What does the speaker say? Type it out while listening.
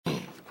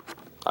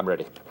I'm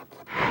ready.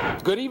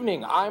 Good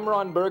evening, I'm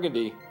Ron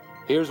Burgundy.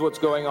 Here's what's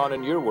going on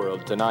in your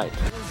world tonight.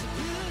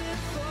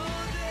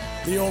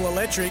 The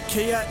all-electric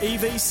Kia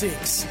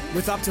EV6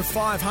 with up to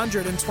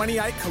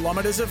 528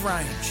 kilometres of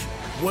range.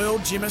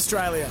 World Gym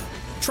Australia.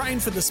 Train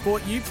for the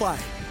sport you play,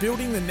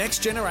 building the next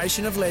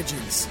generation of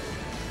legends.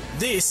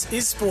 This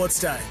is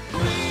Sportsday. We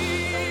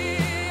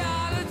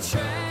are the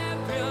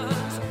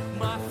champions,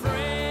 my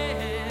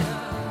friends.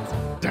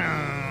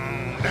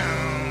 Down,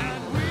 down.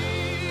 And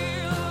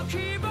we'll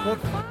keep on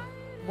fighting.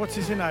 What's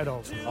this in,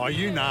 Adolf? Oh,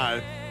 you know.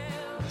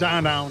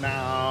 Down, down,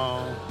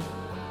 down.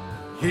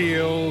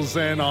 Heels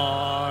and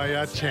I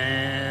are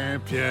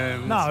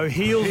champions. No,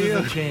 Heels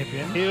is the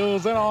champion.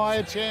 Heels and I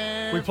are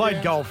champions. We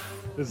played golf.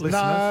 There's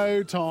listeners.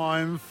 no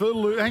time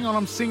for hang on,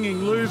 I'm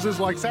singing losers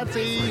like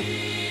Satsy.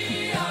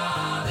 We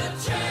are the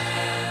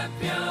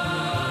champions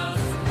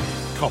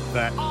Cop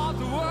that. of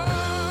the world.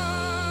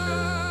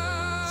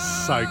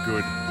 So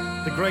good.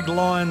 The Greg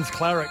Lyons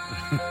Claret.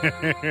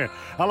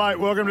 Hello,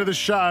 welcome to the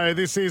show.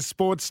 This is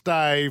Sports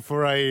Day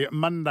for a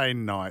Monday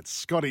night.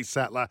 Scotty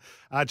Sattler,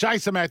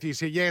 Jason Matthews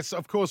here. Yes,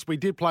 of course, we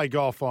did play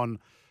golf on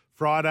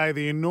Friday.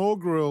 The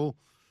inaugural,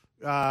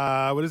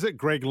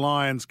 Greg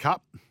Lyons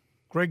Cup.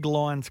 Greg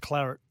Lyons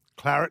Claret.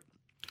 Claret.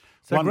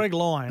 So Greg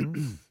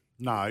Lyons.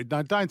 No,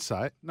 don't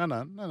say it.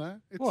 No.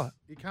 It's, What?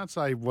 You can't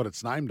say what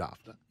it's named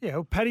after. Yeah,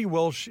 well, Paddy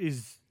Welsh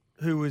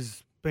who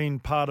has been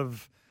part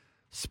of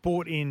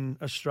sport in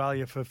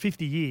Australia for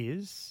 50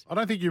 years. I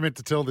don't think you meant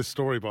to tell this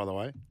story, by the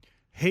way.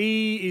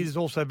 He is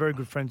also very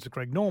good friends with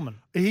Greg Norman.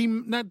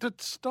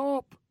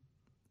 Stop.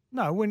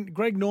 No, when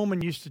Greg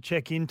Norman used to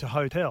check into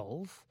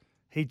hotels,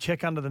 he'd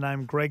check under the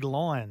name Greg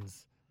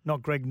Lyons,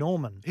 not Greg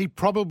Norman. He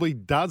probably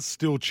does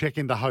still check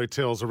into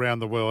hotels around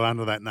the world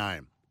under that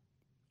name.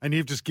 And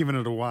you've just given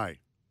it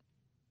away.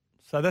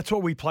 So that's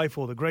what we play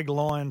for, the Greg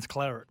Lyons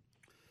Claret.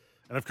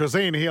 And, of course,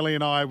 Ian Healy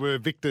and I were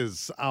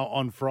victors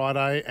on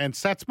Friday. And,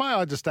 Sats, may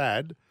I just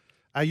add,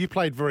 you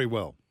played very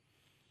well.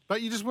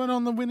 But you just weren't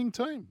on the winning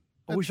team.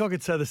 I wish I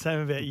could say the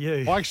same about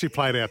you. I actually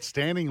played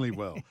outstandingly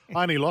well.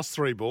 I only lost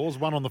 3 balls,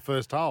 1 on the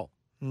first hole.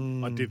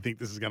 I did think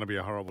this is going to be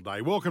a horrible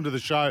day. Welcome to the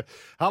show.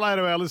 Hello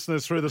to our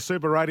listeners through the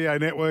Super Radio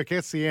Network,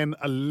 SEN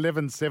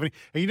 1170.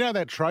 And you know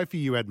that trophy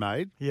you had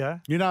made? Yeah.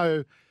 You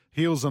know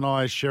Heels and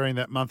I are sharing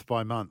that month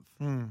by month.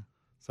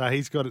 So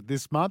he's got it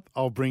this month.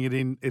 I'll bring it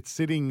in. It's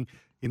sitting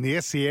in the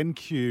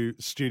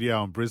SENQ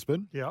studio in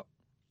Brisbane. Yep.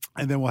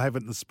 And then we'll have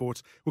it in the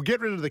sports. We'll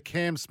get rid of the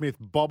Cam Smith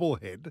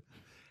bobblehead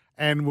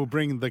and we'll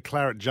bring the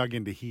claret jug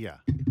into here.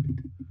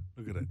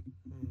 Look at it.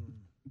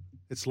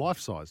 It's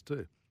life-size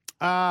too.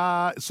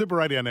 Super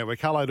Radio Network.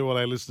 Hello to all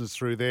our listeners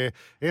through there.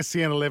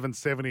 SEN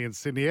 1170 in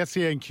Sydney.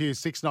 SENQ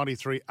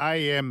 693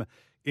 AM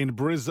in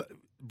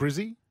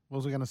Brizzy. What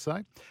was I going to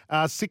say?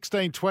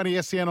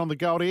 1620 SEN on the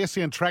Goldie.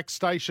 SEN Track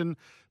Station.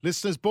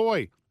 Listeners,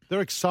 boy,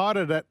 they're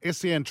excited at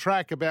SEN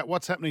Track about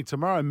what's happening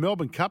tomorrow,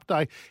 Melbourne Cup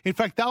Day. In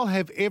fact, they'll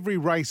have every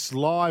race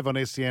live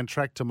on SEN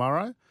Track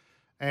tomorrow.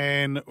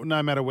 And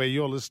no matter where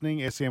you're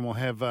listening, SEN will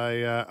have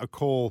a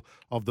call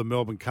of the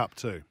Melbourne Cup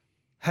too.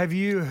 Have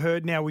you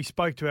heard, now we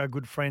spoke to our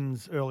good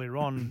friends earlier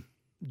on,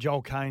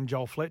 Joel Kane,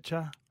 Joel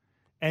Fletcher,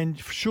 and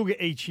Sugar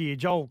each year.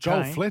 Joel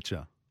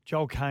Fletcher.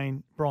 Joel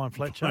Kane, Brian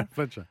Fletcher. Brian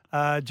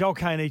Fletcher. Joel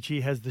Kane each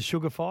year has the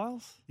Sugar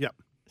Files. Yep.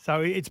 So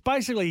it's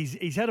basically,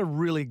 he's had a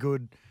really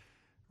good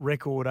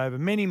record over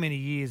many, many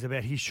years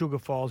about his Sugar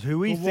Files,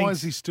 who he thinks... Why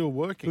is he still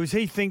working? Who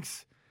he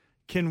thinks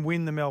can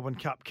win the Melbourne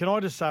Cup. Can I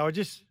just say, I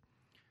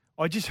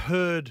just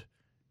heard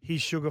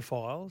his Sugar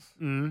Files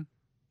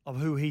of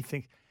who he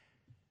thinks...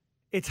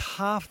 It's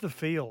half the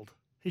field.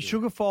 His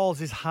Sugar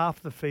Files is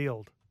half the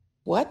field.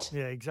 What?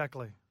 Yeah,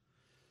 exactly.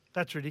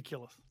 That's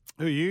ridiculous.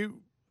 Who are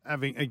you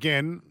having?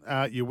 Again,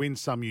 you win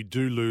some, you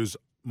do lose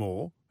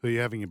more. Who are you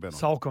having a bet on?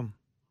 Solcombe.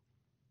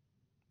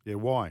 Yeah,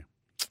 why?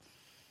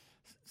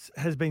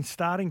 Has been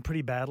starting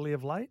pretty badly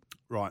of late.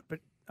 Right. But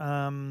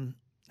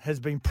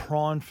has been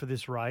primed for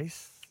this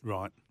race.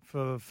 Right.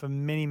 For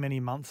many, many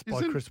months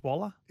by Chris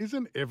Waller.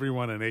 Isn't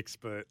everyone an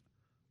expert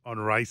on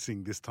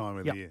racing this time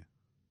of Yep. the year?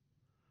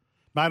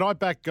 Mate, I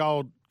backed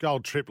Gold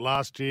Trip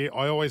last year.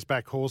 I always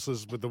back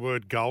horses with the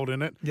word gold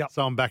in it. Yep.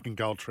 So I'm backing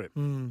Gold Trip.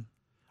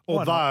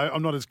 Although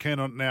I'm not as keen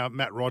on it now.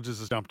 Matt Rogers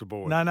has jumped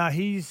aboard. No,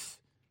 he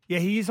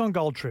is on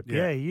Gold Trip.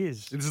 Yeah, he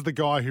is. This is the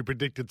guy who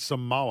predicted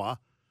Samoa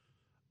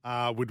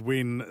would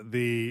win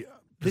the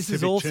Pacific This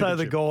is also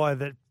the Championship. guy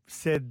that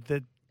said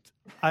that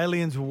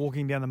aliens were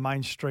walking down the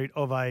main street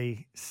of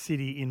a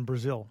city in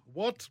Brazil.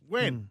 What?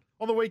 When?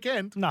 On the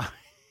weekend? No.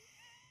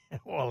 A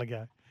while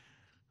ago.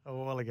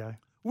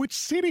 Which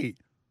city?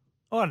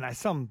 I don't know,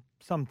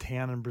 some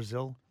town in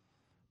Brazil.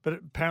 But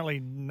apparently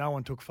no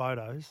one took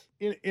photos.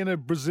 In a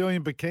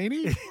Brazilian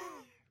bikini?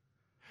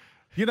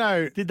 You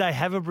know... Did they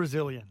have a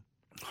Brazilian?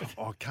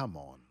 Oh, come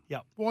on.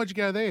 Yep. Why'd you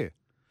go there?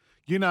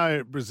 You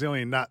know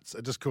Brazilian nuts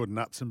are just called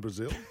nuts in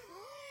Brazil,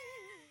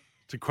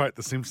 to quote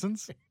The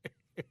Simpsons.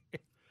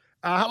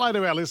 Hello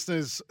to our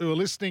listeners who are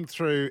listening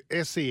through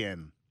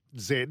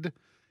SENZ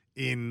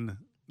in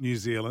New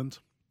Zealand.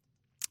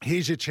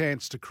 Here's your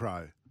chance to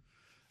crow.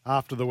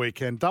 after the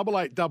weekend.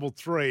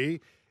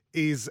 8833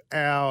 is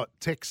our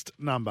text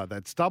number.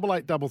 That's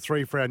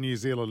 8833 for our New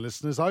Zealand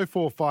listeners.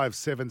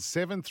 0457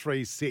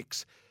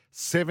 736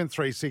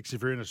 736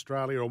 if you're in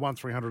Australia, or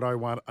 1300 01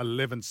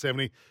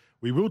 1170.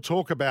 We will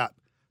talk about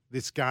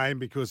this game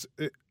because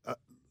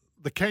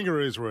the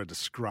Kangaroos were a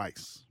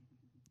disgrace.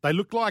 They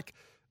looked like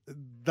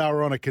they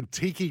were on a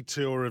Kentucky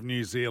tour of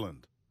New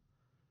Zealand.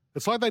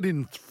 It's like they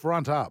didn't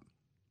front up.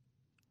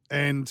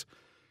 And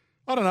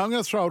I don't know, I'm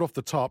going to throw it off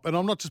the top, and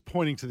I'm not just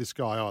pointing to this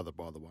guy either,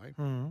 by the way.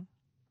 Mm.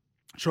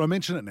 Should I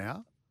mention it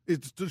now?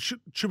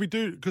 Should we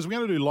do, because we're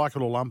going to do like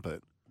it or lump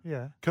it.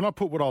 Yeah. Can I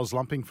put what I was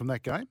lumping from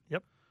that game?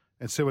 Yep.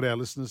 And see what our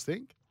listeners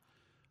think?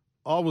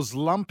 I was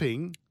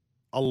lumping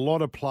a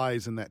lot of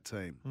plays in that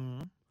team.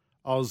 Mm.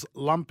 I was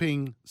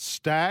lumping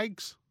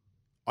Staggs.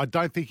 I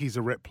don't think he's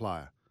a rep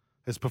player.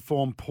 Has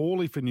performed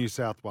poorly for New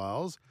South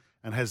Wales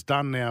and has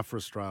done now for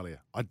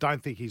Australia. I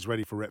don't think he's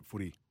ready for rep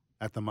footy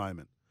at the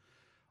moment.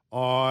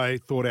 I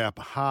thought our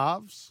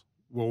halves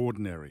were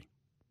ordinary,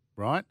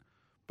 right?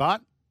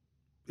 But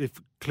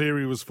if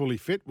Cleary was fully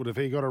fit, would have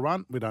he got a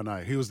run? We don't know.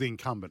 He was the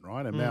incumbent,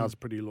 right? And Mao's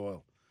pretty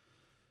loyal.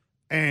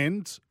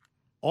 And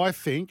I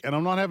think, and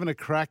I'm not having a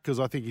crack because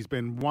I think he's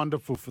been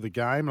wonderful for the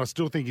game, and I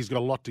still think he's got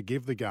a lot to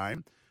give the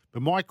game.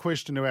 But my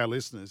question to our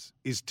listeners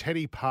is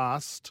Teddy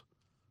past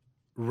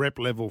rep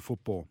level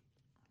football?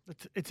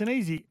 It's an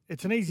easy.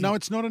 No,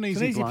 it's not an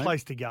easy. It's an easy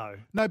place to go.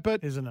 No,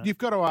 but isn't it? You've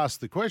got to ask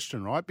the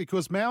question, right?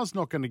 Because Mao's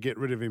not going to get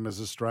rid of him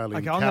as Australian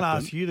Okay, captain. I'm going to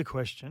ask you the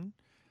question.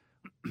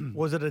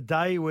 Was it a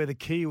day where the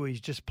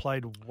Kiwis just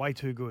played way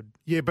too good?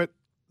 Yeah, but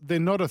they're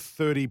not a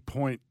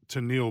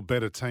 30-point-to-nil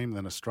better team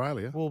than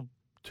Australia. Well,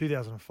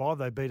 2005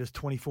 they beat us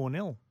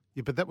 24-0.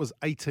 Yeah, but that was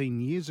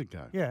 18 years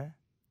ago. Yeah,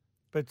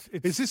 but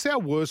Is this our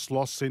worst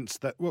loss since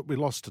that? What we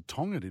lost to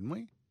Tonga, didn't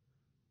we?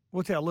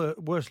 What's our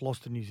worst loss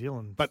to New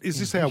Zealand? But is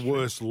this our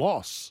worst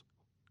loss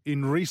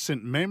in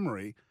recent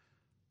memory,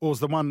 or was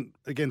the one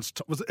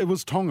against? It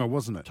was Tonga,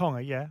 wasn't it?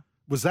 Tonga, yeah.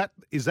 Is that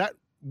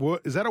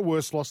a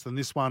worse loss than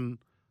this one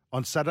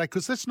on Saturday?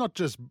 Because that's not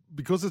just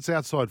because it's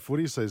outside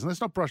footy season.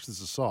 Let's not brush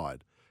this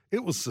aside.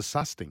 It was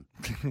disgusting,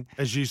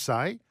 as you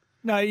say.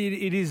 No,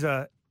 it is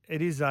a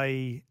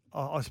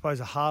I suppose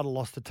a harder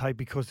loss to take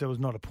because there was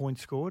not a point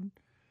scored,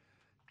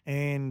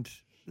 and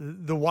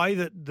the way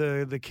that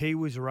the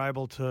Kiwis were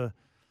able to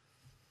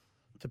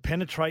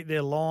penetrate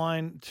their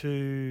line,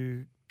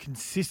 to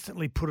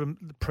consistently put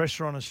the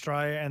pressure on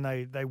Australia, and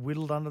they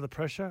whittled under the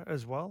pressure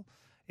as well,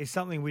 is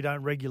something we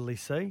don't regularly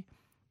see.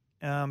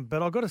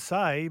 But I've got to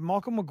say,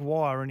 Michael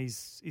Maguire and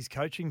his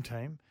coaching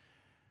team,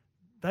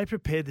 they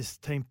prepared this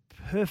team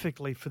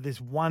perfectly for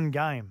this one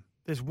game.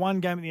 There's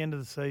one game at the end of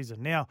the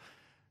season. Now,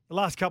 the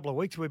last couple of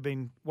weeks we've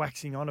been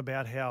waxing on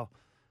about how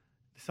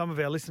some of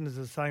our listeners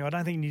are saying, I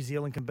don't think New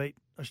Zealand can beat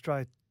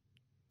Australia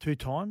 2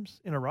 times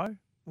in a row.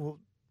 Well,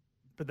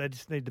 but they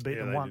just need to beat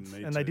them once,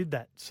 and they did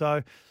that.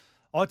 So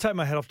I take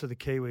my hat off to the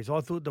Kiwis.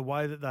 I thought the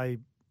way that they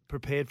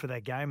prepared for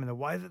that game and the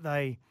way that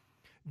they,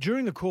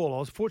 during the call, I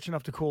was fortunate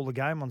enough to call the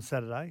game on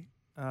Saturday.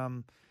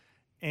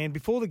 And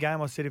before the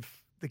game, I said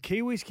if the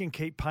Kiwis can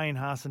keep Payne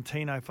Haas and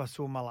Tino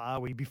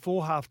Fasul-Malawi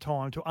before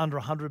half-time to under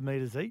 100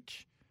 metres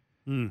each,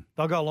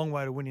 they'll go a long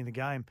way to winning the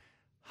game.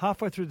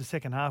 Halfway through the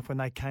second half, when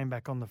they came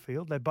back on the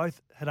field, they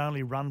both had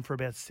only run for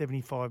about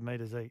 75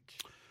 metres each.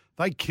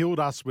 They killed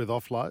us with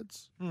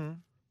offloads.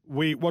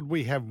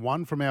 We have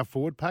one from our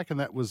forward pack, and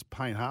that was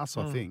Payne Haas,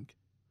 I think.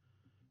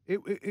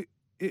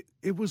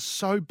 It was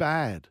so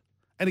bad.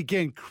 And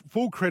again,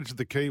 full credit to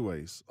the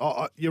Kiwis.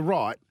 You're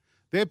right.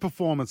 Their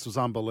performance was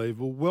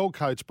unbelievable. Well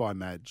coached by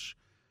Madge.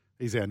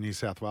 He's our New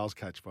South Wales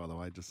coach, by the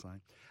way, just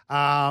saying.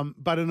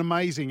 But an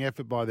amazing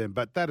effort by them.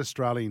 But that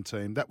Australian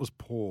team, that was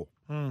poor.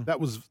 It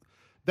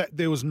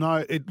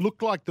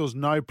looked like there was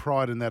no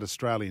pride in that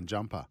Australian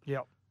jumper.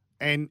 Yep.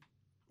 And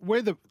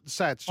where the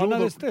Sats... I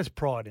know there's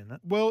pride in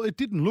it. Well, it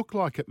didn't look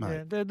like it,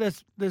 mate. Yeah,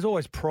 there's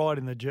always pride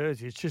in the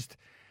jersey.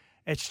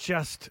 It's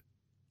just,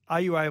 are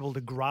you able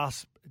to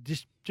grasp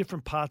just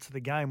different parts of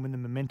the game when the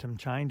momentum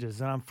changes?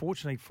 And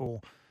unfortunately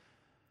for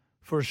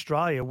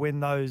Australia, when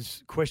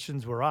those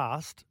questions were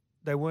asked,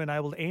 they weren't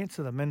able to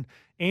answer them. And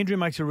Andrew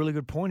makes a really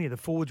good point here. The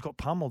forwards got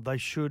pummeled. They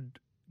should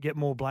get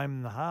more blame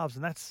than the halves,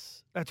 and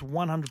that's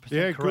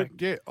 100% correct.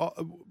 Good. Yeah,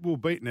 we're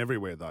beaten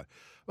everywhere though.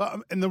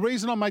 And the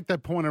reason I make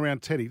that point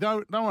around Teddy,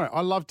 don't worry,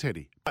 I love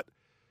Teddy, but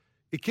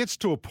it gets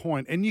to a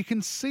point, and you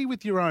can see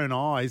with your own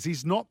eyes,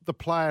 he's not the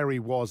player he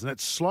was, and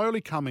it's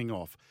slowly coming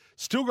off.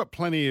 Still got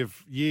plenty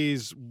of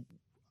years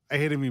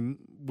ahead of him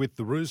with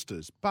the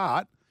Roosters,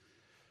 but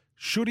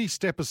should he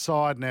step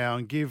aside now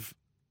and give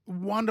a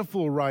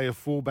wonderful array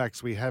of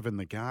fullbacks we have in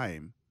the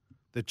game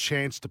the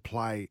chance to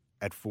play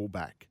at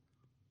fullback?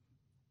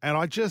 And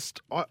I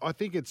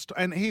think it's,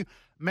 and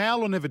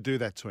Mal will never do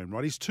that to him,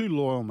 right? He's too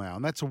loyal, Mal,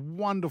 and that's a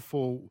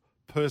wonderful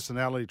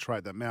personality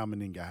trait that Mal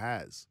Meninga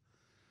has.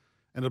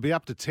 And it'll be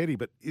up to Teddy,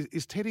 but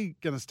is Teddy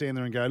going to stand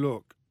there and go,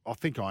 look, I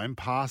think I am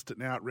past it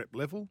now at rep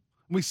level?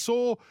 We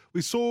saw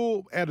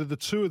out of the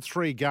 2 or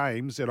 3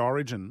 games at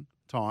Origin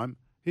time,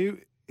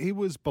 he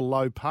was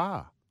below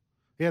par.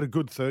 He had a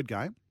good third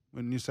game,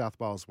 when New South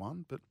Wales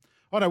won. But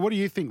I don't know. What do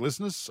you think,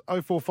 listeners?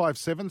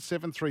 0457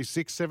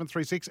 736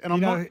 736. And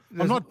I'm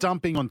not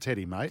dumping on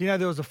Teddy, mate. You know,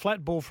 there was a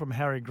flat ball from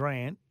Harry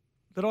Grant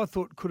that I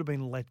thought could have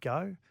been let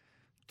go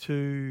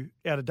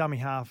out of dummy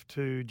half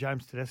to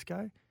James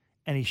Tedesco,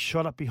 and he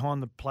shot up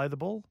behind play the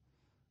ball,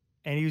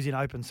 and he was in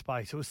open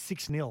space. It was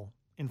 6-0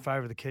 in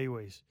favour of the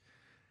Kiwis.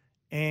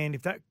 And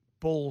if that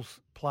ball's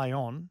play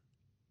on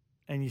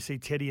and you see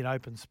Teddy in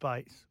open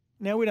space,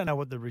 now we don't know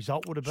what the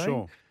result would have been.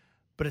 Sure.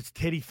 But it's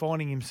Teddy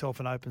finding himself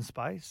in open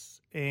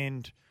space,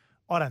 and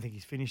I don't think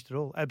he's finished at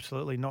all.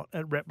 Absolutely not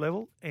at rep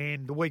level.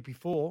 And the week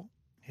before,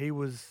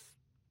 we're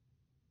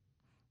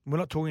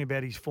not talking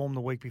about his form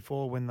the week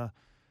before when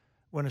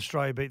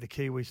Australia beat the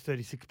Kiwis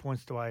 36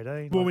 points to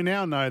 18. Well, we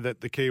now know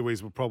that the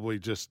Kiwis were probably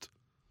just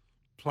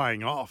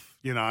playing off,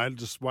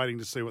 just waiting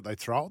to see what they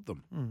throw at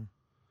them. Mm.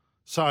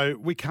 So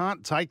we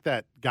can't take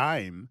that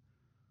game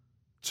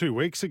 2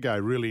 weeks ago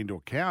really into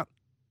account,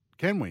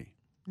 can we?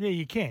 Yeah,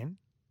 you can.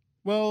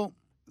 Well,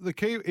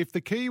 if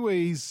the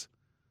Kiwis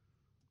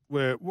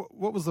were,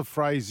 what was the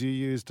phrase you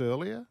used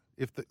earlier?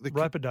 If the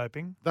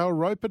rope-a-doping. They were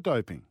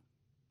rope-a-doping.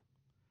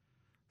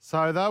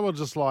 So they were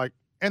just like,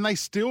 and they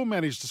still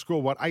managed to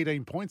score,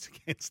 18 points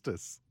against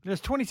us.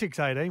 There's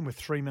 26-18 with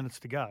 3 minutes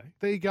to go.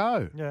 There you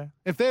go. Yeah.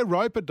 If they're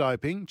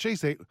rope-a-doping,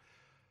 geez,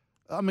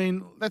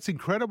 that's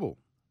incredible.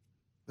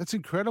 That's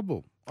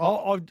incredible.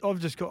 I've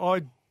just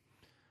got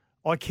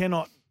I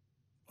cannot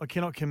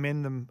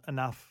commend them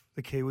enough.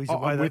 The Kiwis.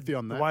 I'm with you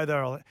on that. The way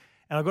they're, and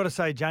I've got to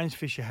say, James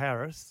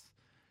Fisher-Harris,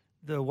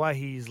 the way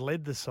he's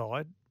led the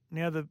side.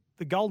 Now the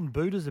Golden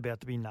Boot is about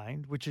to be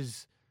named, which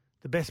is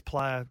the best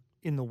player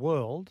in the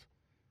world,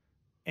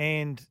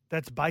 and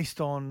that's based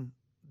on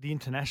the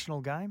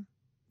international game.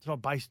 It's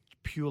not based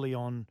purely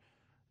on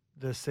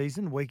the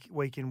season,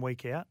 week in,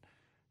 week out.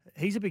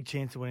 He's a big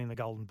chance of winning the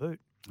Golden Boot.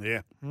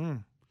 Yeah.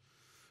 Mm.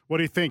 What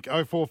do you think?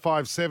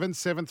 0457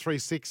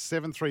 736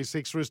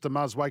 736. Rooster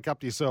Muzz, wake up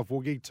to yourself,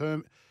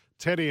 Woogie.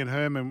 Teddy and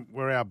Herman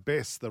were our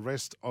best. The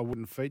rest I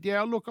wouldn't feed.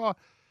 Yeah, look, I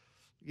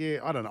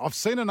don't know. I've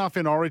seen enough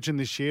in Origin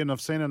this year, and I've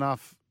seen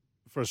enough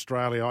for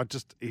Australia.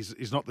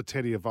 He's not the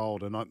Teddy of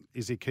old, and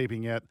is he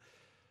keeping out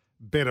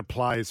better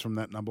players from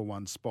that number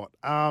one spot?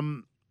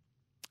 And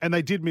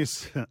they did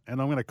miss,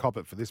 and I'm going to cop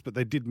it for this, but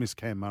they did miss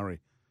Cam Murray,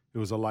 who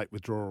was a late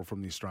withdrawal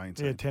from the Australian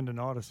team. Yeah,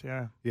 tendinitis,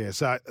 yeah. Yeah,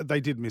 so they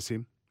did miss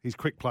him. His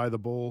quick play of the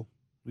ball,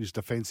 his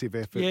defensive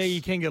efforts. Yeah,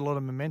 you can get a lot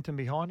of momentum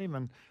behind him,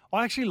 and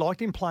I actually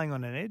liked him playing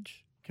on an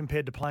edge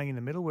compared to playing in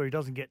the middle, where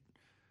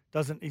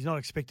he's not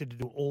expected to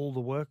do all the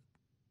work.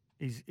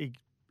 He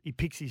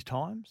picks his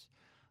times.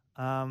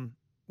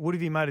 Would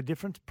have he made a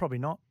difference? Probably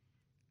not.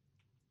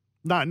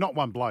 No, not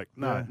one bloke.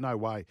 No, Yeah. No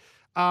way.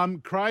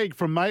 Craig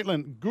from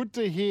Maitland, good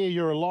to hear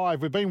you're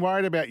alive. We've been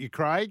worried about you,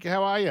 Craig.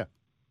 How are you?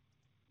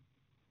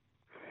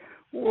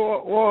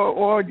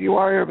 Why do you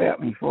worry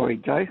about me for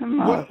it, Jason?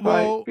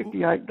 Well,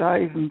 58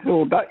 days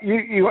until...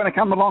 You want to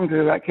come along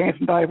to Camps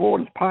and Dave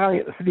Warden's party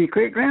at the City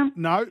Cricket Ground?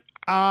 No.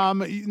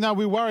 No,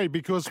 we worried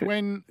because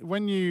when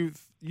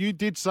you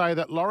did say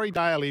that Laurie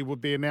Daly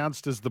would be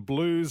announced as the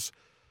Blues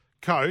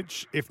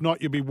coach, if not,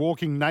 you'll be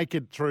walking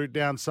naked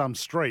down some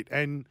street,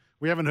 and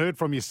we haven't heard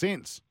from you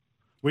since.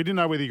 We didn't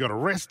know whether you got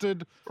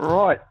arrested.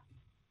 Right.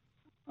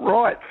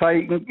 So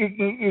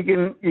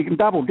you can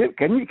double dip,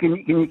 can you?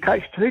 Can you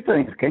coach two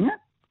teams? Can you?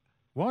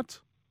 What?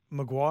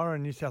 Maguire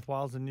in New South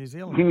Wales and New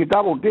Zealand. Can you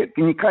double dip?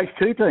 Can you coach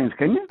two teams?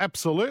 Can you?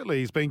 Absolutely.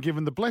 He's been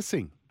given the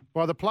blessing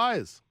by the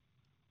players.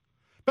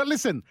 But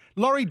listen,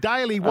 Laurie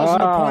Daly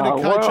wasn't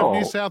appointed coach of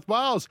New South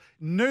Wales.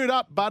 Nude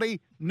up,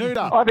 buddy. Nude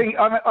up. I think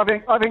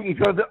he's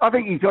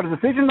got a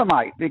decision to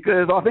make,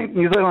 because I think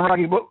New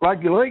Zealand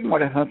Rugby League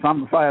might have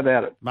something to say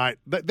about it. Mate,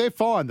 they're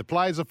fine. The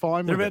players are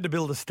fine. They're with about it. to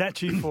build a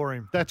statue for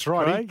him. That's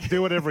right. He Craig. can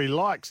do whatever he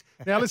likes.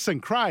 Now listen,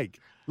 Craig,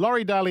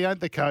 Laurie Daly ain't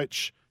the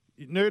coach.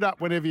 Nude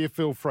up whenever you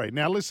feel free.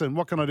 Now listen,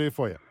 what can I do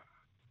for you?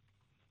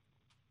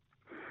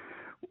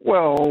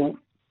 Well,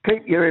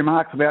 keep your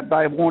remarks about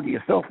Dave Warren to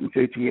yourself and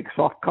shoot you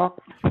soft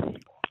cock.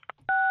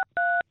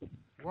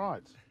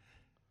 Right.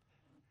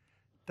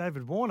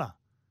 David Warner.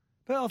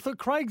 But I thought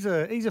Craig's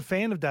he's a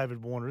fan of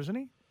David Warner, isn't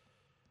he?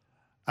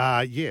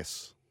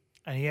 Yes.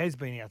 And he has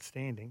been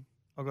outstanding,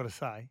 I've got to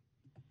say.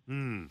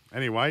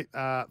 Anyway,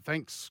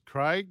 thanks,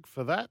 Craig,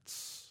 for that.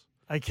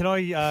 Hey, can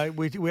I?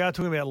 We are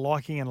talking about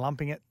liking and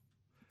lumping it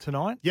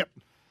tonight. Yep.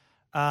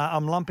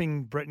 I'm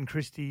lumping Brett and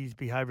Christie's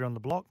behaviour on the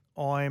block.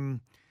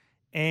 I'm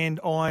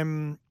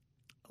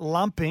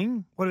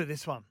lumping. What about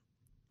this one?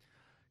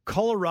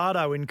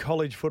 Colorado in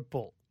college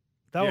football.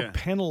 They were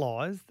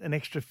penalised an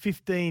extra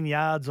 15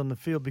 yards on the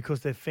field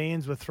because their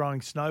fans were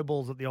throwing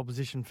snowballs at the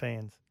opposition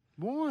fans.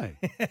 Why?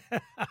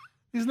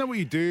 Isn't that what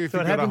you do if So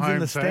you've it got a happens home in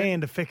the team?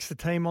 stand, affects the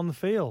team on the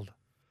field.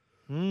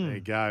 There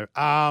you go.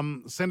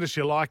 Send us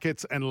your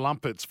like-its and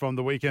lump-its from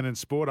the Weekend in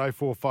Sport,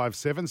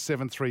 0457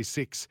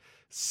 736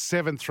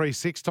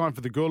 736. Time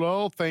for the good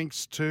oil.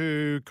 Thanks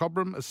to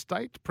Cobram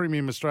Estate,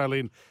 premium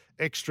Australian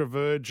extra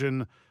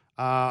virgin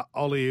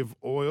olive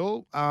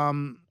oil.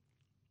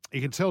 You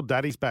can tell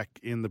Daddy's back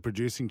in the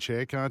producing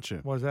chair, can't you?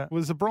 What was that? It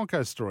was the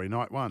Broncos story,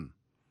 night one.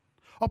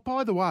 Oh,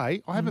 by the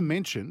way, I haven't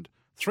mentioned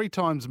 3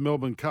 times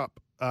Melbourne Cup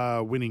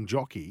winning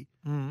jockey,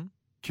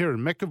 Kieran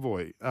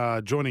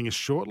McAvoy, joining us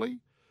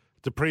shortly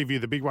to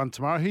preview the big one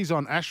tomorrow. He's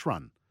on Ash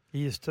Run.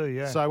 He is too,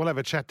 yeah. So we'll have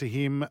a chat to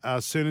him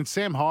soon. And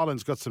Sam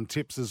Hyland's got some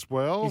tips as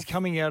well. He's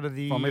coming out of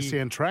from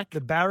SEN Track.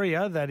 The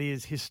barrier that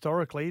is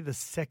historically the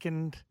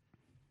second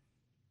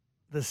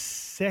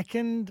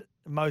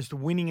most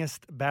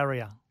winningest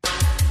barrier.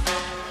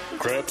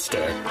 Crap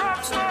stack.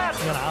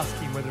 I'm going to ask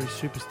him whether he's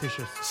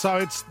superstitious. So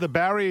it's the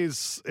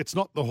barriers. It's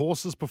not the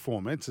horse's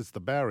performance. It's the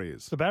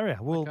barriers. The barrier.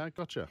 Well, Okay,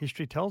 gotcha.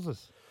 history tells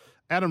us.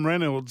 Adam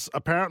Reynolds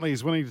apparently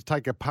is willing to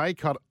take a pay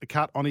cut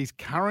on his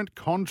current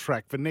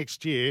contract for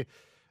next year.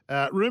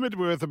 Rumoured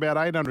worth about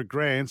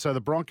 $800,000, so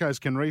the Broncos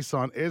can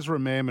re-sign Ezra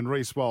Mam and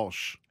Reece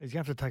Walsh. He's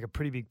going to have to take a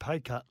pretty big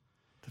pay cut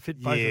to fit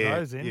both of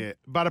those in. Yeah,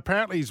 but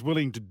apparently he's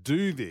willing to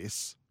do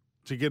this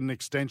to get an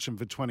extension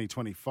for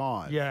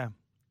 2025. Yeah.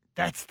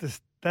 That's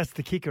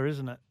the kicker,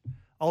 isn't it?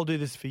 I'll do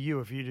this for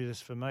you if you do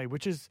this for me,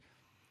 which is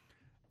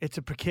it's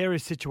a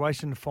precarious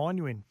situation to find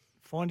you in.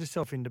 Find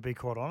yourself in, to be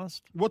quite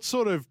honest. What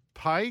sort of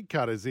pay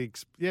cut is he?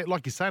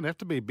 Like you're saying, it'd have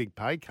to be a big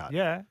pay cut.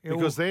 Yeah.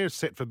 Because they're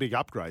set for big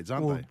upgrades,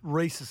 aren't they?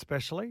 Reece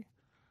especially.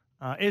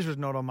 Ezra's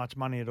not on much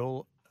money at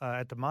all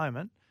at the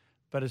moment,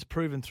 but has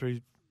proven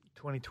through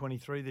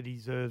 2023 that he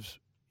deserves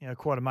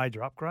quite a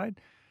major upgrade.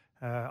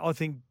 I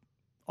think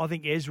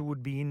Ezra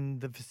would be in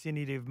the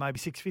vicinity of maybe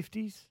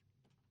 650s.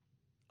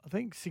 I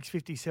think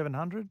 650,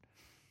 700.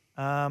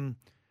 And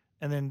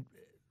then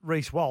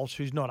Reece Walsh,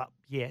 who's not up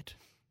yet,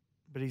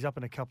 but he's up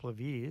in a couple of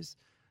years,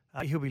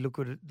 he'll be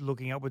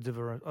looking upwards of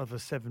a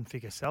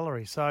 7-figure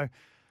salary. So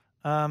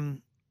I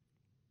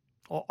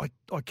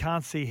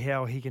can't see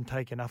how he can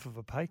take enough of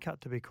a pay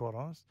cut, to be quite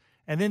honest.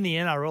 And then the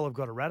NRL have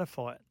got to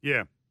ratify it.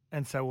 Yeah.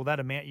 And so, well,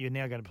 that amount you're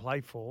now going to play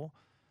for,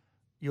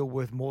 you're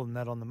worth more than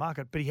that on the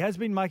market. But he has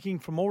been making,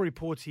 from all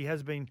reports, he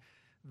has been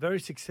very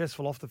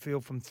successful off the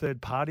field from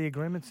third-party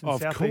agreements in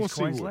South East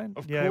Queensland.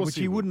 Which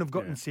he wouldn't have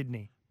got in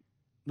Sydney.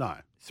 No.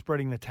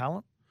 Spreading the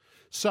talent.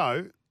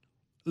 So,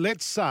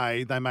 let's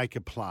say they make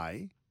a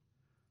play.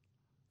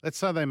 Let's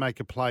say they make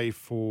a play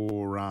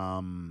for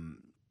Tom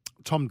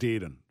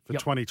Dearden for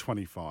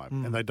 2025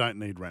 and they don't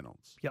need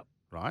Reynolds. Yep.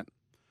 Right?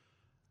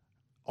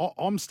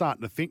 I'm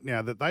starting to think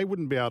now that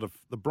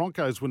the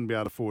Broncos wouldn't be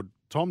able to afford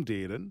Tom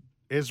Dearden,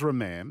 Ezra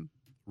Mam,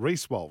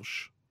 Reece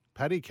Walsh,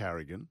 Paddy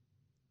Carrigan,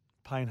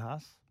 Payne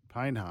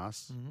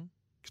Haas,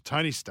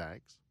 Tony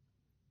Staggs.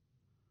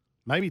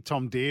 Maybe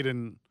Tom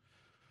Dearden,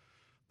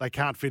 they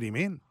can't fit him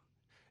in.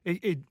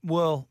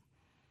 Well,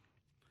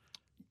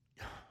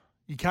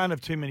 you can't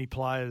have too many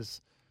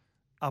players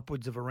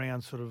upwards of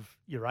around sort of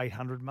your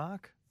 800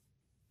 mark.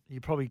 You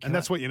probably can't. And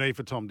that's what you need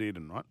for Tom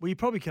Dearden, right? Well, you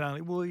probably can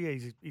only. Well, yeah,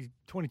 he's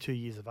 22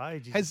 years of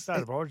age. He's a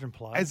state of origin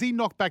player. Has he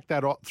knocked back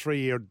that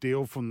 3-year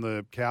deal from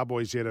the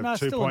Cowboys yet of 2.1? No,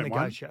 still in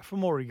negotiation.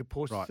 From all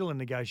reports, Right. still in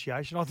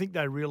negotiation. I think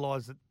they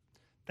realise that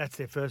that's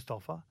their first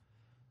offer,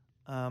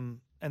 and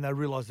they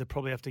realise they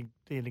probably have to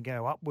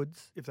go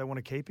upwards if they want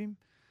to keep him,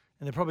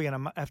 and they're probably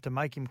going to have to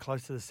make him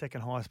close to the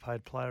second highest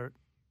paid player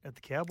at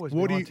the Cowboys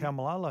behind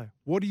Taumalolo.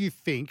 What do you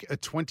think a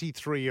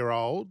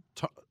 23-year-old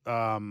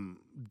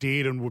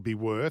Dearden would be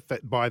worth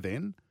by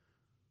then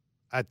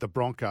at the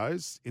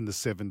Broncos in the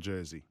 7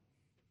 jersey?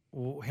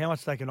 Well, how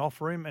much they can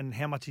offer him and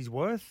how much he's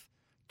worth,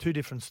 two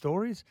different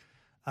stories.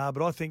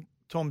 But I think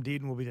Tom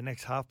Dearden will be the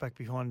next halfback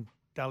behind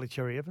Daly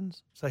Cherry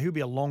Evans. So he'll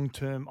be a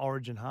long-term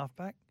origin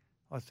halfback,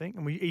 I think.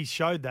 And he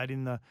showed that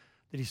that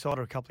he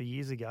started a couple of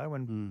years ago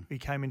when he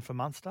came in for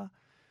Munster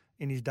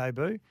in his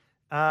debut.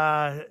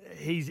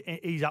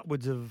 He's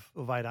upwards of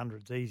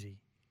 800s, easy.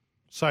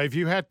 So if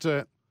you had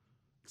to,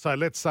 so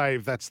let's say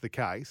if that's the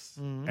case,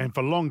 and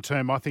for long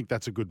term, I think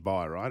that's a good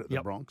buy, right, at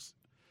the Bronx.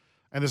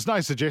 And there's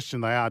no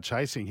suggestion they are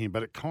chasing him,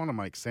 but it kind of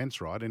makes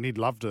sense, right? And he'd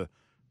love to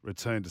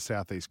return to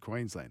Southeast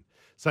Queensland.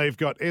 So you've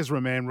got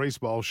Ezra Mam,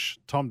 Reece Walsh,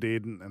 Tom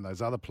Dearden, and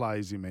those other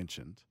players you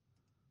mentioned.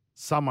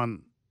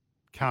 Someone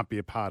can't be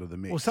a part of the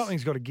mix. Well,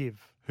 something's got to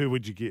give. Who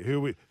would you get?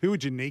 Who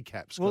would you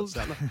kneecap, Scott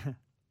Sattler?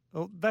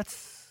 Well,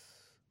 that's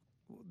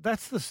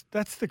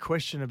the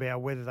question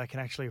about whether they can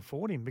actually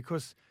afford him,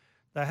 because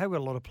they have got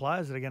a lot of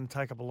players that are going to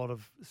take up a lot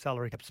of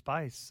salary cap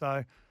space.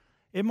 So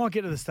it might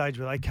get to the stage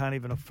where they can't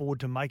even afford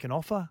to make an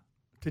offer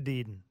to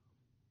Dearden,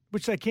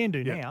 which they can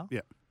do now.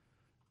 Yeah.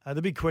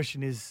 The big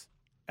question is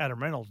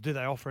Adam Reynolds. Do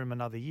they offer him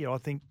another year? I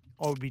think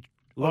I would be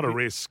a lot of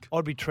risk.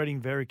 I'd be treading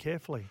very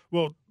carefully.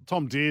 Well,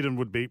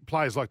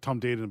 players like Tom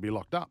Dearden would be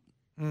locked up.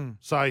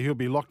 So he'll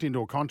be locked into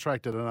a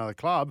contract at another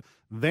club.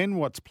 Then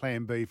what's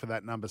plan B for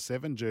that number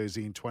 7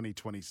 jersey in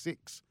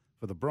 2026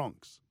 for the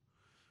Bronx?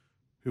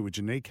 Who would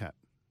you kneecap?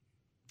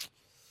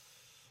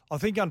 I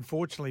think,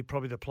 unfortunately,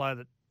 probably the player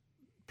that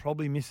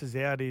probably misses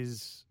out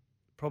is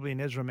probably an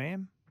Ezra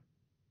Mam.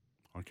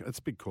 Okay, that's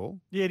a big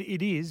call. Yeah,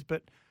 it is,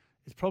 but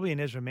it's probably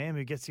an Ezra Mam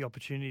who gets the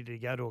opportunity to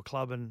go to a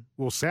club and...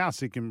 Well, South,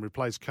 he can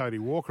replace Cody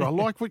Walker. I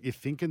like what you're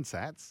thinking,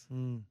 Sats.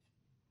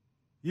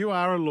 You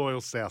are a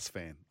loyal South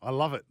fan. I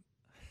love it.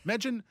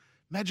 Imagine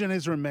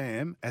Ezra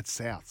Mam at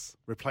Souths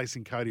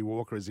replacing Cody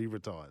Walker as he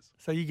retires.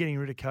 So you're getting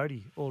rid of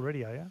Cody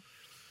already, are you?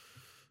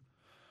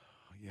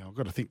 Yeah, I've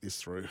got to think this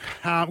through.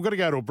 I've got to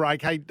go to a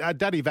break. Hey,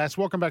 Daddy Vass,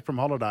 welcome back from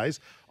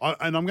holidays.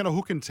 And I'm going to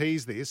hook and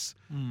tease this.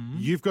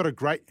 You've got a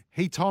great...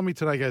 He told me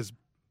today, he goes,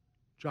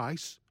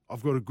 Jace,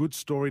 I've got a good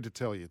story to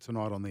tell you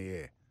tonight on the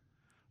air.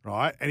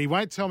 Right? And he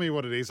won't tell me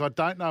what it is. I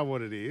don't know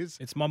what it is.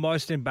 It's my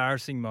most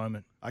embarrassing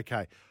moment.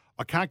 Okay.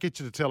 I can't get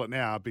you to tell it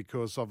now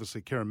because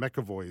obviously Kieran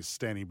McAvoy is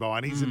standing by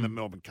and he's in the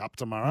Melbourne Cup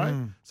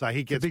tomorrow. So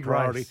he gets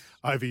priority race.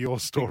 over your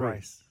story. Big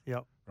race.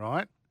 Yep.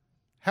 Right?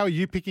 How are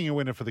you picking a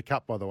winner for the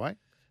Cup, by the way?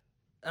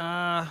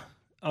 I'll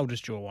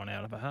just draw one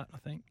out of a hat, I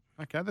think.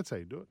 Okay, that's how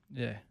you do it.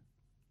 Yeah.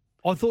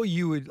 I thought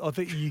you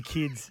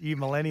kids, you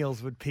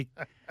millennials would pick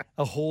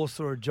a horse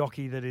or a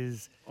jockey that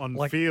is On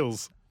like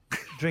feels.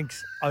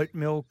 drinks oat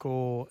milk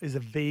or is a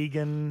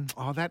vegan.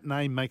 Oh, that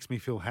name makes me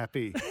feel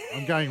happy.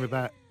 I'm going with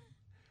that.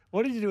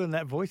 What did you do in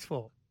that voice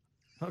for?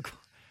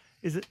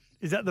 Is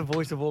that the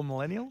voice of all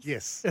millennials?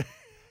 Yes.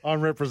 I'm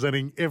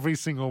representing every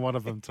single one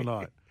of them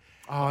tonight.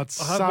 Oh,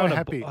 it's I have so won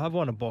happy. I have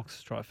won a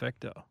box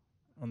trifecta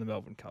on the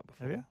Melbourne Cup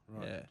before. Have you?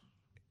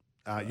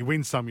 Yeah. You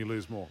win some, you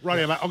lose more.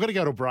 Right, mate, I've got to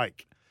go to a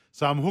break.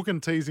 So I'm hook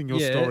and teasing your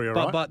story, all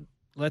right? But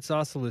let's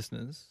ask the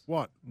listeners.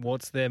 What?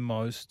 What's their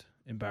most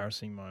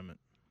embarrassing moment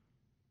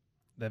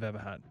they've ever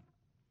had?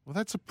 Well,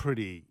 that's a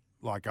pretty,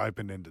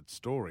 open-ended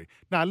story.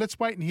 Now, let's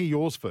wait and hear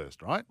yours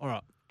first, right? All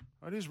right.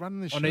 Right, who's running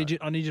this I show? need you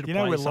to You play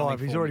know we're something live.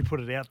 He's for already me. put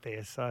it out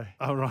there. So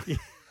Oh, right.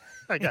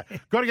 Okay.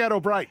 Got to go to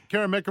a break.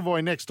 Kieran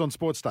McAvoy next on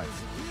Sportsday.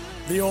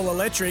 The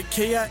all-electric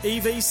Kia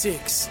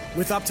EV6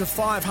 with up to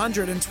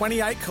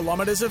 528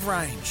 kilometres of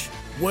range.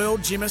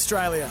 World Gym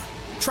Australia.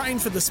 Train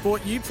for the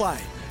sport you play,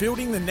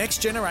 building the next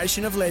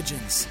generation of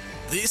legends.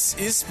 This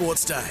is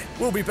Sports Day.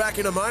 We'll be back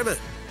in a moment.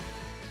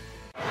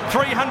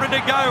 300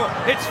 to go.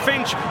 It's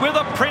Finch with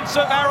a Prince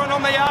of Aaron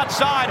on the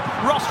outside.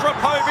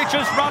 Rostropovich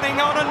is running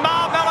on and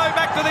Marmello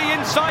back to the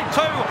inside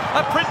too.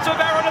 A Prince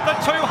of Aaron at the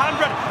 200.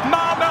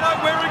 Marmello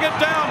wearing it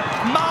down.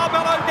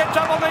 Marmello gets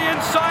up on the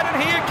inside and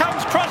here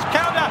comes cross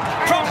counter.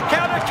 Cross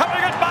counter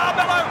coming at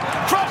Marmello.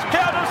 Cross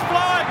counter's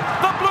flying.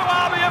 The Blue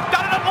Army have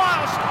done it at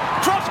last.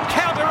 Cross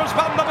counter has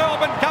won the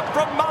Melbourne Cup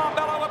from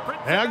Marmello.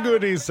 How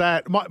good is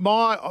that?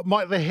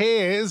 The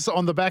hairs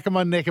on the back of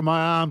my neck and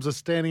my arms are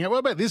standing up. What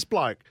about this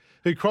bloke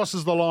who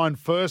crosses the line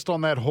first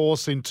on that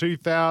horse in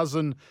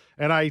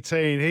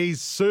 2018?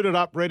 He's suited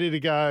up, ready to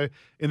go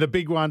in the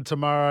big one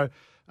tomorrow.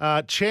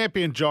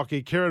 Champion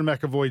jockey Kieran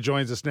McAvoy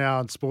joins us now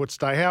on Sports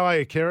Day. How are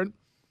you, Kieran?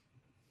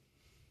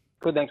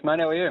 Good, thanks, mate.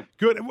 How are you?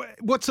 Good.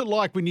 What's it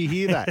like when you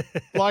hear that?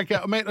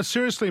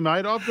 Seriously,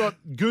 mate, I've got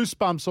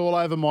goosebumps all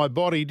over my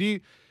body. Do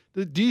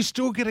you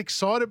still get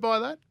excited by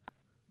that?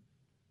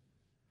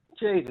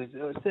 Jesus,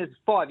 it says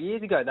 5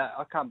 years ago. That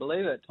I can't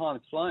believe it.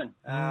 Time's flown.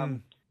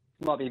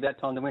 Might be about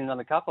time to win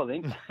another cup, I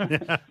think.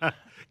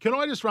 Can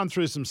I just run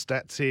through some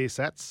stats here,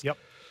 Sats? Yep.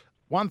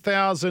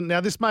 1,000. Now,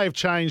 this may have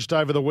changed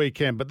over the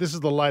weekend, but this is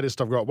the latest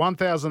I've got.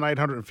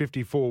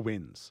 1,854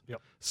 wins.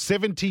 Yep.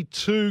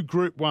 72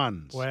 Group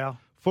 1s. Wow.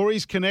 For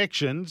his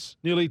connections,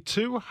 nearly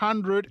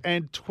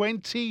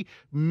 $220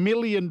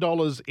 million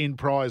in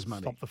prize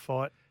money. Stop the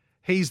fight.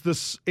 He's the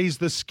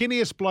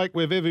skinniest bloke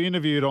we've ever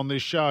interviewed on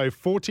this show,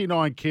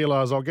 49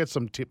 kilos. I'll get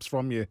some tips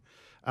from you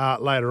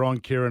later on,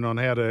 Kieran, on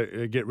how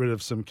to get rid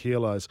of some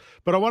kilos.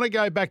 But I want to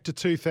go back to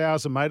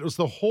 2000, mate. It was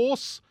the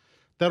horse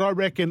that I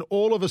reckon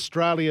all of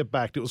Australia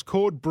backed. It was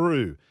called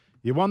Brew.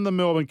 You won the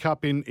Melbourne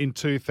Cup in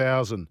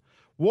 2000.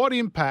 What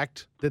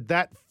impact did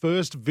that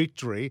first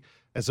victory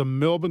as a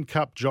Melbourne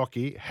Cup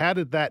jockey, how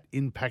did that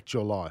impact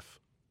your life?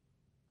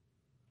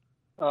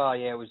 Oh,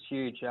 yeah, it was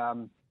huge.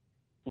 It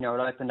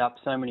opened up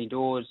so many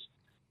doors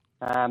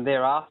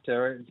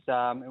thereafter.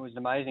 It was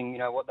amazing,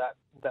 what that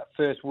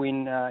first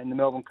win in the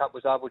Melbourne Cup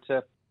was able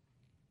to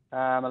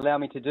allow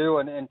me to do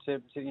and to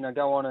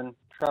go on and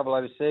travel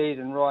overseas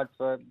and ride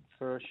for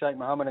Sheikh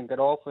Mohammed and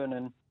Godolphin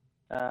and,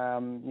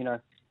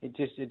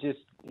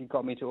 it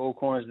got me to all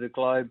corners of the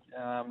globe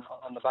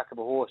on the back of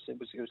a horse. It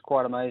was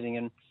quite amazing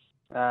and,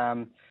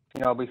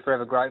 I'll be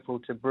forever grateful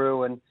to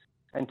Brew and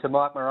to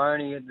Mike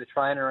Moroney, the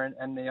trainer,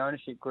 and the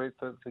ownership group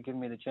for giving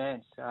me the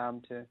chance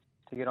to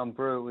get on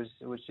Brew. It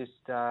was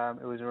a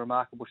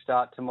remarkable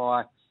start to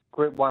my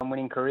Group 1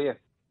 winning career.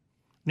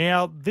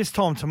 Now, this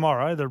time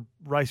tomorrow, the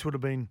race would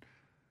have been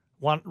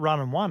run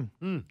and won.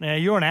 Now,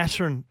 you're an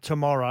Asheron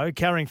tomorrow,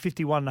 carrying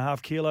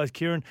 51.5 kilos,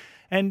 Kieran,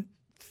 and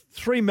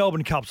 3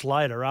 Melbourne Cups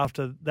later,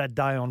 after that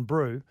day on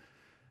Brew,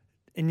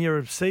 and you're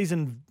a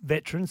seasoned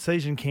veteran,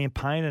 seasoned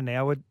campaigner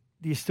now.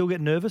 Do you still get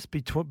nervous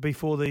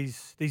before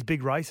these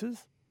big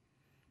races?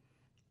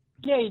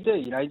 Yeah, you do.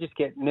 You just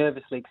get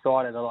nervously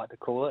excited, I like to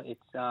call it.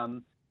 It's,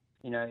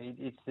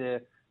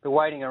 it's the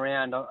waiting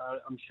around.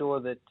 I'm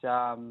sure that,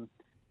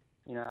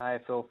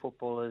 AFL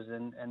footballers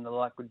and the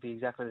like would be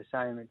exactly the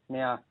same. It's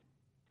now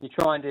you're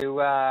trying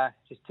to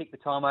just tick the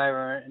time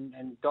over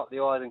and dot the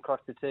I's and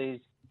cross the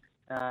T's,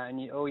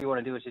 and all you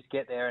want to do is just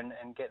get there and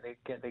get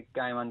the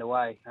game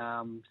underway.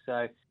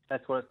 So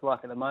that's what it's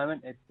like at the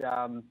moment. It's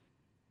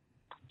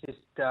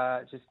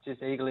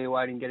just eagerly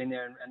awaiting getting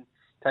there and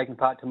taking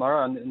part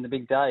tomorrow in the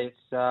big day.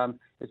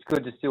 It's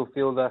good to still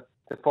feel the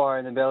fire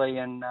in the belly,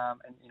 and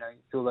you know,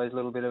 you feel those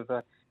little bit of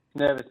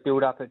nervous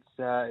build up.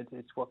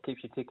 It's what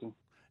keeps you ticking.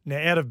 Now,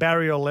 out of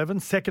barrier 11,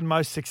 second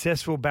most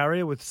successful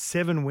barrier with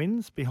 7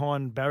 wins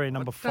behind barrier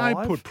number 5.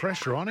 Don't put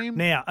pressure on him.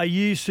 Now, are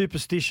you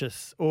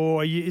superstitious,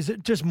 or is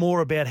it just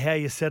more about how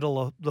you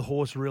settle the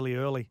horse really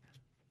early?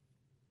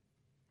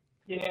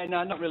 Yeah,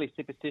 no, not really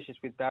superstitious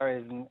with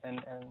barriers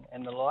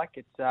and the like.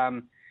 It's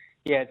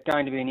it's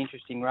going to be an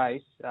interesting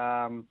race.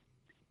 The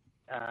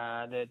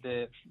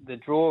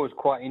draw is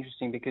quite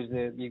interesting because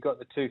you've got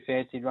the 2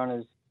 fancied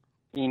runners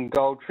in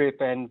Gold Trip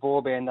and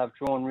Vauban. They've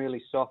drawn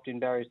really soft in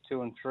barriers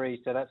 2 and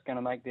 3, so that's going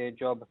to make their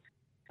job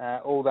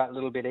all that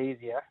little bit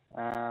easier.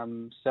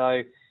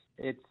 So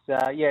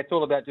it's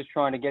all about just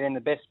trying to get in the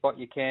best spot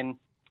you can.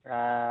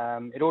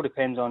 It all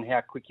depends on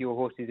how quick your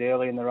horse is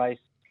early in the race,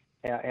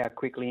 how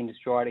quickly into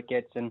stride it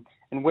gets, and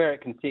where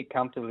it can sit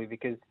comfortably.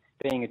 Because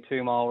being a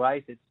 2-mile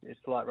race,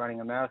 it's like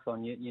running a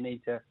marathon. You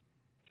need to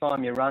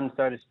time your run,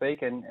 so to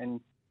speak, and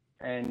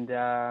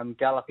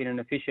gallop in an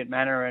efficient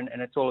manner,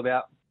 and it's all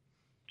about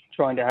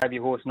trying to have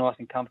your horse nice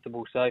and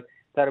comfortable. So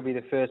that'll be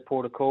the first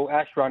port of call.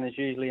 Ash Run is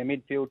usually a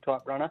midfield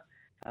type runner.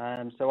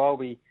 So I'll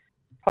be,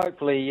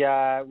 hopefully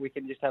we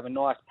can just have a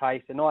nice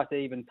pace, a nice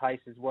even pace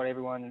is what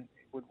everyone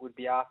would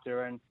be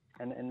after, and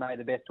may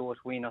the best horse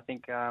win. I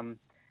think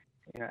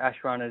Ash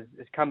Run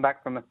has come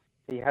back from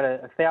he had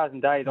 1,000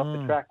 days off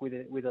the track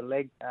with a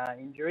leg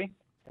injury,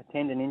 a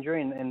tendon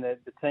injury, and the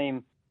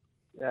team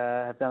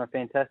have done a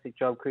fantastic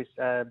job.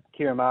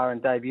 Kieran Maher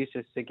and Dave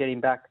Eustace to get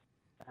him back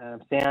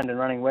sound and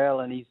running well,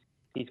 and his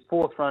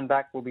 4th run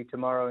back will be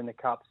tomorrow in the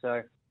Cup.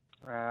 So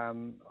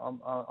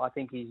I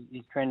think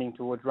he's trending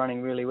towards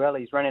running really well.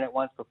 He's run in it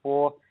once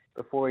before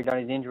he done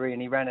his injury,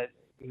 and he ran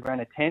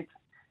a 10th.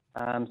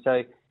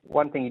 So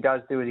one thing he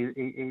does do is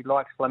he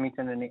likes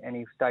Flemington, and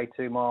he'll stay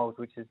 2 miles,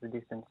 which is the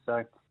distance.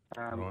 So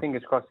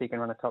fingers crossed he can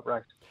run a top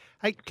race.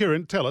 Hey,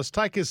 Kieran, tell us,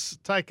 take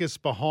us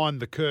behind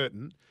the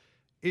curtain.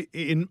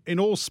 In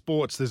all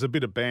sports, there's a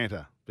bit of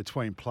banter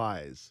between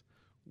players.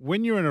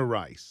 When you're in a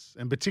race,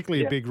 and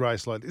particularly a big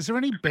race like this, is there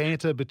any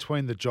banter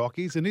between the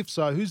jockeys? And if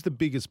so, who's the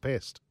biggest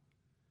pest?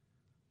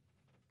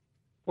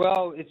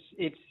 Well, it's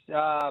there's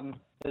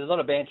a lot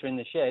of banter in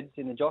the sheds,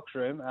 in the jocks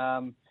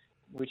room,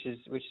 which is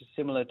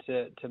similar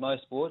to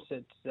most sports.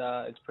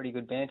 It's pretty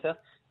good banter,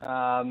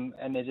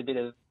 and there's a bit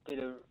of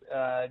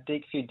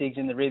few digs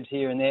in the ribs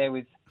here and there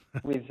with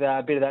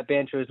a bit of that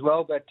banter as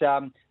well. But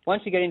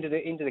once you get into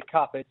the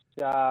Cup, it's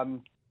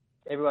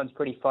everyone's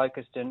pretty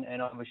focused,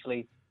 and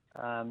obviously.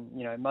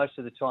 Most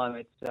of the time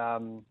it's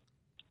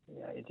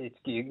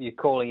you're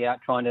calling out,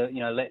 trying to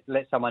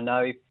let someone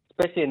know.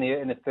 Especially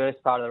in the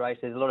first part of the race,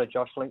 there's a lot of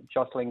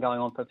jostling going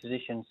on for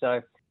position. So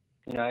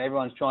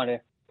everyone's trying to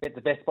get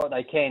the best spot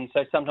they can.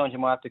 So sometimes you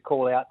might have to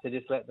call out to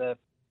just let the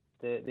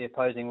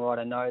opposing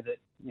rider know that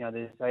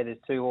there's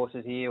 2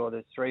 horses here, or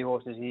there's 3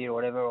 horses here, or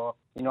whatever, or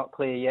you're not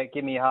clear yet.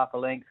 Give me a half a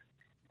length.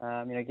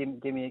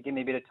 Give me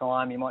a bit of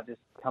time. You might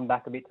just come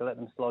back a bit to let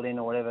them slot in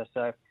or whatever.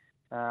 So.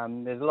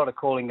 There's a lot of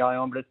calling going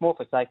on, but it's more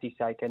for safety's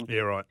sake. And, yeah,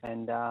 right.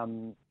 And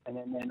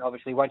then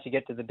obviously once you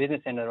get to the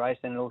business end of the race,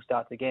 then it all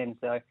starts again.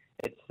 So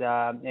it's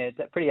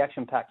pretty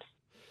action-packed.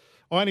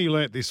 I only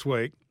learnt this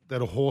week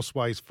that a horse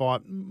weighs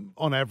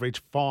on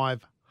average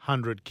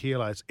 500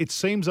 kilos. It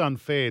seems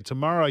unfair.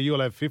 Tomorrow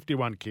you'll have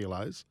 51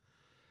 kilos,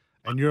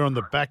 and you're on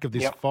the back of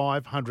this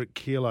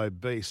 500-kilo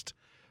beast.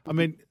 I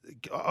mean,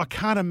 I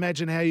can't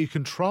imagine how you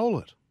control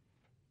it.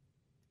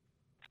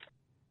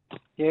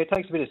 Yeah, it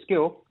takes a bit of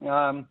skill.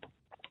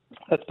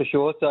 That's for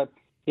sure. So,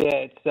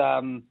 it's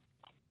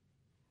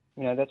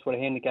that's what a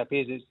handicap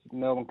is. It's the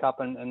Melbourne Cup,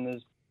 and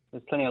there's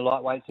plenty of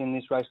lightweights in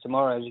this race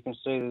tomorrow. As you can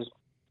see, there's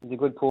a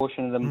good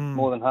portion of them,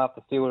 more than half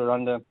the field are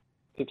under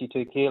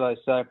 52 kilos.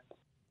 So,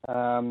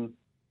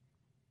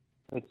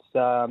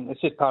 it's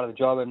just part of the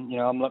job, and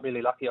I'm not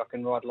really lucky I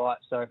can ride light.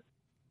 So,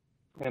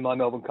 my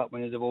Melbourne Cup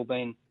winners have all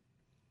been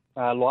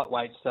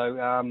lightweights. So,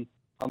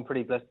 I'm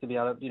pretty blessed to be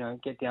able to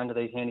get down to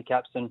these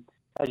handicaps. And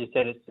as you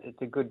said,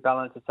 it's a good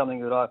balance. It's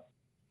something that I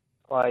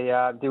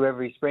do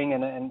every spring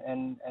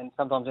and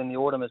sometimes in the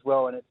autumn as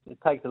well. And it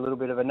takes a little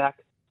bit of a knack,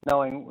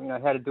 knowing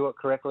how to do it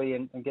correctly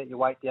and get your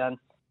weight down,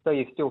 so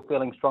you're still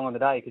feeling strong on the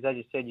day. Because as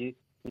you said,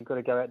 you've got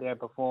to go out there and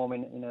perform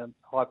in a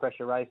high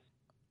pressure race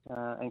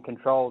and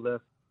control the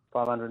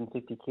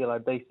 550 kilo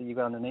beast that you've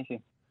got underneath you.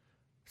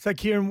 So,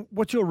 Kieran,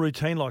 what's your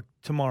routine like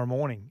tomorrow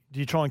morning? Do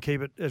you try and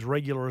keep it as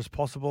regular as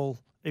possible,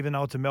 even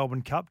though it's a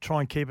Melbourne Cup?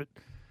 Try and keep it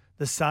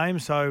the same.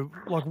 So,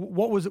 like,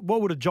 what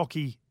would a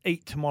jockey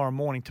eat tomorrow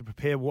morning to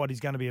prepare what is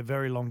going to be a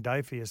very long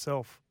day for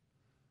yourself?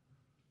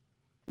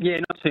 Yeah,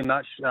 not too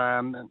much.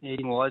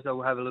 Eating wise, I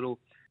will have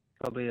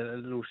probably a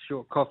little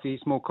short coffee,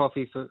 small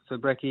coffee for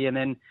brekkie, and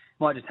then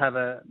might just have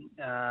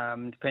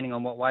depending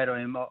on what weight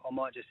I am, I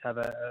might just have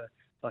a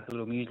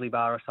little muesli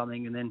bar or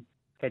something, and then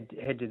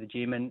head to the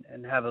gym and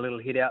have a little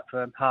hit out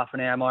for half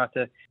an hour. I might have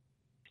to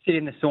sit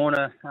in the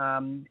sauna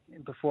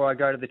before I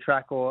go to the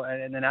track,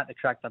 and then at the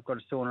track I've got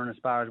a sauna and a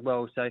spa as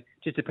well. So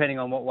just depending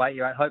on what weight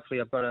you're at, hopefully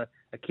I've got a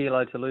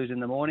kilo to lose in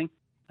the morning.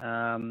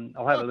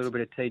 I'll have a little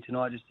bit of tea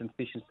tonight, just some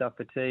fish and stuff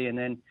for tea, and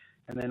then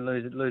and then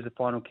lose the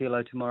final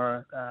kilo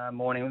tomorrow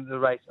morning. The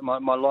race, my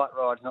light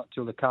ride's not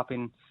till the Cup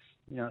in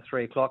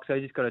 3 o'clock, so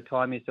you just got to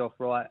time yourself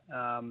right.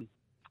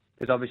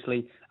 Because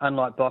obviously,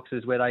 unlike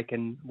boxers where they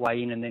can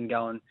weigh in and then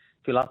go and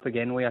fill up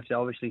again, we have to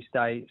obviously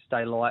stay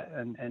light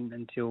and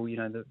until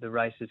the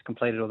race is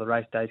completed or the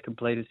race day is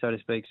completed, so to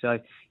speak. So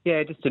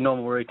yeah, just a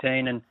normal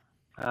routine and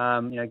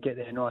get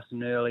there nice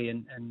and early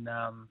and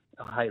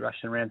I hate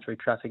rushing around through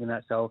traffic and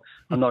that, so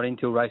I'm not in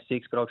till race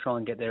 6, but I'll try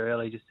and get there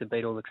early just to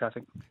beat all the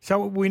traffic.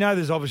 So we know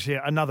there's obviously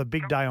another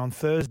big day on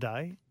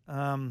Thursday,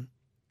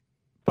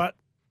 but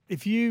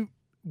if you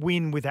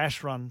win with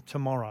Ash Run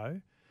tomorrow,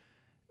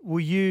 will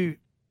you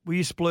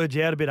splurge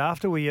out a bit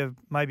after? Will you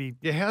maybe...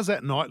 Yeah, how's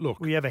that night look?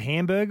 Will you have a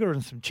hamburger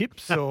and some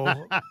chips,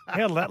 or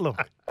how'll that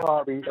look?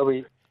 Oh, it'll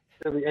be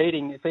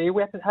eating. If we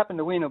happen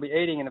to win, it'll be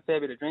eating and a fair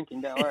bit of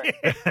drinking, don't worry.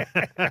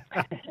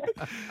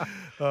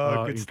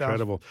 Good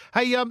incredible.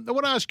 Stuff. Hey, I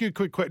want to ask you a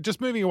quick question. Just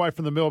moving away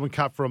from the Melbourne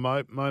Cup for a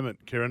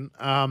moment, Kieran,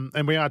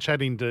 and we are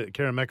chatting to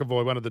Kieran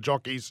McAvoy, one of the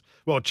jockeys,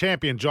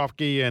 champion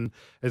jockey, and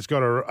has got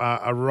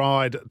a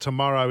ride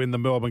tomorrow in the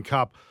Melbourne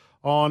Cup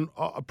on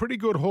a pretty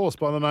good horse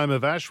by the name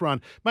of Ash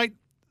Run. Mate,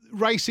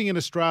 racing in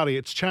Australia,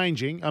 it's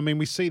changing. I mean,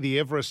 we see the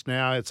Everest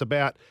now. It's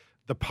about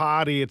the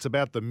party. It's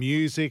about the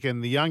music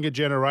and the younger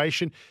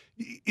generation.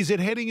 Is it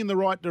heading in the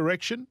right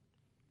direction?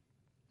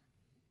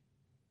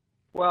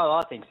 Well,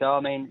 I think so. I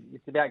mean,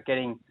 it's about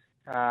getting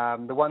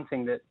the one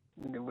thing that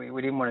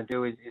we didn't want to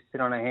do is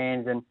sit on our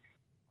hands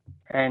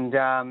and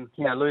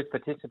lose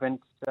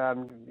participants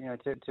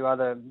to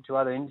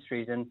other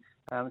industries, and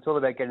it's all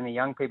about getting the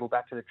young people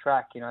back to the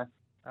track.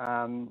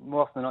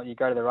 More often than not, you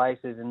go to the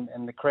races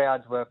and the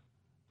crowds were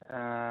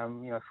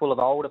full of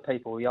older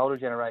people, the older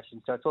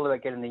generation. So it's all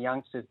about getting the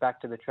youngsters back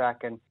to the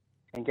track and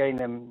getting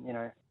them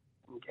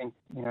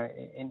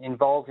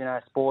involved in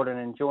our sport and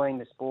enjoying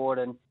the sport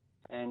and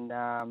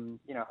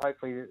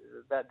hopefully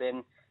that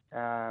then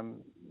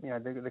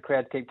the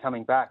crowds keep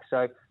coming back.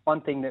 So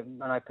one thing that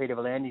I know Peter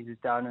V'landys has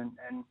done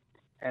and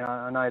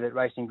I know that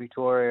Racing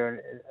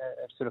Victoria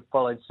have sort of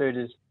followed suit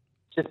is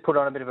just put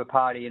on a bit of a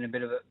party and a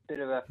bit of a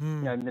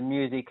the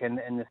music and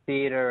the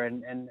theatre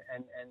and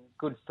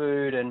good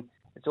food, and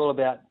it's all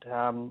about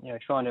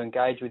trying to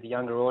engage with the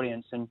younger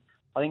audience, and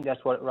I think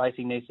that's what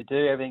racing needs to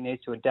do. Everything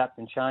needs to adapt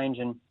and change,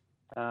 and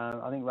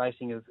I think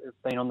racing have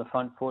been on the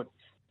front foot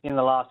in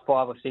the last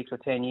 5 or 6 or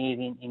 10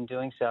 years in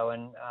doing so.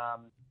 And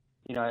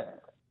I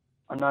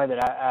know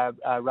that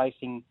our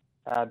racing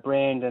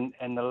brand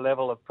and the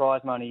level of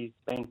prize money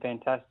has been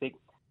fantastic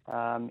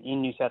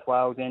in New South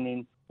Wales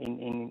and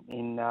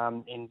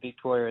in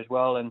Victoria as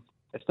well. And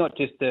it's not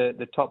just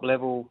the top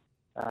level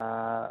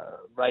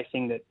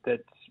racing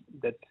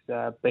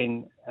that's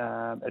been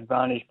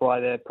advantaged by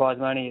the prize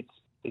money.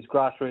 It's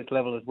grassroots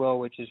level as well,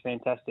 which is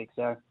fantastic.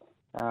 So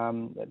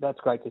that's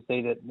great to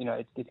see that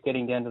it's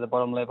getting down to the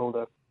bottom level,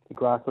 the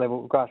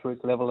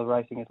grassroots level of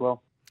racing as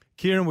well.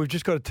 Kieran, we've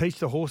just got to teach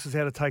the horses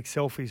how to take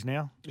selfies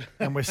now,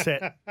 and we're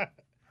set.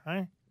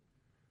 Hey?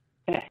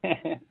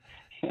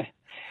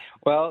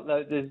 Well,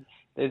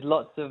 there's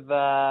lots of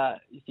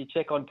if you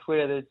check on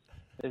Twitter,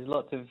 there's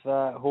lots of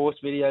horse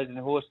videos and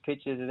horse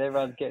pictures, and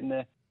everyone's getting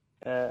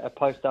a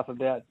post up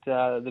about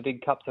the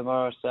big cup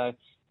tomorrow. So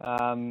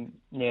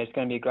it's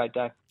going to be a great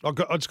day. I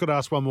just got to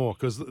ask one more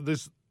because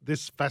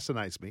this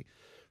fascinates me.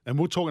 And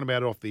we're talking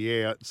about it off the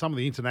air. Some of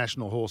the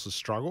international horses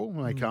struggle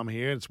when they come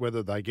here. It's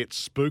whether they get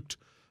spooked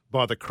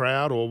by the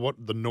crowd or what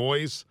the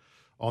noise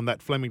on that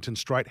Flemington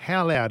Straight.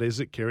 How loud is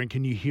it, Kieran?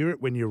 Can you hear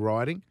it when you're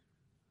riding?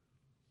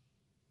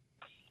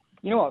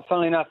 You know what?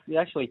 Funnily enough, you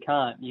actually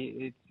can't.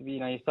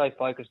 You're so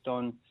focused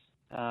on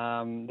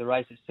the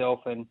race itself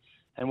and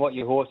what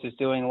your horse is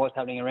doing and what's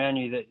happening around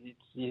you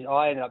that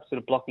I ended up sort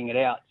of blocking it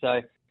out.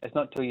 So it's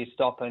not till you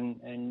stop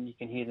and you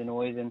can hear the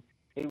noise. And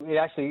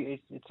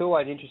it's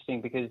always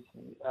interesting because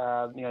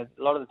a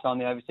lot of the time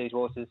the overseas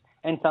horses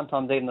and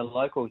sometimes even the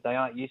locals, they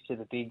aren't used to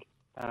the big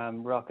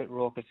raucous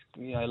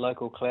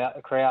local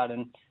crowd.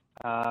 And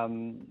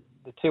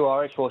the 2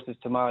 Irish horses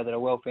tomorrow that are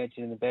well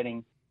featured in the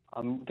betting,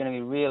 I'm going to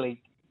be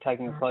really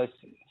taking a close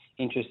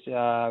interest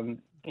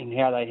in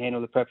how they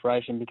handle the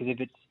preparation, because if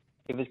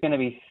it's going to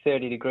be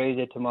 30 degrees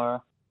there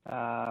tomorrow,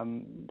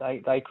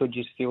 they could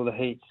just feel the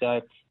heat.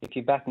 So if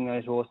you're backing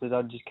those horses,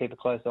 I'd just keep a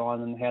close eye on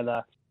them,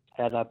 how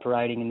they're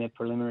parading in their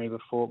preliminary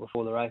before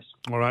the race.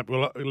 All right,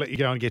 we'll let you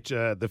go and get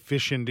the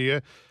fish into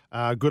you.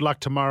 Good luck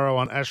tomorrow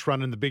on Ash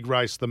Run in the big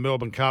race, the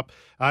Melbourne Cup.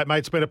 Mate,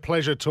 it's been a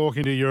pleasure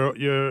talking to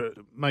your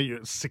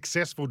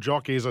successful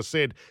jockey. As I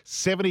said,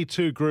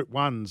 72 Group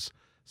 1s.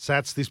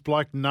 Sats, this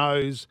bloke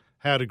knows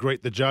how to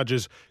greet the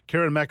judges.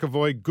 Kieran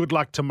McAvoy, good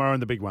luck tomorrow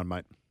in the big one,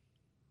 mate.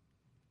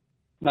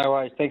 No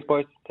worries. Thanks,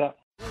 boys. Ta.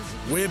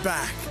 We're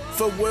back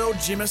for World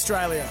Gym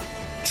Australia.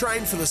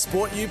 Train for the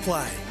sport you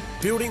play.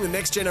 Building the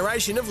next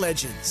generation of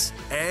legends.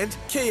 And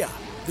Kia,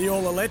 the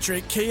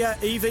all-electric Kia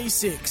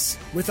EV6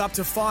 with up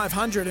to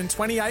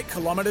 528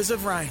 kilometres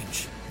of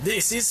range.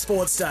 This is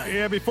Sportsday.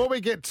 Yeah, before we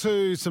get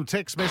to some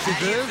text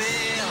messages.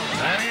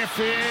 How do you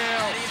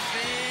feel?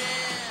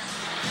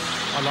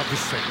 I love this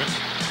segment.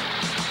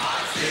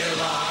 I feel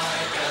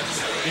like a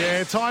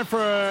Yeah, time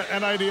for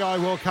an ODI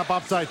World Cup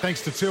update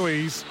thanks to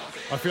Tui's.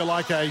 I feel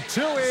like a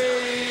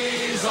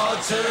Tui's or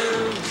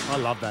two. I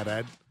love that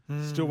ad.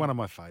 Still one of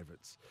my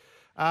favourites.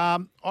 I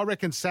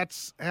reckon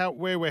Sats,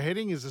 where we're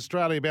heading is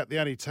Australia about the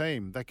only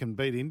team that can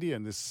beat India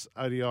in this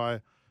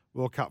ODI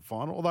World Cup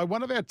final. Although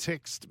one of our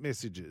text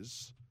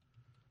messages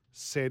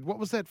said, what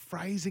was that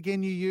phrase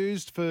again you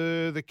used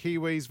for the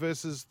Kiwis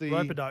versus the...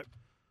 Rope-a-dope.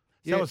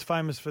 Yeah. That was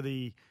famous for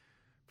the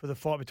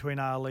fight between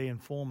Ali and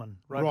Foreman.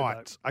 Rope-a-dope.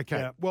 Right, okay.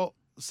 Yeah. Well,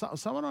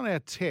 someone on our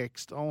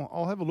text,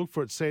 I'll have a look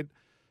for it, said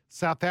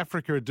South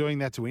Africa are doing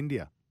that to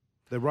India.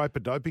 They're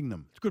rope-a-doping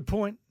them. It's a good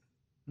point.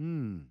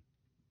 Mm.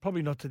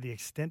 Probably not to the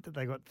extent that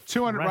they got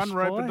 200-run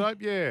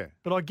rope-a-dope, yeah.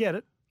 But I get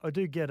it. I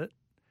do get it.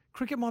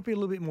 Cricket might be a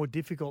little bit more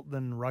difficult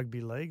than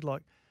rugby league.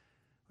 Like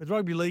with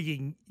rugby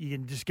league, you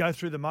can just go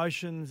through the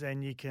motions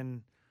and you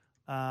can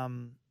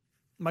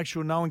make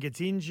sure no one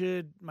gets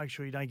injured, make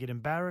sure you don't get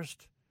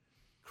embarrassed.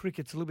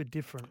 Cricket's a little bit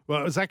different. Well,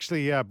 it was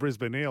actually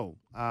Brisbane Hill.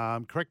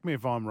 Correct me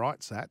if I'm right,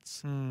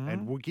 Sats.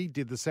 And Wookie,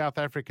 did the South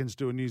Africans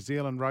do a New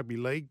Zealand rugby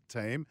league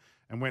team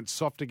and went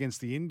soft against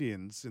the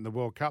Indians in the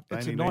World Cup? They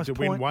only need to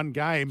win one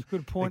game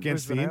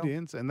against the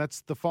Indians, and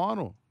that's the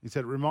final. He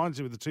said it reminds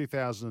you of the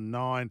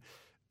 2009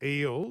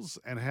 Eels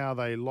and how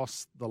they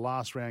lost the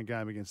last round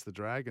game against the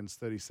Dragons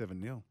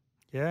 37-0.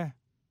 Yeah.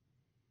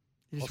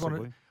 You just want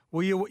to,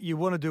 well, you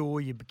want to do all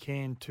you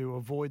can to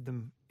avoid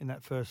them in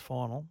that first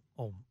final,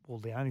 or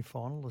the only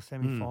final, the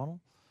semi-final.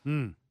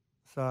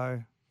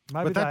 So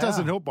maybe but that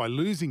doesn't help by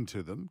losing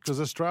to them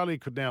because Australia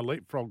could now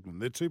leapfrog them.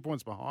 They're 2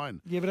 points behind.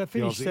 Yeah, but if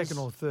they finish second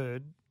or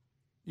third,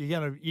 you're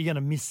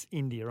gonna miss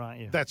India, aren't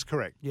you? That's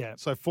correct. Yeah.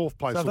 So fourth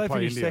place will play India. So if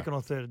they finish second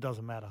or third, it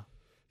doesn't matter.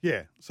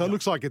 Yeah, so it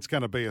looks like it's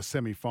going to be a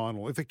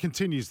semi-final if it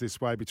continues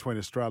this way between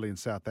Australia and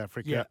South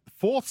Africa. Yeah.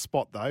 Fourth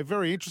spot, though,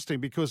 very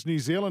interesting because New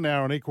Zealand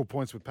are on equal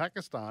points with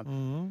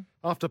Pakistan.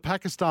 After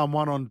Pakistan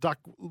won on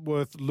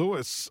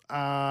Duckworth-Lewis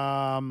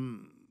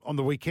on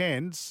the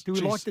weekends. Do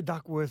we like the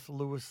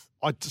Duckworth-Lewis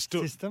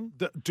system?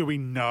 Do we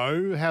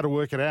know how to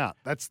work it out?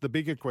 That's the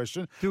bigger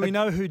question. Do we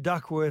know who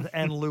Duckworth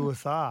and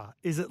Lewis are?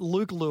 Is it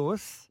Luke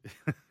Lewis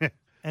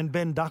and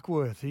Ben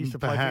Duckworth, who used to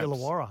play for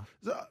Illawarra?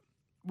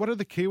 What do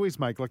the Kiwis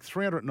make? Like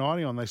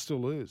 390 on, they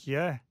still lose.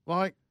 Yeah.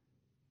 Like,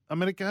 I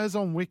mean, it goes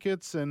on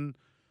wickets and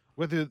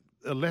whether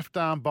a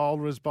left-arm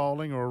bowler is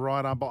bowling or a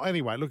right-arm bowler.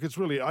 Anyway, look, it's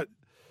really...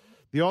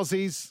 the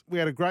Aussies, we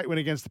had a great win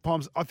against the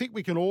Poms. I think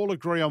we can all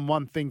agree on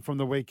one thing from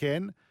the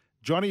weekend.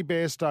 Johnny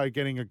Bairstow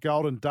getting a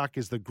golden duck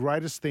is the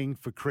greatest thing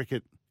for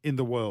cricket in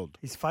the world.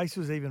 His face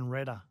was even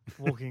redder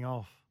walking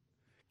off.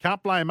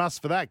 Can't blame us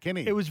for that, can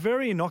he? It was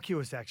very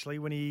innocuous, actually,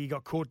 when he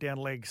got caught down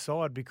leg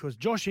side because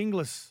Josh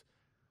Inglis...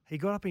 He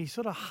got up and he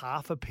sort of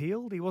half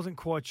appealed. He wasn't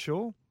quite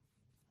sure.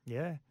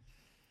 Yeah.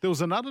 There was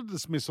another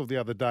dismissal the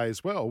other day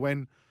as well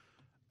when,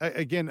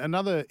 again,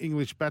 another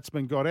English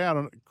batsman got out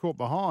and caught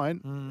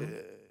behind.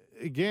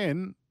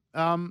 Again,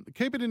 the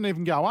keeper didn't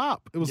even go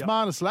up. It was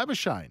Marnus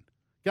Labuschagne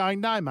going,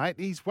 no, mate,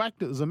 he's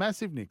whacked it. It was a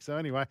massive nick. So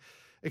anyway,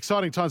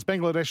 exciting times.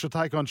 Bangladesh will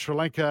take on Sri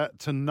Lanka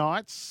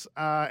tonight.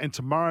 And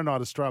tomorrow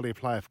night, Australia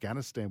play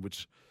Afghanistan,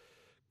 which,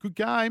 good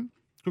game.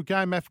 Good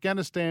game.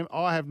 Afghanistan,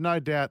 I have no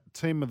doubt,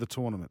 team of the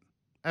tournament.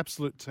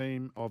 Absolute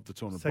team of the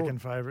tournament. Second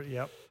favourite,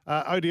 yep.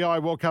 ODI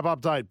World Cup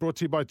update brought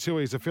to you by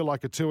Tui's. I feel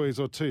like a Tui's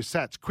or two.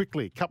 Sats,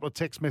 quickly, couple of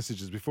text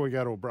messages before we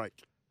go to a break.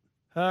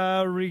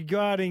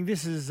 Regarding,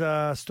 this is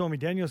Stormy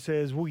Daniel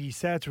says, Woogie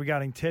Sats,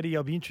 regarding Teddy,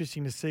 I'll be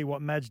interesting to see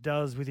what Madge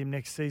does with him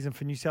next season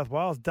for New South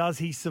Wales. Does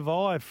he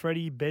survive?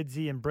 Freddie,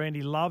 Bedsy and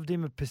Brandy loved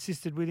him and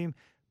persisted with him,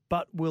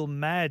 but will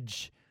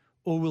Madge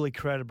or will he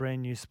create a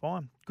brand new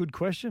spine? Good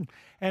question.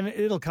 And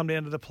it'll come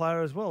down to the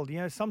player as well. You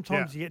know,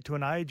 sometimes you get to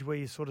an age where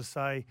you sort of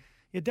say,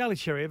 yeah, Daly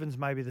Cherry Evans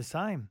may be the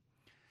same.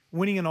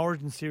 Winning an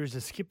Origin Series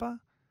as skipper,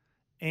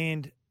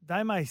 and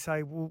they may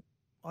say, well,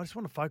 I just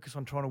want to focus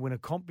on trying to win a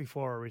comp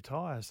before I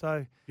retire.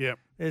 So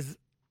there's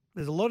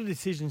a lot of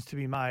decisions to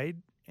be made,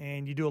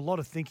 and you do a lot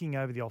of thinking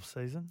over the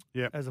off-season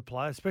as a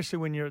player, especially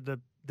when you're at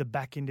the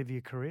back end of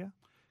your career.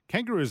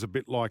 Kangaroo's a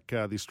bit like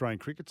the Australian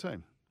cricket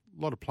team.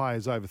 A lot of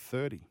players over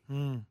 30.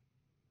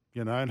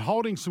 You know, and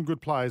holding some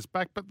good players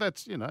back, but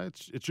that's, you know,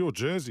 it's your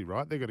jersey,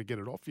 right? They've got to get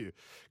it off you.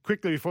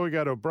 Quickly, before we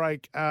go to a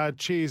break,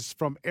 cheers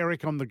from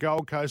Eric on the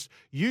Gold Coast.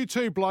 You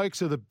two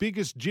blokes are the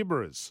biggest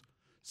gibberers.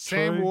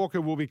 Sam Walker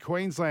will be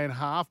Queensland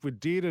half with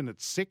Dearden at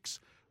 6.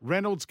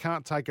 Reynolds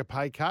can't take a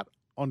pay cut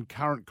on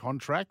current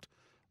contract,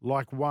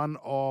 like one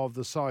of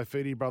the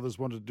Saifidi brothers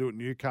wanted to do at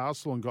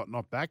Newcastle and got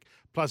knocked back.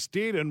 Plus,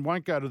 Dearden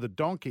won't go to the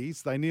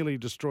Donkeys. They nearly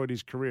destroyed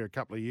his career a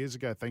couple of years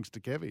ago, thanks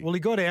to Kevy. Well, he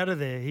got out of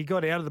there. He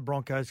got out of the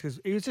Broncos because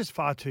he was just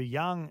far too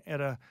young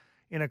in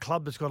a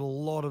club that's got a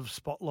lot of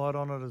spotlight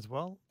on it as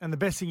well. And the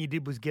best thing he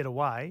did was get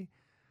away.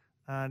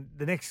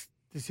 The next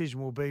decision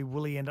will be,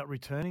 will he end up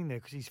returning there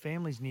because his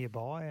family's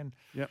nearby? And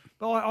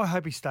but I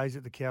hope he stays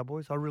at the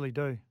Cowboys. I really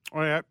do.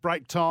 All right,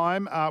 break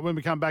time. When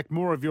we come back,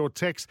 more of your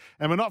texts.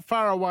 And we're not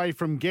far away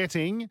from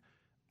getting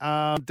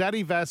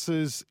Daddy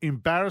Vass's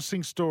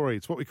embarrassing story.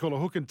 It's what we call a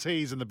hook and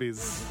tease in the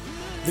biz.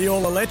 The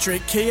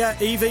all-electric Kia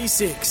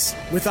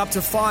EV6 with up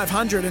to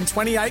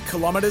 528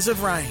 kilometres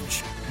of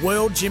range.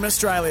 World Gym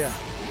Australia.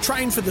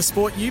 Train for the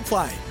sport you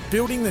play,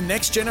 building the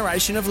next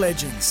generation of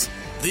legends.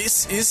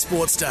 This is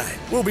Sports Day.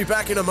 We'll be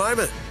back in a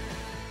moment.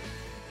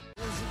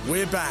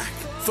 We're back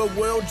for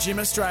World Gym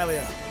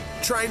Australia.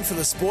 Train for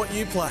the sport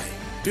you play,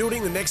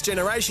 building the next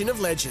generation of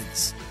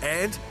legends.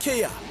 And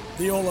Kia.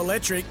 The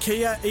all-electric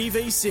Kia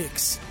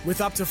EV6 with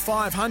up to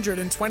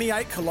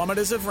 528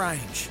 kilometres of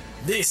range.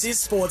 This is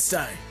Sports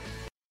Day.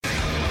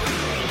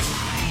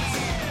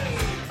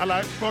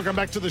 Hello, welcome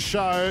back to the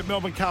show,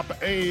 Melbourne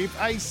Cup Eve.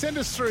 Hey, send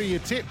us through your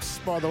tips,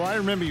 by the way.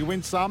 Remember, you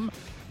win some,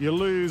 you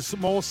lose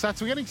more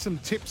stats. We're getting some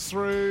tips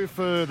through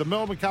for the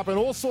Melbourne Cup and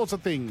all sorts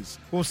of things.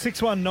 Well,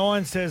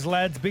 619 says,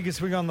 lads, biggest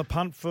swing on the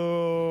punt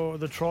for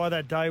the try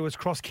that day was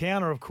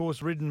cross-counter, of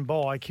course, ridden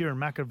by Kieran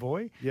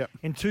McAvoy. Yep.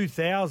 In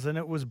 2000,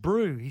 it was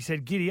Brew. He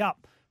said, giddy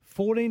up.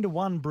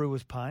 14-1 Brew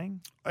was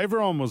paying.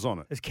 Everyone was on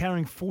it. It's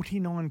carrying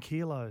 49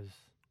 kilos.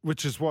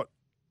 Which is what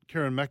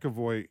Kieran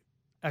McAvoy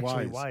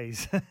Actually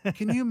weighs.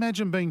 Can you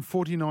imagine being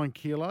 49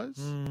 kilos?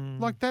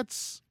 Like,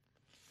 that's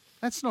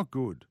not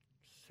good.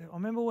 So I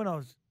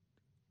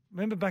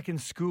remember back in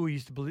school, you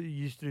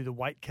used to do the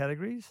weight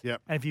categories.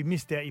 Yep. And if you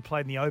missed out, you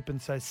played in the open.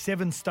 So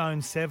 7 stone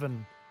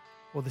 7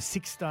 or the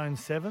 6 stone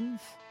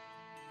 7s.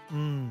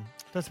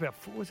 That's about,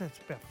 that's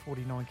about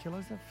 49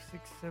 kilos. That's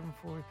 6, 7,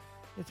 4.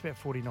 That's about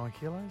 49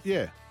 kilos.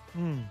 Yeah.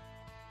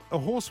 A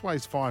horse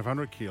weighs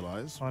 500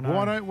 kilos. I know.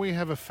 Why don't we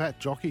have a fat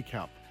jockey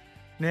cup?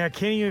 Now,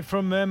 Kenny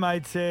from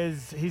Mermaid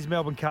says his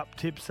Melbourne Cup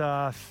tips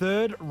are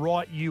 3rd,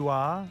 Right You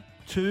Are,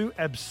 2,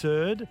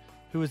 Absurd,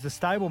 who is the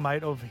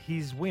stablemate of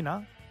his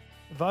winner,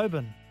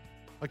 Vauban.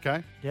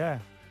 Okay. Yeah.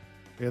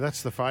 Yeah,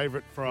 that's the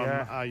favourite from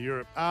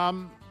Europe.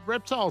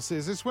 Reptile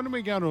says this, when are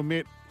we going to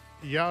admit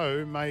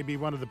Yo may be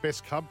one of the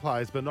best club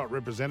players but not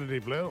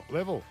representative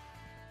level?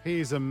 He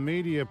is a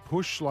media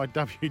push like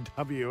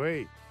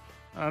WWE.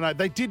 I don't know.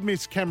 They did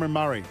miss Cameron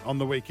Murray on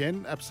the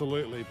weekend,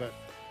 absolutely, but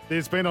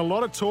there's been a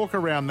lot of talk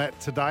around that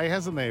today,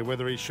 hasn't there,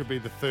 whether he should be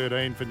the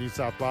 13 for New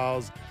South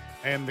Wales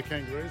and the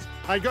Kangaroos.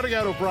 Hey, got to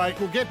go to a break.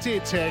 We'll get to your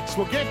texts.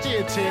 We'll get to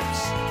your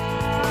tips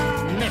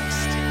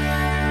next.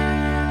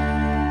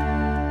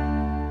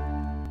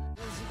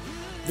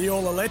 The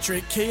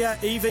all-electric Kia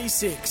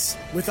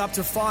EV6 with up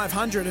to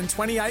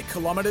 528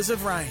 kilometres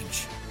of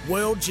range.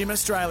 World Gym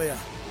Australia.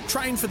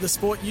 Train for the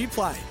sport you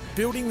play,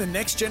 building the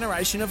next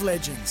generation of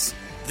legends.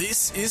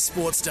 This is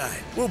Sports Day.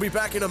 We'll be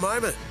back in a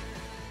moment.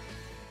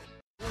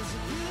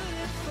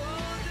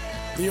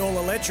 The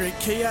all-electric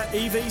Kia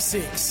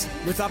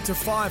EV6 with up to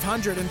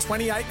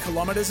 528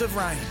 kilometres of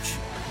range.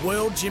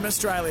 World Gym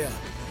Australia.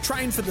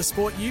 Train for the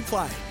sport you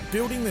play,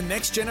 building the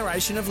next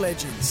generation of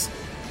legends.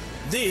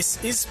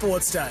 This is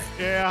Sports Day.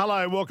 Yeah,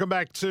 hello. Welcome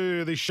back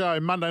to the show,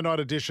 Monday night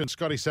edition.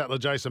 Scotty Sattler,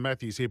 Jason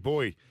Matthews here.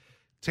 Boy,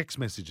 text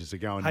messages are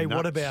going Hey, nuts.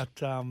 what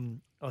about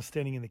I was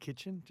standing in the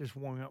kitchen just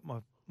warming up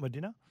my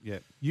dinner? Yeah,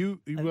 you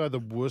are the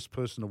worst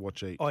person to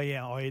watch eat. Oh,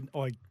 yeah, I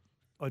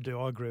do.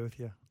 I agree with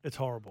you. It's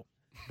horrible.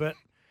 But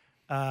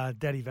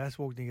Daddy Vass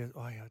walked in and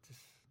goes,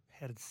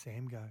 how did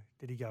Sam go?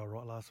 Did he go all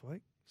right last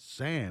week?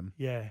 Sam?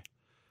 Yeah.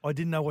 I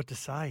didn't know what to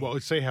say. Well,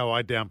 see how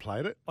I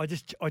downplayed it? I you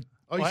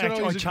said,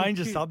 I he's a changed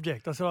good the kid.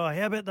 subject. I said,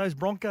 how about those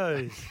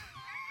Broncos?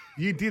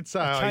 You did say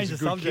I changed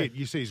he's a the good subject. kid.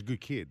 You say he's a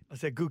good kid. I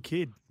said, good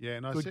kid. Yeah,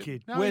 and I Good said,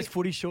 kid. no, Wears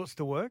footy shorts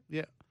to work.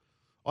 Yeah.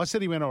 I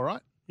said he went all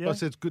right. Yeah. I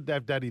said it's good to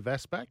have Daddy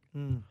Vass back.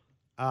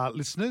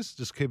 Listeners,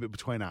 just keep it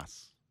between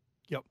us.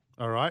 Yep.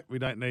 All right? We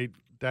don't need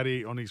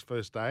Daddy on his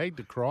first day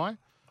to cry.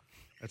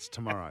 That's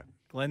tomorrow.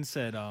 Glenn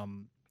said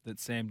that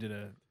Sam did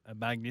a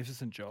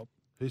magnificent job.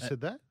 Who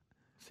said that?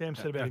 Sam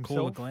said about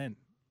caller himself. Glenn,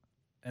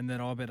 and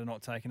that I better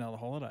not take another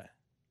holiday.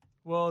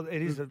 Well,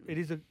 it is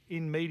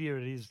in media.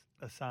 It is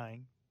a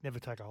saying: never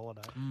take a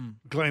holiday.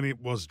 Glenn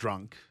was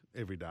drunk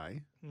every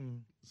day,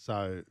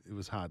 so it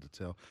was hard to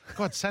tell.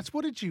 God, Sats,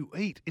 what did you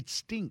eat? It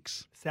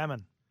stinks.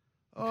 Salmon.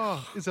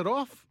 Oh, is it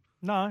off?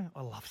 No,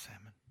 I love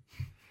salmon.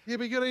 Yeah,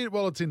 but you got to eat it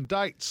while it's in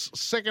dates.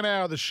 Second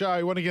hour of the show.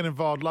 You want to get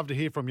involved? Love to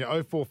hear from you.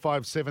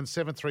 0457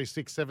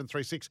 736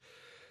 736.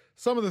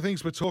 Some of the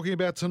things we're talking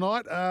about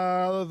tonight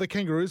are the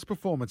Kangaroos'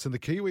 performance and the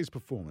Kiwis'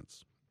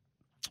 performance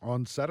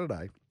on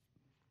Saturday.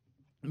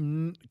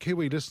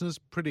 Kiwi listeners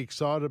pretty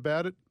excited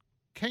about it.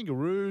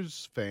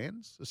 Kangaroos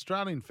fans,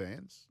 Australian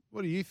fans,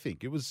 what do you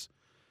think? It was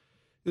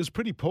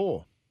pretty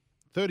poor.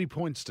 30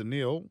 points to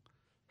nil.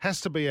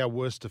 Has to be our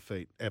worst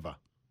defeat ever.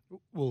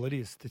 Well, it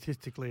is.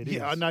 Statistically, it is.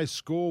 Yeah, I know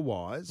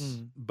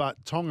score-wise,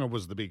 but Tonga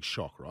was the big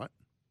shock, right?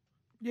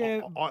 Yeah.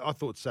 I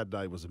thought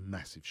Saturday was a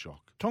massive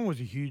shock. Tonga was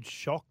a huge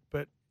shock,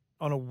 but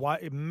on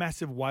a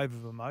massive wave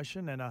of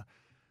emotion and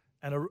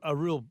a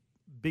real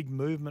big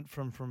movement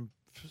from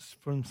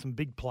some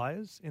big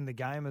players in the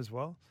game as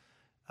well.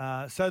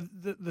 So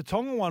the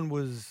Tonga one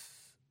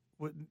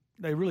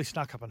they really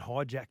snuck up and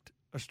hijacked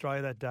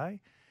Australia that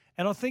day.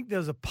 And I think there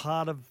was a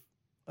part of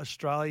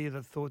Australia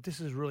that thought this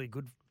is really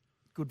good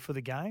for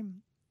the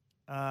game.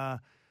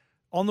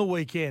 On the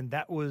weekend,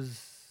 that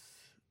was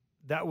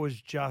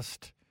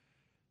just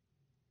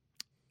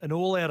an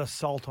all-out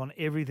assault on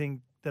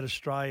everything that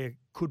Australia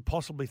could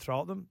possibly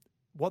throw at them.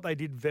 What they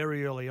did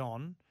very early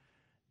on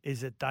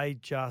is that they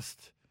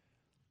just...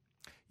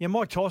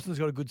 Mike Tyson's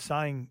got a good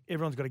saying,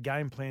 everyone's got a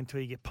game plan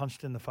until you get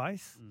punched in the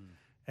face.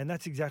 And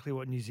that's exactly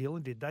what New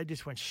Zealand did. They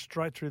just went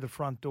straight through the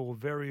front door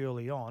very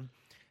early on.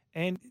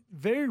 And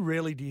very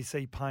rarely do you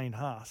see Payne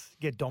Haas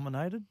get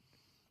dominated.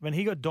 I mean,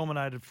 he got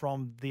dominated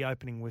from the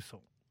opening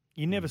whistle.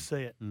 You never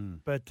see it.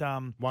 But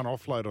one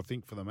offload, I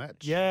think, for the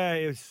match. Yeah,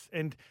 it was,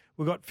 and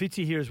we've got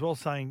Fitzy here as well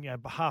saying,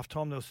 by half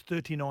time there was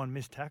 39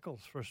 missed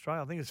tackles for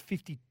Australia. I think it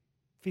was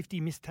 50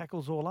 missed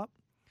tackles all up.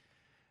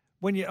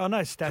 I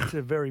know stats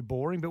are very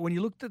boring, but when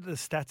you looked at the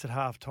stats at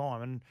half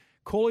time and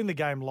calling the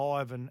game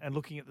live and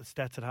looking at the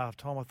stats at half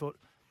time, I thought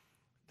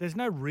there's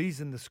no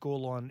reason the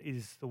scoreline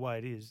is the way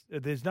it is.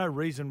 There's no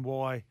reason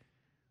why.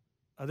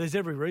 There's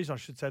every reason, I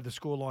should say, the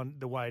scoreline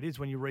the way it is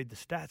when you read the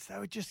stats. They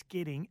were just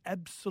getting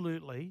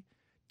absolutely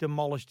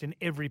demolished in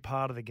every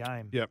part of the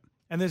game. Yep.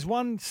 And there's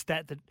one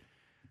stat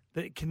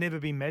that can never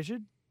be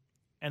measured,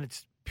 and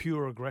it's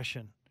pure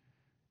aggression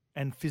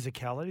and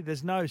physicality.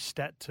 There's no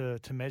stat to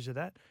measure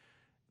that.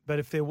 But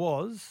if there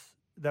was,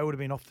 they would have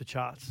been off the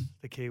charts,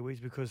 the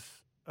Kiwis, because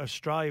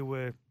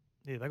Australia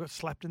they got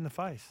slapped in the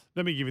face.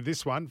 Let me give you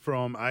this one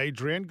from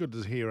Adrian. Good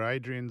to hear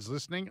Adrian's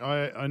listening.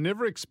 I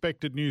never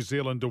expected New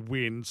Zealand to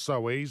win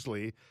so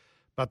easily,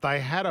 but they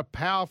had a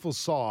powerful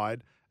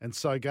side and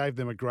so gave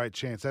them a great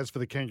chance. As for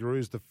the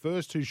Kangaroos, the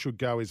first who should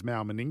go is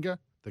Mal Meninga,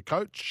 the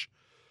coach.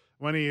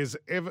 When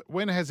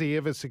has he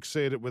ever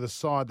succeeded with a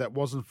side that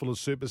wasn't full of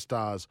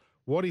superstars?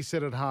 What he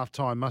said at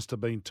halftime must have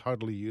been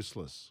totally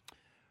useless.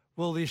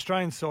 Well, the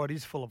Australian side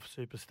is full of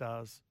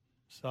superstars,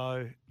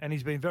 and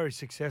he's been very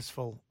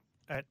successful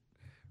at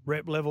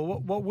rep level.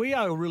 What we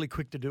are really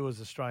quick to do as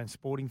Australian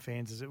sporting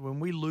fans is that when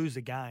we lose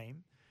a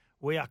game,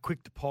 we are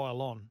quick to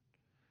pile on.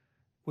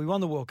 We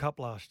won the World Cup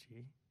last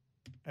year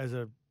as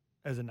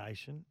a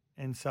nation,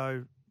 and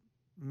so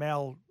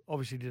Mal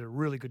obviously did a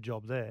really good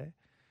job there.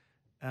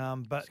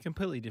 But it's a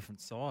completely different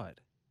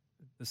side,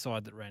 the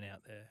side that ran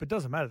out there. But it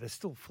doesn't matter; they're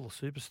still full of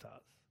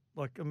superstars.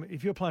 Like, I mean,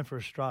 if you're playing for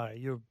Australia,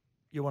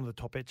 you're one of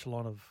the top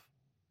echelon of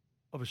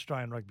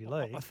Australian rugby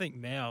league. I think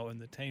Mal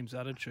and the team's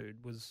attitude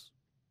was,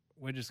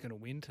 we're just going to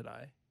win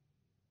today.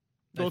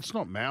 Well, it's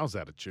not Mal's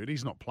attitude.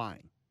 He's not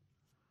playing.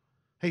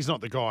 He's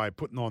not the guy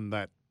putting on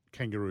that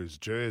Kangaroos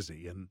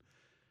jersey.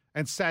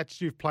 And Satch,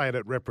 you've played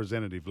at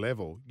representative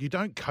level. You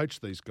don't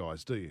coach these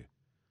guys, do you?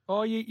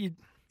 Oh, you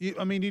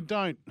I mean, you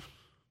don't.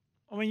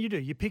 I mean, you do.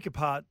 You pick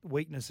apart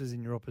weaknesses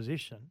in your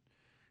opposition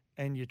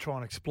and you try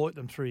and exploit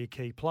them through your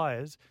key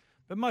players.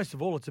 But most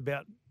of all, it's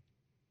about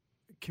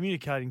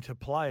communicating to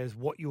players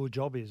what your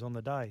job is on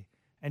the day.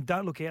 And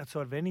don't look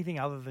outside of anything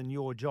other than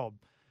your job.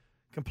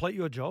 Complete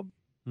your job,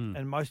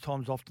 and most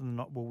times, often than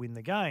not, will win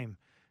the game,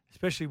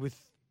 especially with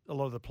a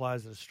lot of the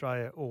players that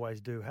Australia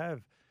always do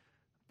have.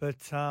 But,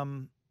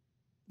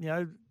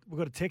 we've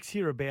got a text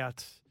here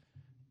about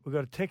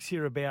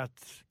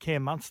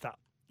Cam Munster,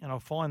 and I'll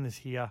find this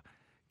here.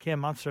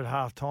 Cam Munster at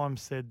half-time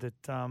said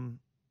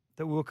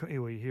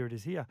here it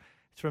is here.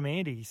 It's from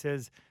Andy. He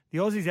says, the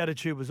Aussies'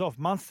 attitude was off.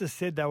 Munster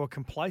said they were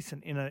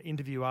complacent in an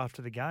interview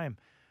after the game.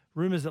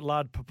 Rumours that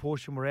large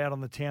proportion were out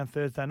on the town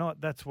Thursday night.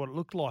 That's what it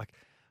looked like.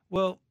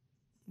 Well,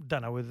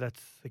 don't know whether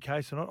that's the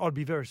case or not. I'd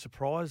be very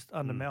surprised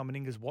under Mal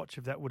Meninga's watch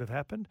if that would have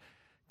happened.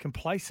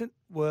 Complacent?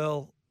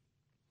 Well,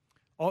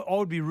 I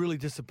would be really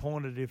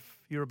disappointed if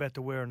you're about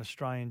to wear an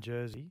Australian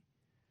jersey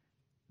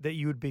that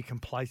you would be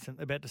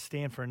complacent, about to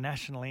stand for a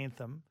national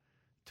anthem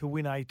to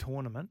win a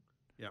tournament,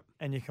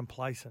 and you're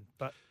complacent.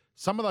 But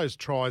some of those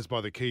tries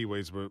by the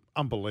Kiwis were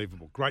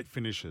unbelievable. Great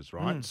finishes,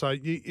 right? So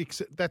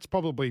that's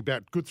probably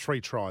about good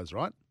 3 tries,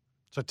 right?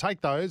 So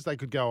take those. They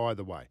could go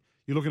either way.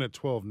 You're looking at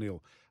 12-0.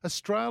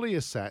 Australia,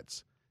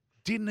 Sats,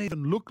 didn't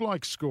even look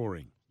like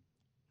scoring.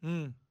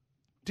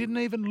 Didn't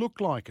even look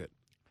like it.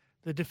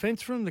 The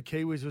defence from the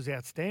Kiwis was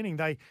outstanding.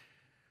 They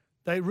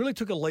really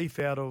took a leaf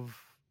out of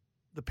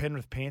the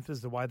Penrith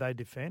Panthers, the way they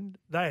defend.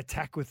 They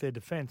attack with their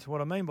defence. What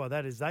I mean by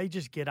that is they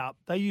just get up.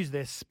 They use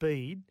their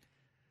speed.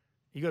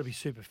 You got to be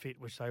super fit,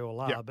 which they all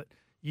are, but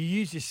you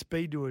use your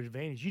speed to an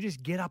advantage. You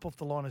just get up off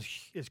the line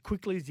as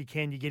quickly as you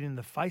can. You get in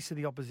the face of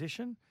the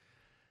opposition,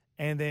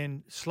 and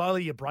then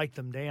slowly you break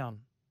them down.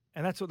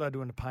 And that's what they're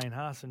doing to Payne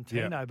Haas and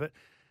Tino. But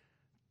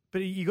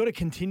you got to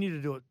continue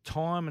to do it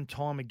time and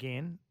time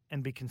again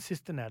and be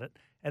consistent at it.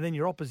 And then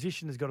your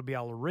opposition has got to be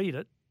able to read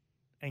it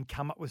and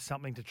come up with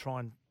something to try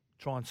and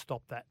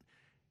stop that.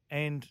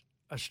 And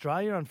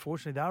Australia,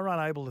 unfortunately, they were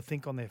unable to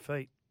think on their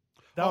feet.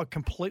 They were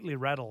completely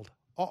rattled.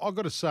 I've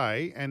got to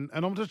say, and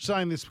I'm just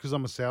saying this because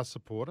I'm a South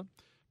supporter,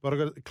 but I've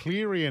got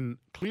Cleary and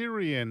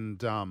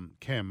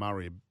Cam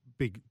Murray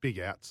are big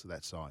outs to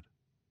that side.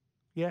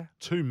 Yeah.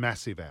 2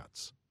 massive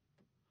outs.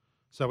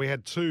 So we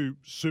had 2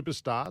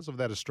 superstars of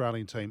that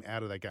Australian team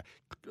out of that game.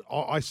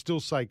 I still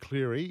say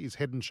Cleary is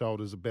head and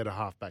shoulders a better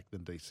halfback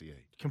than DCE.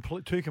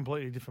 2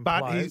 completely different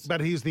players.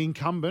 But he's the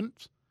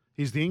incumbent.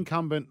 He's the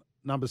incumbent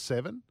number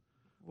 7.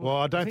 Well,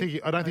 I don't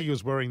think he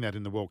was wearing that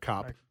in the World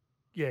Cup.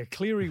 Yeah,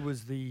 Cleary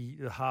was the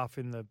half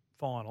in the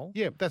final.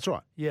 Yeah, that's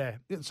right. Yeah.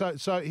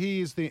 So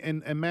he is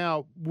and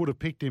Mao would have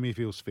picked him if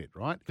he was fit,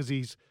 right? Because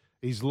he's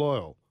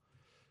loyal.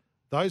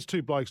 Those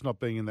two blokes not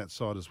being in that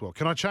side as well.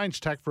 Can I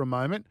change tack for a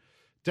moment?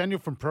 Daniel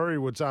from Prairie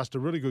Woods asked a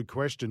really good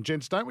question.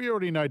 Gents, don't we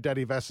already know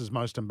Daddy Vass's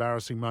most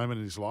embarrassing moment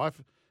in his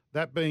life?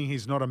 That being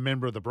he's not a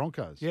member of the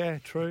Broncos. Yeah,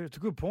 true. It's a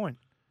good point.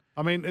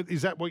 I mean,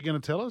 is that what you're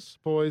going to tell us?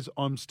 Boys,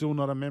 I'm still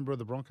not a member of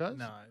the Broncos?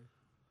 No.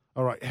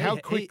 All right. How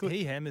quickly...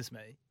 He hammers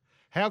me.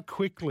 How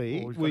quickly...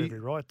 Well, we've got every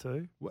right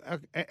to.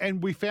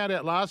 And we found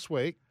out last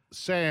week,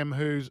 Sam,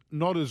 who's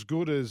not as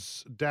good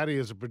as Daddy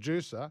as a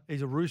producer...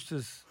 He's a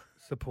Roosters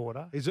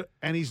supporter.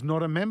 And he's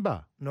not a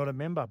member. Not a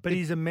member. But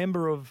he's a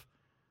member of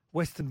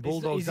Western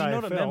Bulldogs Is he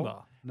not a member?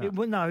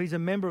 No, he's a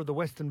member of the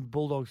Western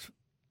Bulldogs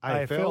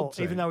AFL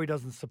team. even though he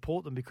doesn't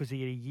support them because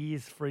he had a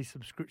year's free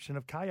subscription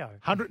of KO.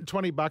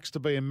 $120 to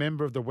be a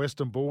member of the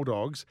Western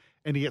Bulldogs,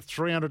 and you get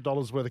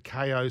 $300 worth of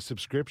KO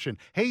subscription.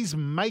 He's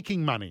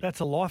making money. That's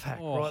a life hack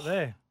right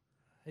there.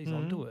 He's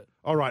onto it.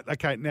 All right,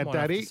 okay. Now, Might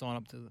Daddy, have to sign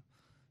up to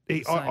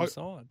the same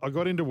side. I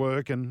got into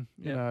work, and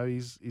you know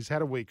he's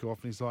had a week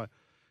off, and he's like,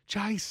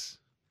 Jace,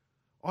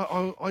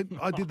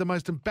 I did the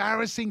most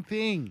embarrassing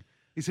thing.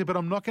 He said, but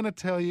I'm not going to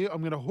tell you.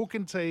 I'm going to hook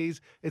and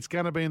tease. It's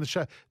going to be in the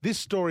show. This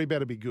story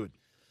better be good.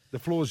 The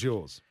floor's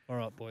yours. All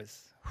right,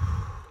 boys.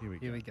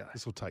 Here we go.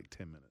 This will take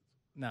 10 minutes.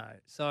 No.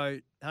 So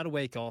had a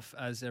week off,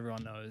 as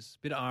everyone knows.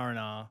 Bit of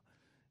R&R.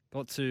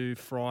 Got to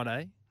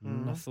Friday.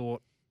 And I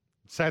thought,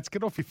 Sats,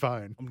 get off your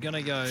phone. I'm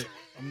gonna go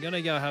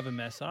have a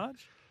massage.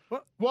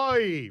 What?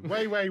 Wait.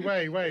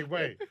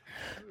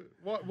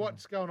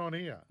 What's going on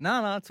here?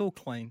 No, it's all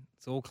clean.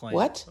 It's all clean.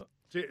 What?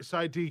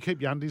 So do you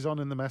keep your undies on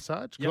in the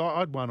massage? 'Cause Yep. I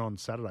had one on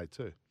Saturday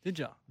too. Did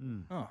you?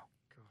 Oh,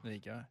 there you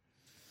go.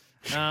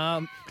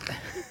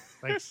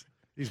 Thanks.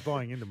 He's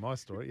buying into my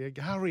story.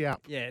 Yeah, hurry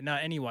up. Yeah. No.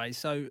 Anyway,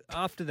 so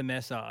after the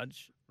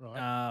massage,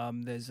 Right.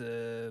 there's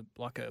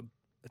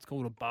it's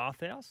called a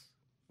bathhouse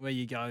where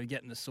you go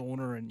get in the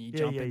sauna and you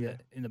jump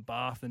in the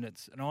bath, and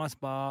it's an ice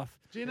bath.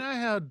 Do you know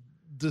how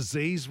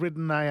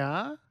disease-ridden they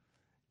are?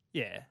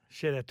 Yeah.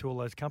 Shout out to all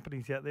those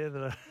companies out there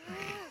that are.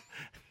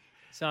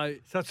 So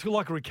it's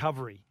like a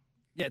recovery.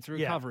 Yeah, it's a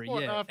recovery.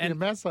 What, yeah. after your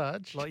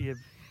massage? Like you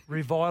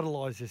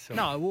revitalise yourself.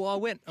 No, well,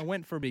 I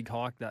went for a big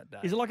hike that day.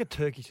 Is it like a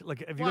Turkish?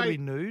 Like, have you got to be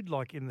nude,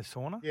 like in the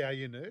sauna? Yeah, are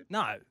you nude?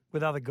 No.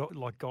 With other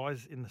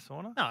guys in the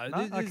sauna?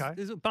 No,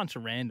 there's a bunch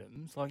of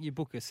randoms. Like you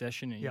book a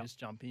session and you just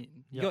jump in.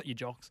 You got your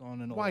jocks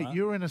on and all that. Wait,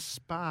 you're in a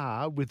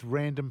spa with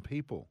random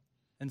people?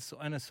 And a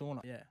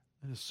sauna, yeah.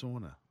 In a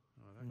sauna.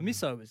 The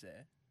misso was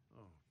there.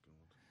 Oh, God.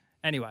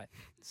 Anyway,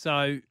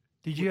 so...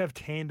 Did you have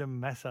tandem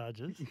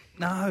massages?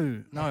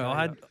 No.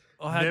 I had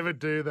Never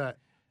do that.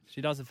 She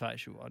does a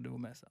facial. I do a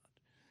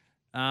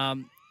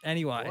massage.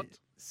 Anyway,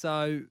 so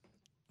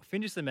I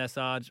finish the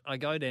massage. I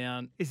go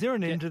down. Is there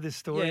an end to this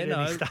story? Yeah,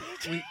 at any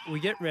stage? we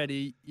get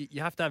ready.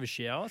 You have to have a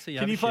shower. So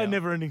Can you play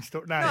Never Ending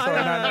Story?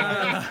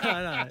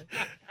 No.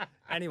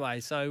 Anyway,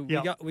 so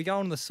we go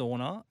on the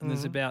sauna, and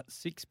there's about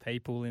 6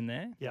 people in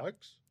there. Yeah.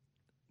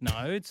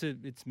 No, it's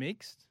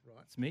mixed.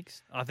 Right. It's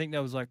mixed. I think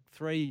there was like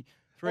three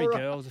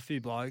girls, a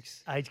few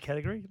blokes. Age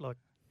category, like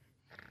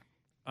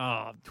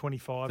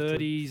 25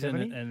 30s to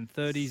 70? and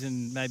 30s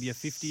and maybe a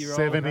 50-year-old.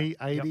 70,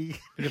 80.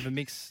 Bit of a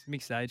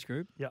mixed age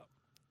group. Yeah.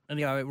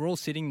 Anyway, we're all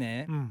sitting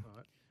there.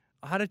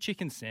 I had a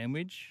chicken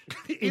sandwich.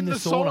 In the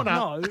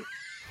sauna?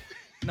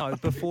 No,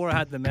 before I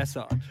had the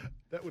massage.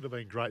 That would have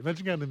been great.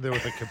 Imagine going in there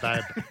with a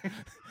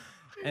kebab.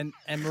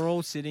 and we're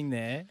all sitting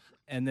there,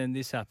 and then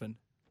this happened.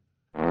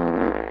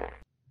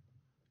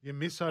 You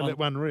let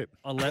one rip.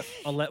 I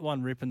let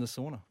one rip in the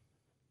sauna.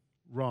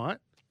 Right.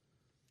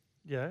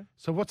 Yeah.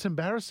 So what's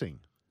embarrassing?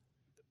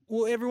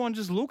 Well, everyone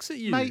just looks at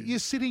you. Mate, you're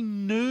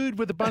sitting nude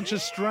with a bunch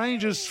of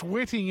strangers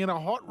sweating in a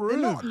hot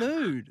room. They're not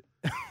nude.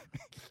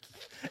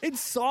 It's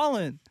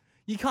silent.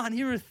 You can't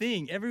hear a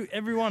thing.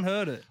 Everyone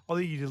heard it. I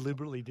think you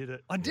deliberately did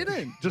it. I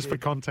didn't. Just for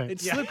content.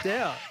 It slipped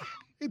out.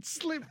 It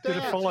slipped Did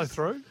out. it follow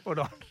through or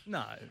not?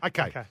 No.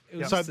 Okay. It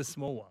was So just a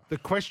small one. the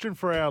question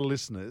for our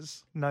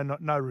listeners, No,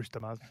 Rooster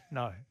Muzz.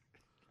 No.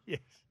 Yes.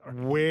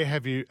 where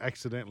have you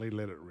accidentally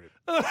let it rip?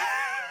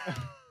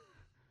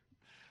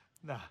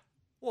 Nah.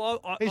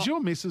 Well, Is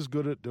your missus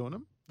good at doing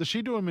them? Does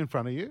she do them in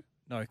front of you?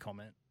 no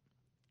comment.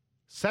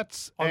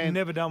 Sats I've and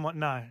never done one.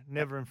 No,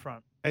 never in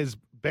front. has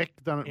Beck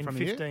done it in In front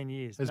of you? 15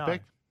 years. Has no.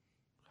 Beck?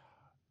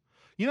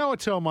 You know, I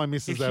tell my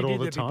missus If she that all did,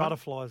 the there'd be time.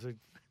 butterflies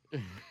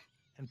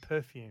and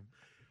perfume.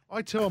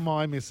 I tell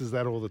my missus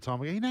that all the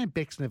time. I go, you know,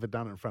 Beck's never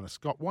done it in front of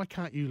Scott. Why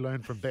can't you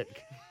learn from Beck?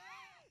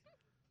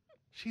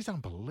 She's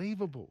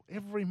unbelievable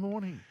every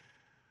morning.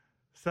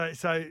 So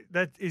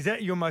is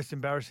that your most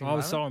embarrassing I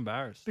was moment? so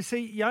embarrassed. But see,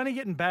 you only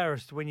get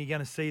embarrassed when you're going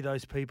to see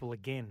those people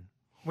again.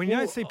 When you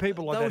don't see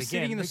people like they that were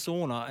sitting again. in the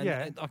sauna,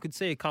 and I could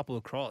see a couple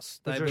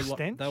across. Was They there were a like,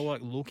 stench? they were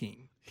like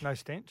looking. No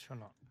stench or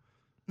not?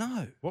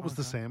 No. What was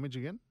the sandwich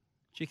again?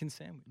 Chicken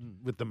sandwich.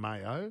 With the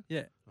mayo?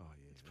 Yeah. Oh,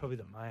 yeah. It's probably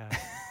the mayo,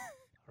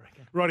 I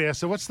reckon. Rightio,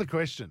 so what's the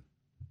question?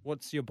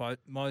 What's your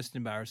most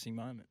embarrassing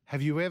moment?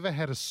 Have you ever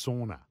had a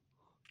sauna?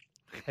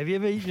 Have you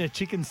ever eaten a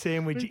chicken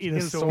sandwich in a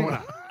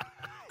sauna?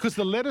 Because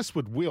the lettuce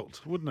would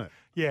wilt, wouldn't it?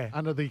 Yeah.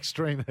 Under the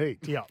extreme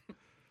heat. Yeah.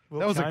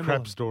 That was a Chamberlain.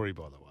 crap story,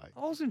 by the way. I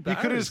was You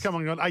embarrassed. could have just come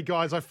on and gone, hey,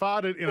 guys, I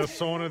farted in a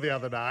sauna the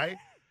other day.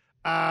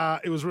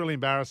 It was really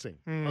embarrassing.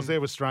 I was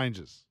there with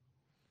strangers.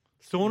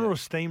 Sauna or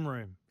steam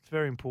room? It's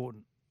very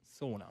important.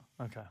 Sauna.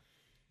 Okay.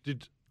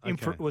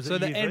 Okay. So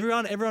that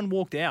everyone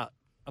walked out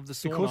of the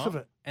sauna Because of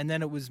it. and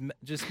then it was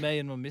just me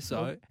and my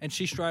misso, and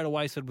she straight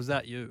away said, "Was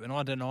that you?" And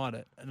I denied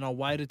it, and I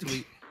waited till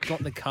we got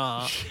in the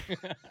car.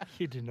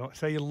 You did not.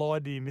 So you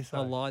lied to your miss. I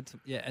lied to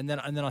and then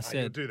I You'll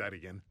said, do that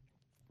again.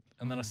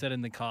 and then I said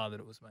in the car that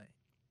it was me.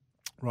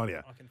 Right,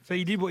 yeah. So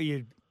you did what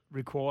you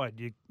required.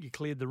 You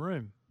cleared the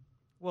room.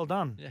 Well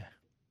done. Yeah,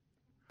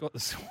 got the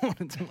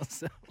sauna to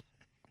myself.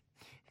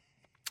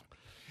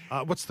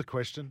 What's the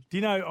question? Do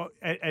you know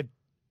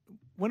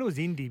when it was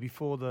Indy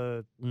before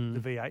the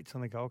V8s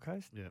on the Gold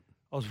Coast? Yeah.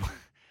 I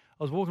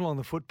was walking along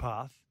the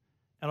footpath,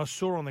 and I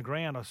saw on the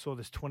ground this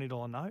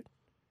 $20 note.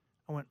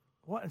 I went,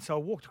 what? And so I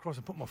walked across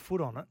and put my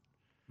foot on it,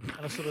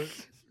 and I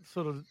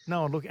sort of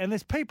no one looked. And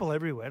there's people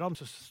everywhere. And I'm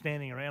just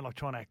standing around like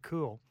trying to act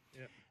cool.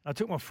 Yeah. I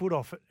took my foot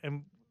off it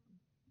and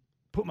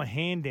put my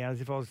hand down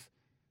as if I was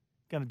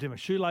going to do my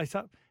shoelace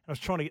up. And I was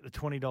trying to get the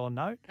 $20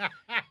 note.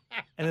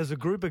 And there's a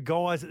group of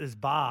guys at this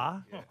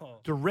bar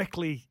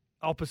directly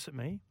opposite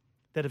me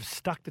that have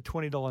stuck the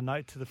 $20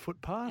 note to the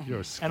footpath. You're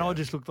a and I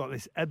just looked like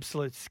this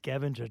absolute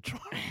scavenger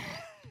trying.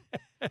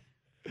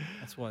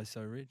 That's why he's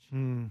so rich.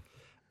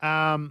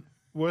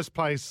 Worst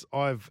place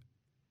I've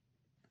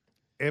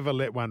ever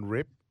let one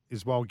rip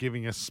is while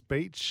giving a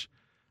speech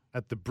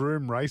at the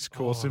Broome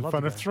Racecourse in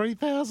front of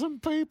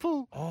 3,000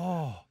 people.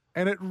 Oh.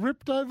 And it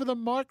ripped over the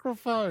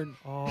microphone.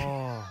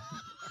 Oh.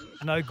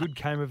 No good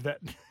came of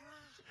that.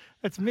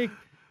 That's Mick.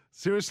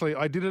 Seriously,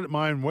 I did it at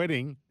my own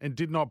wedding and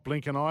did not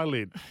blink an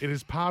eyelid. It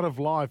is part of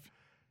life.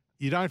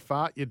 You don't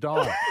fart, you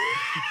die.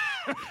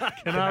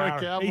 Canara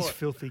Cowboy. He's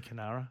filthy,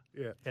 Canara.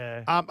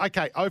 Yeah.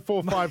 Okay,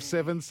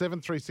 0457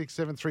 736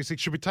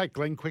 736. Should we take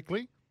Glenn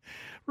quickly?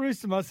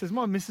 Rooster Mutt says,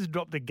 my missus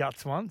dropped her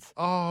guts once.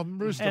 Oh,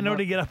 Rooster and Mutt. had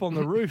to get up on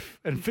the roof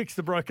and fix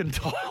the broken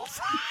tiles.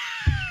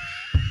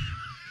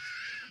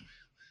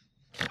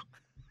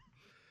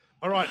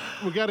 All right,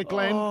 we'll go to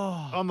Glenn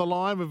on the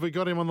line. Have we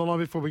got him on the line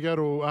before we go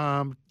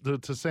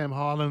to Sam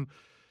Highland?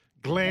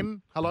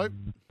 Glenn, hello.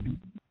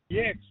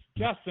 Yes,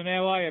 Justin,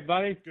 how are you,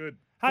 buddy? Good.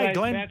 Hey,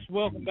 Glenn. Sats,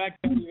 welcome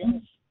back to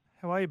you.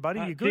 How are you, buddy?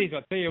 You good? Geez,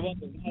 I tell you what,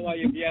 there's no way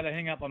you'll be able to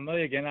hang up on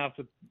me again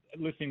after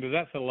listening to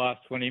that for the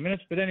last 20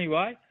 minutes. But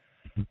anyway,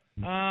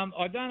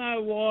 I don't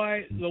know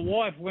why the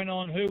wife went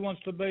on Who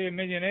Wants to Be a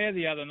Millionaire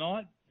the other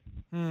night.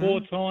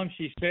 4 times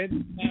she said,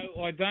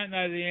 no, I don't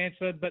know the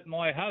answer, but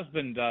my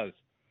husband does.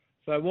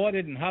 So why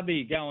didn't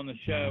hubby go on the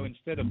show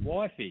instead of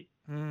wifey?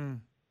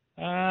 Good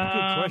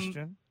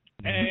question.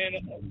 And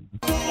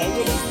I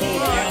wouldn't call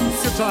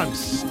Good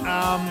times.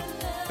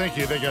 Thank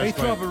you. There goes He Glenn.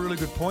 threw up a really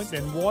good point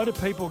then. Why do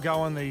people go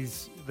on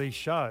these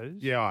shows?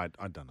 Yeah, I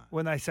don't know.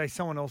 When they say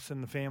someone else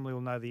in the family will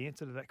know the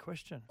answer to that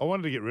question. I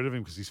wanted to get rid of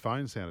him because his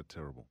phone sounded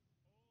terrible.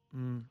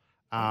 Did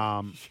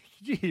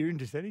you hear him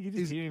just then? You could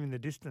just hear him in the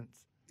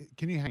distance.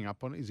 Can you hang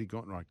up on it? Is he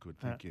gone? Right, good.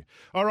 Thank you.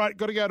 All right,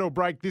 got to go to a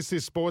break. This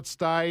is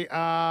Sportsday.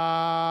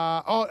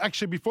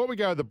 Actually, before we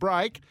go to the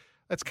break,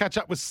 let's catch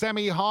up with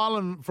Sammy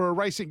Highland for a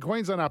Racing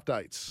Queensland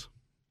updates.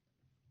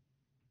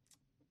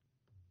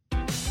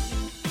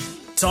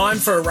 Time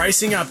for a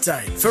racing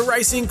update for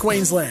Racing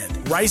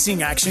Queensland.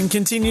 Racing action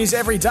continues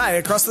every day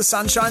across the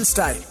Sunshine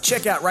State.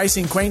 Check out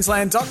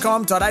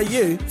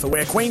racingqueensland.com.au for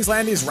where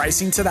Queensland is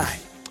racing today.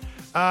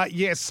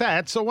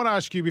 Sats, I want to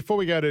ask you, before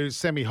we go to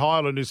Sammy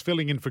Highland, who's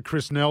filling in for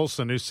Chris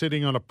Nelson, who's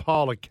sitting on a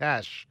pile of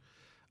cash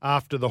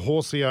after the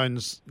horse he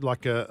owns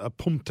like a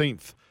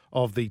pumpteenth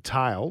of the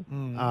tail,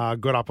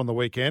 got up on the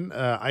weekend,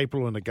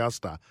 April in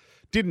Augusta.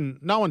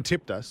 No one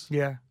tipped us.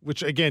 Yeah.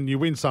 Which, again, you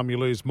win some, you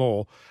lose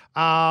more.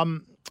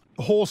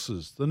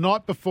 Horses, the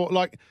night before,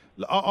 like,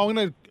 I'm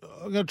going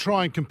to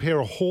try and compare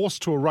a horse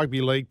to a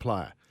rugby league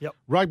player. Yep.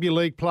 Rugby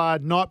league player,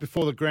 night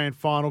before the grand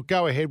final.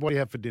 Go ahead. What do you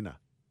have for dinner?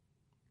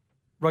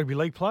 Rugby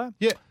league player?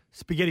 Yeah.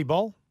 Spaghetti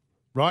bowl?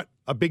 Right.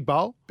 A big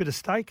bowl? Bit of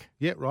steak?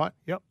 Yeah, right.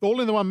 Yep. All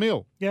in the one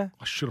meal? Yeah.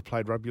 I should have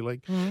played rugby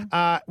league.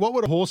 What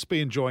would a horse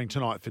be enjoying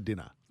tonight for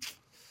dinner?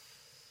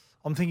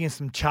 I'm thinking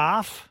some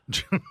chaff,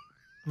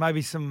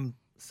 maybe some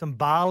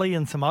barley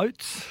and some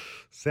oats.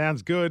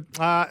 Sounds good.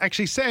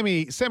 Actually,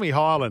 Sammy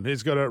Highland,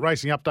 who's got a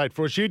racing update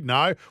for us, you'd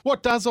know.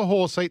 What does a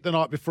horse eat the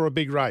night before a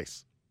big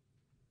race?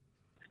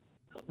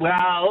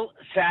 Well,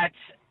 Sats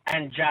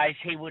and Jace,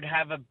 he would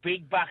have a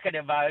big bucket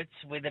of oats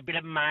with a bit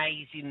of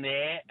maize in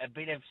there, a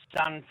bit of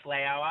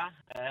sunflower,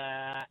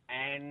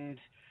 and,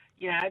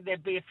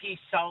 there'd be a few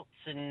salts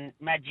and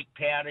magic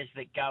powders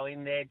that go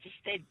in there just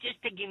to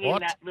give him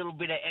that little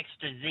bit of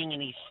extra zing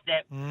in his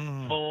step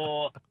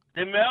for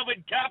the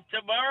Melbourne Cup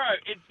tomorrow.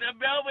 It's the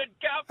Melbourne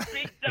Cup,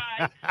 big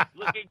day.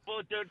 Looking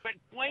forward to it. But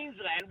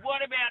Queensland, what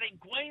about in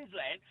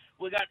Queensland?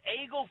 We've got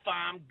Eagle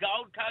Farm,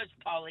 Gold Coast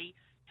Poly,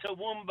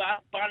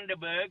 Toowoomba,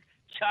 Bundaberg,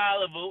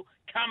 Charleville,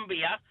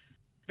 Cumbria,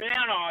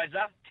 Mount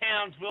Isa,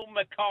 Townsville,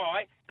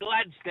 Mackay,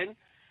 Gladstone.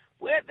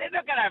 They're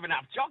not going to have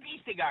enough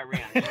jockeys to go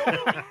around.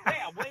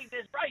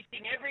 There's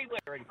racing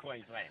everywhere in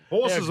Queensland.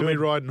 Horses will be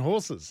riding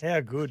horses. How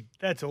good.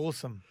 That's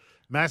awesome.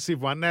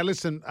 Massive one. Now,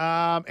 listen,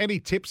 any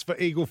tips for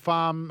Eagle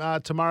Farm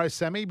tomorrow,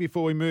 Sammy,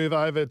 before we move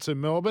over to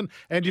Melbourne?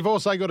 And you've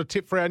also got a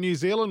tip for our New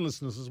Zealand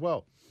listeners as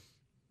well.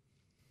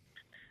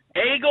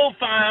 Eagle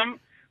Farm,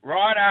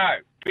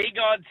 righto. Big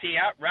odds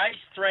here. Race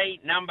 3,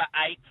 number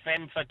 8,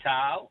 Femme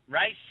Fatale.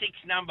 Race 6,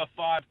 number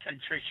 5,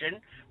 Contrition.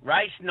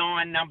 Race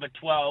 9, number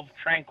 12,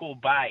 Tranquil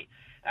Bay.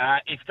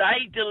 If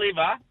they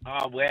deliver,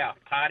 oh, wow,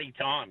 party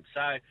time.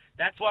 So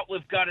that's what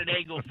we've got at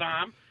Eagle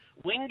Farm.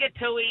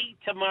 Wingatui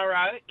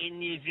tomorrow in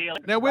New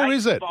Zealand. Now, where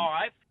is it?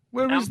 5,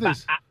 Where is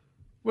this?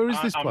 Where is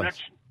this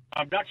place?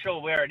 I'm not sure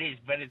where it is,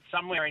 but it's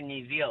somewhere in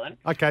New Zealand.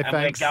 Okay, and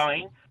thanks. We're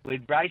going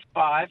with race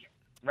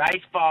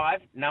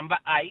 5, number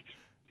 8,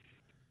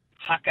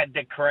 Hucker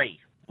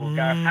Decree. We'll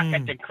go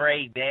Hucker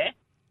Decree there,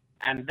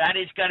 and that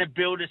is going to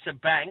build us a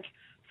bank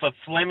for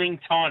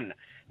Flemington.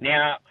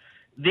 Now,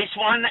 this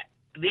one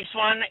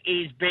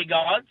is big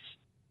odds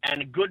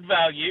and a good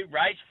value.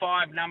 Race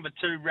 5, number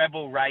 2,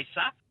 Rebel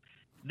Racer.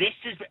 This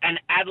is an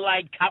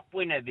Adelaide Cup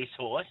winner, this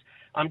horse.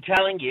 I'm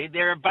telling you,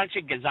 there are a bunch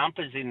of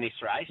gazumpers in this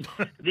race.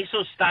 This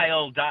will stay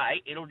all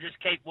day. It'll just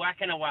keep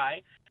whacking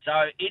away.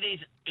 So it is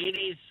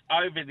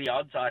over the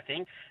odds, I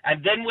think.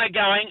 And then we're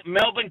going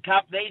Melbourne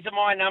Cup. These are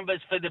my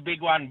numbers for the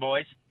big one,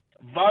 boys.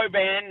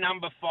 Vauban,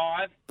 number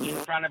 5, in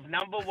front of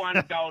number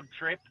 1, Gold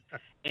Trip,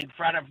 in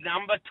front of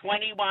number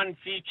 21,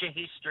 Future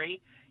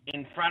History,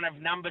 in front of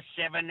number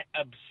 7,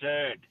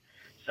 Absurd.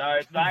 So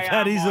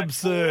That is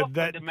absurd.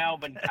 For the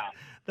Melbourne Cup.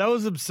 That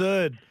was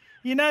absurd.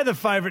 You know the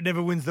favourite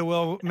never wins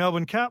the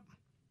Melbourne Cup.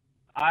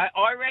 I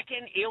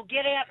reckon he'll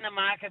get out in the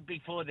market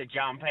before the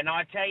jump, and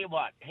I tell you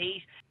what,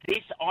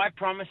 I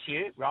promise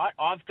you, right,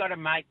 I've got a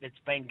mate that's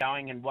been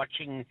going and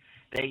watching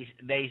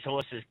these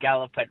horses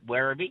gallop at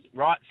Werribee,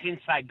 right, since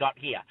they got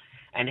here,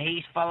 and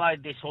he's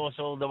followed this horse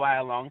all the way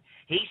along.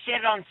 He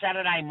said on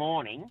Saturday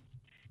morning,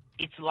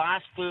 its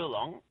last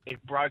furlong,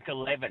 it broke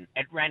 11.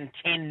 It ran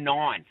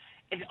 10.9.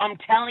 I'm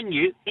telling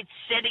you, it's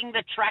setting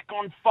the track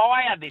on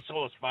fire, this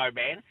horse,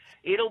 Vauban.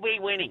 It'll be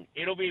winning.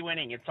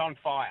 It's on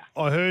fire.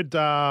 I heard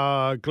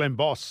Glenn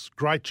Boss,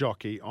 great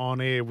jockey,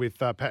 on air with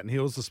Patton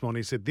Hills this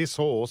morning. He said this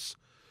horse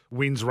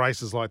wins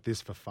races like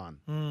this for fun.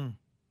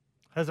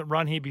 Hasn't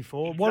run here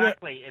before.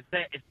 Exactly.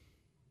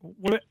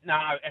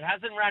 No, it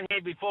hasn't run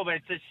here before, but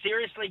it's a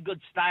seriously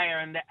good stayer,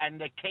 and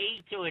the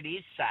key to it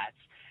is, Sats,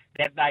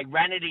 that they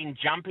ran it in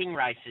jumping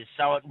races.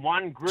 So it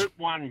won Group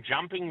 1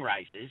 jumping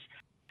races,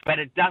 but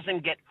it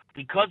doesn't get,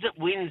 because it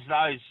wins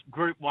those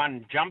Group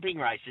 1 jumping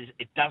races,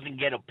 it doesn't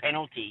get a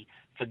penalty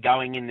for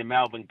going in the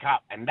Melbourne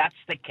Cup. And that's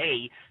the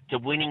key to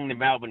winning the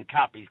Melbourne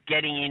Cup, is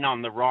getting in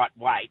on the right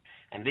weight.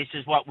 And this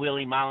is what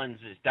Willie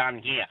Mullins has done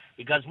here.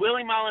 Because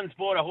Willie Mullins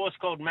bought a horse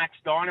called Max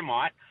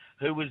Dynamite,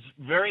 who was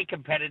very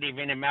competitive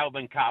in a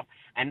Melbourne Cup.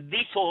 And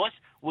this horse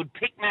would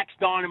pick Max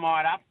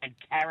Dynamite up and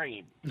carry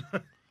him.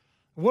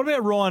 What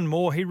about Ryan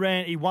Moore?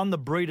 He won the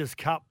Breeders'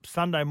 Cup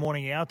Sunday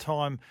morning our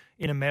time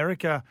in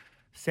America,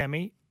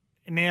 Sammy.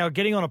 Now,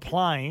 getting on a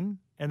plane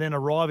and then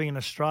arriving in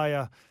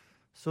Australia,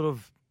 sort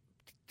of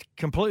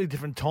completely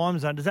different time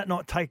zone, does that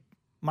not take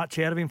much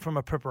out of him from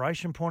a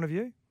preparation point of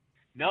view?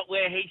 Not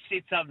where he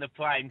sits on the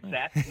plane,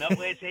 Seth. Not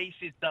where he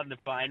sits on the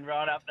plane,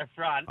 right up the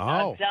front.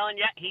 Oh. I'm telling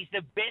you, he's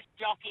the best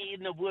jockey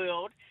in the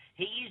world.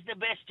 He is the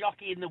best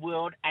jockey in the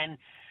world, and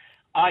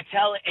I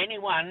tell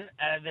anyone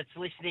that's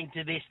listening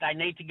to this, they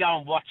need to go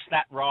and watch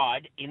that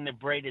ride in the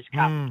Breeders'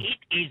 Cup. It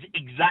is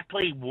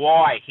exactly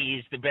why he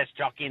is the best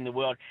jockey in the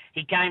world.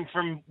 He came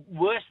from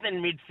worse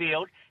than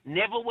midfield,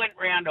 never went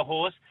round a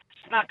horse,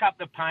 snuck up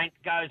the paint,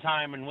 goes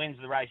home and wins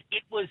the race.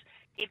 It was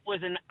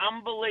an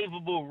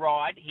unbelievable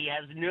ride. He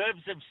has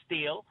nerves of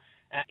steel.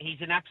 He's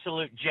an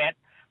absolute jet.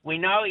 We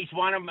know he's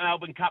won a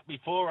Melbourne Cup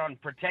before on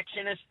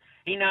Protectionist.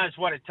 He knows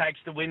what it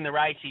takes to win the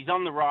race. He's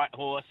on the right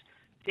horse.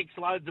 Ticks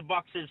loads of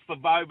boxes for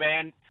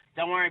Vauban.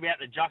 Don't worry about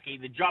the jockey.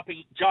 The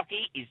jockey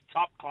is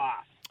top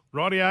class.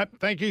 Rightio.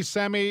 Thank you,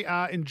 Sammy.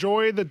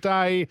 Enjoy the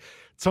day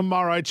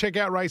tomorrow. Check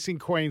out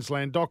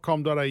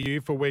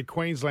racingqueensland.com.au for where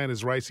Queensland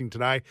is racing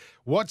today.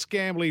 What's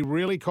gambling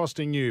really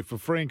costing you? For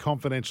free and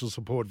confidential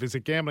support,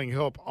 visit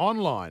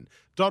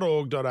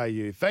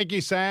gamblinghelponline.org.au. Thank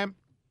you, Sam.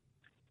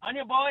 On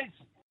your boys.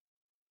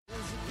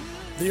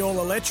 The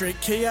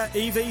all-electric Kia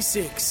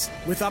EV6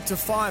 with up to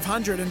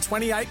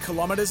 528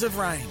 kilometres of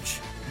range.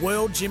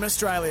 World Gym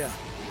Australia.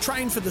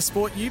 Train for the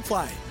sport you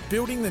play,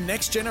 building the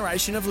next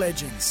generation of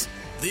legends.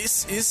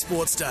 This is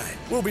Sportsday.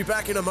 We'll be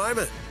back in a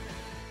moment.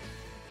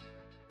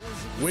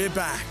 We're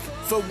back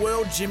For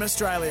World Gym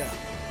Australia.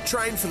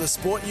 Train for the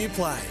sport you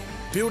play,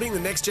 building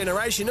the next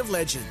generation of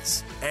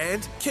legends.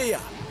 And Kia.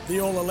 The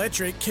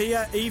all-electric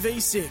Kia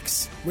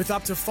EV6 with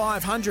up to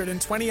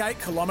 528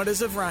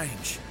 kilometres of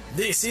range.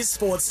 This is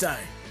Sportsday.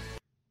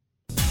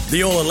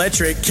 The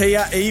all-electric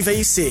Kia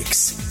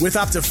EV6 with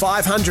up to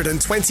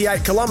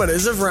 528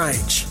 kilometres of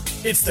range.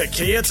 It's the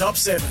Kia Top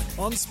 7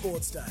 on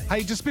Sportsday.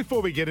 Hey, just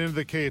before we get into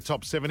the Kia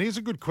Top 7, here's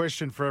a good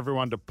question for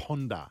everyone to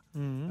ponder.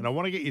 And I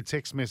want to get your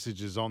text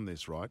messages on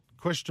this, right?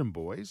 Question,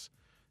 boys.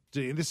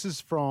 This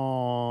is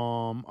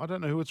from, I don't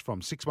know who it's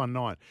from,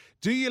 619.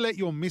 Do you let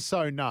your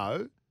misso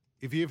know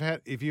if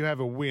you have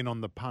a win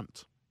on the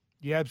punt?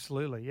 Yeah,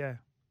 absolutely, yeah.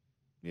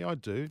 Yeah, I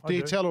do. Do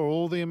you tell her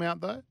all the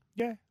amount, though?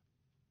 Yeah.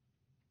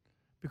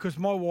 Because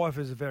my wife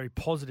is a very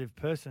positive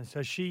person,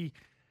 so she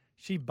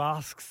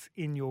basks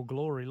in your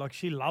glory. Like,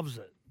 she loves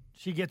it.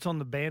 She gets on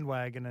the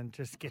bandwagon and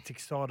just gets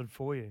excited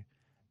for you.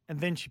 And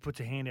then she puts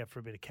her hand out for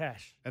a bit of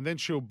cash. And then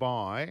she'll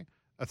buy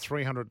a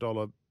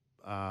 $300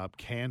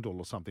 candle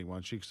or something,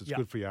 won't she? Because it's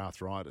good for your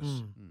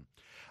arthritis.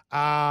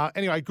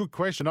 Anyway, good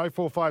question.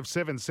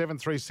 0457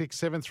 736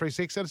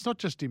 736. And it's not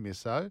just your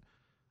misso.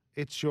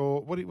 It's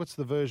your, what's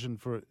the version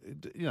for it?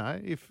 You know,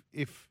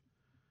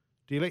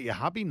 do you let your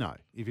hubby know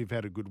if you've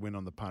had a good win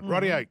on the punt?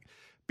 Rightio.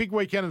 Big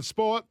weekend in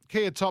sport.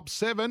 Kia Top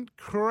 7.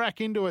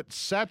 Crack into it.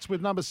 Sats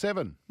with number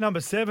 7.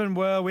 Number 7,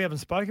 well, we haven't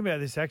spoken about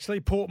this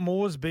actually. Port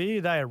Moresby,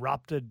 they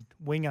erupted.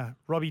 Winger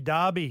Robbie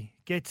Darby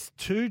gets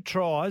 2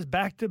 tries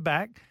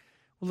back-to-back.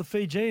 Well, the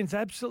Fijians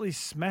absolutely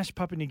smashed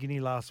Papua New Guinea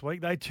last week.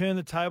 They turned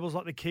the tables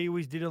like the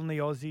Kiwis did on the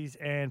Aussies,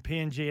 and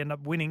PNG ended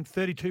up winning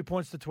 32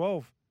 points to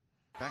 12.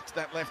 Back to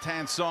that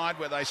left-hand side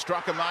where they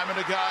struck a moment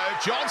ago.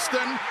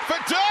 Johnston for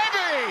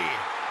Derby!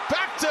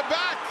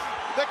 Back-to-back,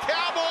 the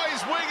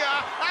Cowboys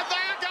winger, and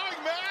they are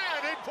going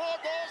mad in Port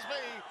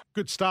Moresby.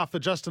 Good stuff for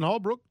Justin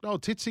Holbrook. Oh,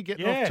 Titsy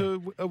getting off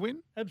to a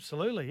win.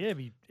 Absolutely, yeah.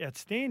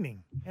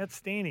 Outstanding.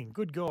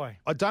 Good guy.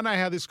 I don't know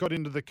how this got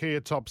into the Kia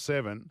Top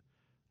 7.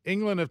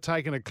 England have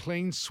taken a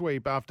clean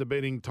sweep after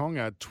beating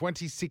Tonga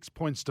 26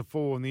 points to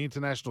 4 in the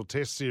International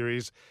Test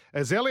Series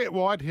as Elliot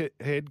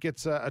Whitehead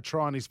gets a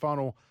try in his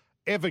final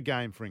ever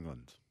game for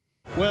England.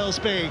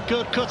 Wellsby,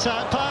 good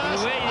cut-out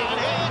pass, and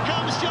here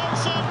comes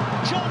Johnson.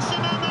 Johnson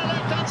on the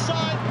left-hand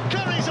side,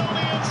 Curry's on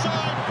the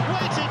inside,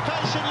 waited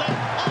patiently,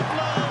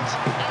 offloads,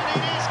 and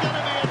it is going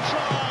to be a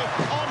try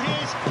on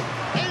his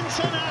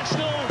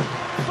international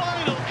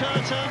final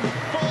curtain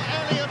for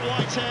Elliot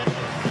Whitehead.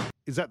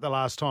 Is that the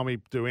last time we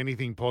do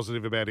anything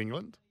positive about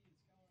England?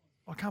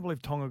 I can't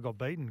believe Tonga got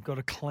beaten, got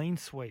a clean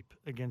sweep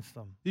against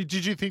them.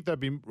 Did you think they'd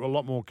be a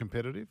lot more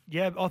competitive?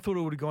 Yeah, I thought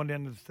it would have gone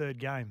down to the third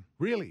game.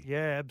 Really?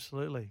 Yeah,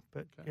 absolutely.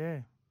 But,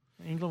 yeah,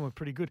 England were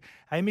pretty good.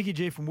 Hey, Mickey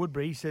G from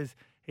Woodbury, he says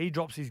he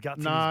drops his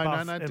guts in his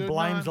bus and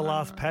blames the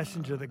last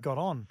passenger that got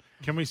on.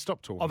 Can we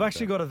stop talking? I've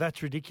actually got a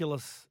That's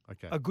Ridiculous,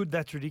 a good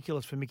That's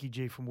Ridiculous for Mickey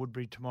G from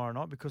Woodbury tomorrow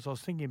night because I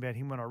was thinking about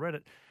him when I read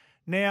it.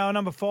 Now,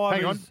 number 5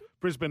 Hang on.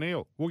 Brisbane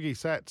Eel. Woogie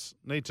Sats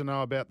need to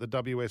know about the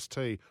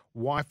WST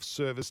wife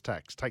service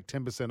tax. Take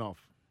 10%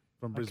 off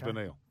from Brisbane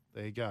Eel.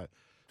 There you go.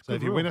 So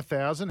if you win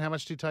 1,000, how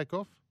much do you take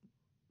off?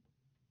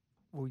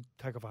 We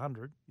take off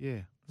 100. Yeah.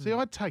 See,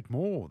 I'd take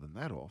more than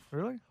that off.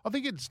 Really? I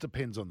think it just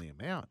depends on the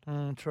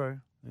amount. True.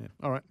 Yeah.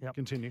 All right.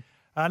 Continue.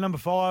 Number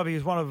 5, he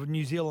was one of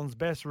New Zealand's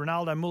best.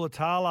 Ronaldo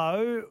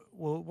Mulatalo.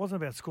 Well, it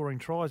wasn't about scoring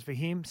tries for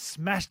him.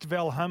 Smashed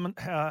Val Holmes.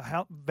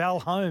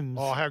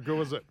 Oh, how good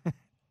was it?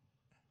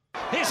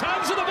 Here's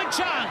Holmes with a big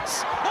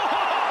chance. That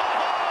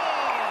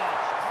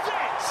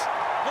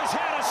has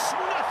had a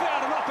snuff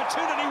out an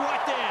opportunity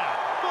right there.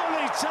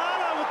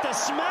 Mulitalo with the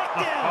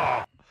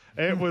smackdown.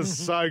 It was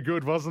so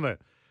good, wasn't it?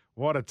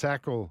 What a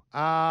tackle.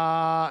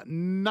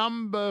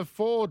 Number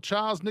 4,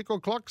 Charles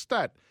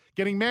Nickel-Klokstad,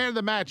 getting man of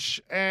the match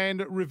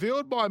and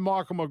revealed by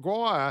Michael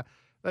Maguire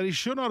that he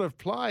should not have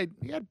played.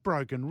 He had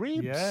broken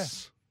ribs. Yeah.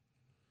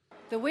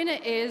 The winner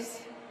is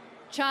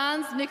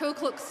Charles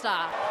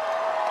Nickel-Klokstad.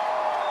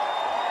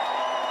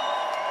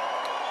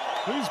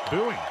 Who's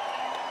booing?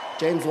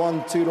 James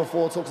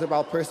 1:2-4 talks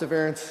about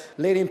perseverance,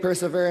 leading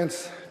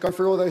perseverance, go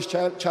through all those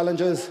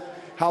challenges,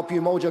 help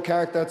you mold your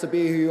character to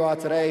be who you are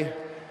today,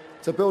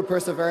 to build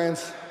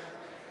perseverance.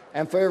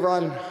 And for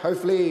everyone,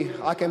 hopefully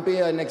I can be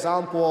an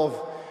example of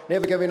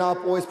never giving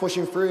up, always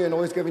pushing through and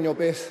always giving your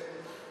best.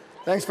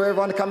 Thanks for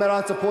everyone coming out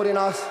and supporting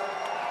us.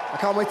 I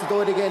can't wait to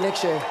do it again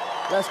next year.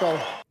 Let's go.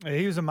 Yeah,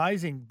 he was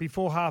amazing.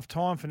 Before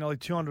half-time for nearly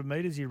 200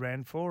 metres he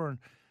ran for, and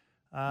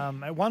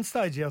at one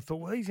stage, I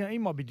thought, well, he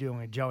might be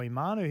doing a Joey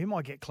Manu. He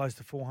might get close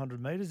to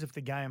 400 metres if the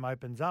game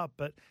opens up.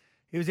 But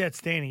he was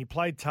outstanding. He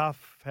played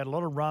tough, had a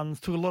lot of runs,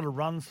 took a lot of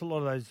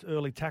those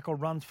early tackle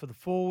runs for the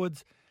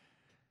forwards.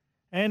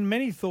 And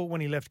many thought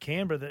when he left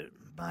Canberra that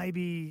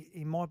maybe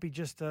he might be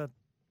just a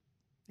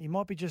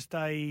not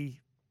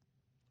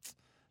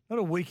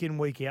a week in,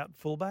 week out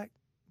fullback,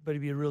 but he'd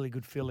be a really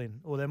good fill-in.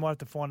 Or they might have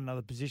to find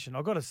another position.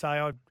 I've got to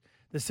say,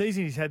 the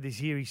season he's had this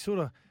year, he's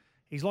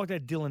like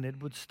that Dylan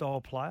Edwards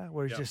style player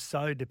where he's just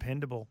so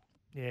dependable.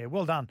 Yeah,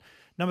 well done.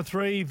 Number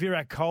 3,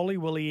 Virat Kohli.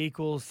 Will he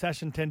equals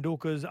Sachin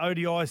Tendulkar's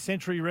ODI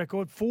century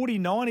record?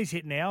 49 he's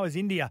hit now as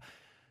India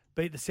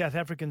beat the South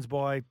Africans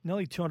by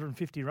nearly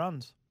 250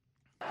 runs.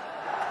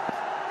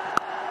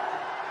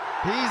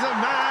 He's a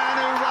man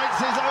who writes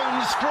his own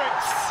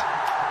scripts.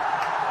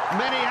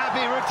 Many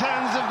happy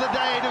returns of the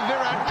day to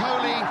Virat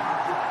Kohli.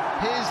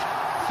 His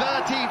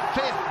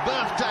 35th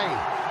birthday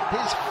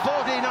his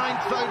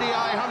 49th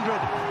ODI 100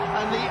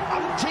 and the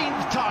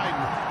umpteenth time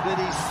that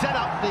he's set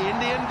up the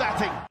Indian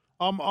batting.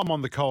 I'm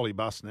on the Kohli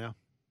bus now.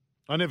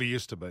 I never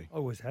used to be. I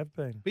always have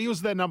been. He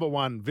was their number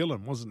one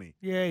villain, wasn't he?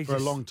 Yeah. For a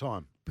long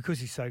time. Because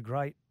he's so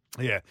great.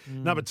 Yeah.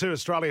 Number 2,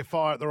 Australia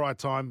fire at the right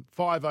time.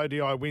 5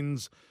 ODI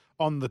wins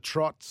on the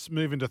trots.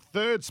 Move into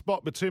third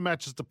spot with 2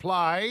 matches to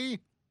play.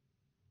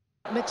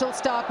 Mitchell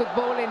Starc with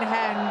ball in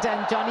hand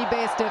and Johnny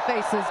Bairstow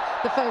faces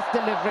the first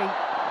delivery.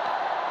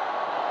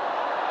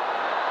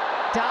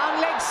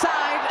 Down leg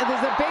side,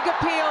 there's a big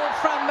appeal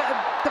from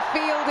the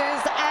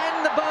fielders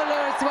and the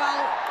bowler as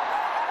well.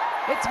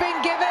 It's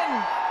been given.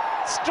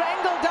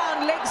 Strangled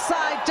down leg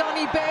side,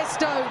 Johnny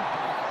Bairstow.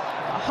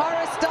 A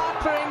horror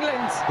start for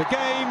England. The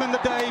game and the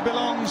day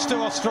belongs to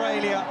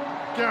Australia.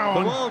 Go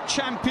on. The world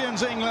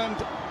champions England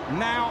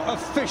now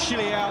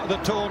officially out of the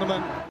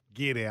tournament.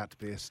 Get out,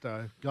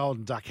 Bairstow.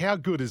 Golden Duck. How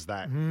good is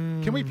that?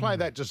 Can we play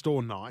that just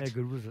all night? How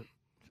good was it?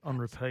 On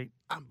repeat.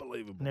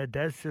 Unbelievable. Now,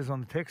 Daz says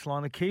on the text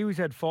line, the Kiwis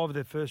had 5 of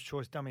their first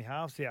choice dummy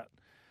halves out.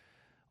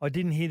 I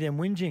didn't hear them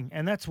whinging,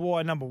 and that's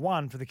why number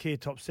 1 for the Kia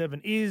Top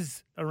 7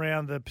 is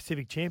around the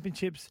Pacific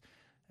Championships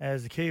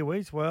as the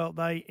Kiwis. Well,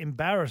 they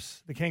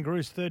embarrass the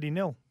Kangaroos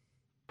 30-0.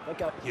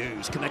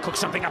 Hughes, can they cook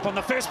something up on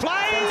the first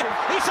play?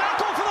 He's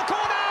circled for the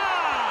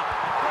corner!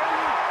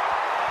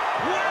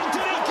 When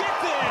did he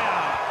get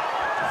there?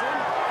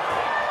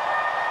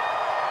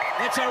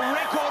 It's a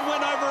record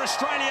win over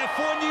Australia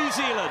for New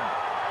Zealand.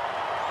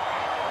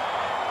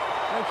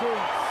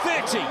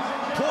 30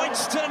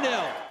 points to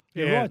 0.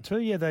 Yeah, right too.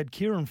 Yeah, they had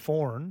Kieran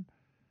Foran,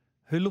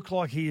 who looked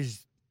like he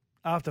is,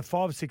 after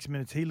 5 or 6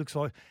 minutes, he looks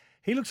like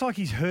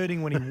he's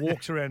hurting when he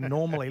walks around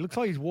normally. He looks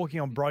like he's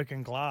walking on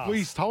broken glass. Well,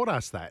 he's told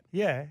us that.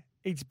 Yeah.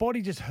 His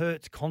body just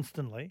hurts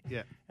constantly.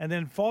 Yeah. And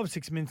then 5 or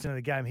 6 minutes into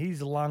the game,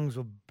 his lungs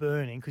were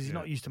burning because he's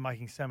not used to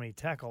making so many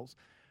tackles.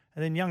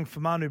 And then young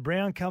Famanu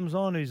Brown comes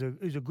on, who's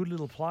a good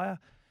little player.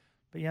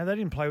 But, you know, they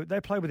didn't play. They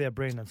played without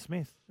Brandon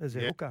Smith as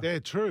their hooker. Yeah,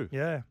 true.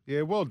 Yeah.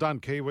 Yeah, well done,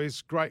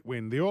 Kiwis. Great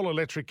win. The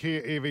all-electric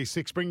Kia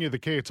EV6 bring you the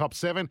Kia Top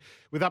 7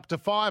 with up to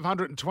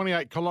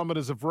 528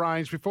 kilometres of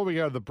range. Before we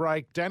go to the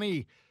break,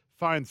 Danny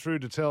phoned through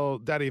to tell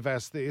Daddy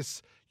Vass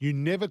this. You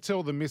never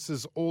tell the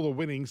missus all the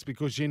winnings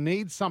because you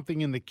need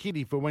something in the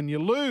kitty for when you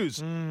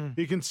lose.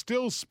 You can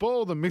still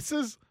spoil the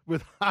missus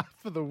with half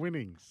of the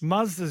winnings.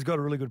 Mazda's got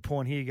a really good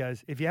point here. He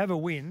goes, if you have a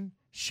win,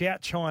 shout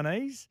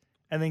Chinese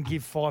and then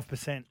give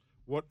 5%.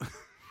 What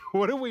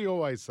do we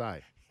always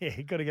say? Yeah,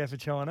 you got to go for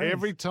Chinese.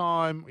 Every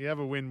time we have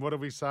a win, what do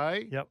we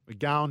say? Yep. We're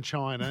going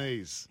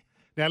Chinese.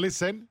 Now,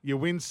 listen, you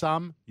win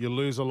some, you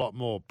lose a lot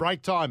more.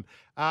 Break time.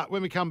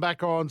 When we come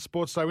back on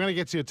Sportsday, we're going to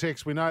get to your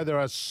text. We know there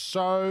are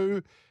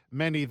so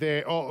many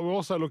there. Oh, we'll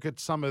also look at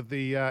some of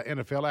the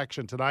NFL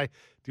action today.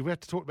 Do we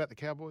have to talk about the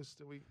Cowboys?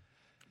 Do we?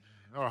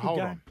 All right,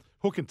 hold on.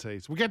 Hook and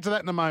tease. We'll get to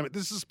that in a moment.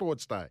 This is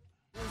Sports Day.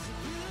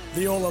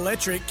 The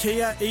all-electric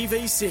Kia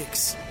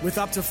EV6 with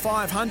up to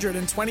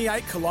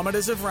 528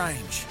 kilometres of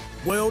range.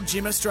 World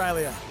Gym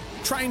Australia.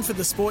 Train for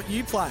the sport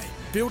you play,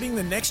 building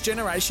the next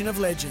generation of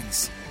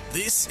legends.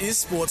 This is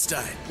Sports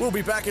Day. We'll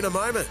be back in a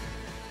moment.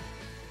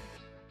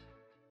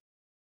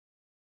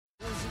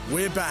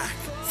 We're back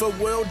For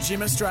World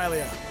Gym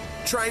Australia.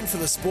 Train for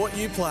the sport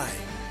you play,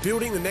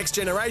 building the next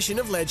generation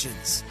of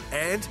legends.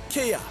 And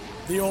Kia.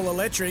 The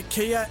all-electric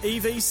Kia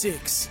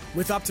EV6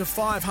 with up to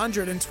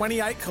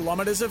 528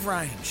 kilometres of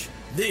range.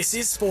 This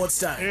is Sports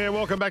Day. Yeah,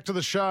 welcome back to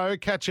the show.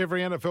 Catch every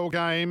NFL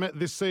game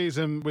this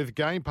season with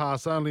Game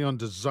Pass only on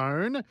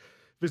DAZN.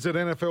 Visit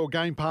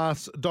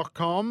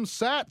NFLGamePass.com.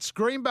 Sats,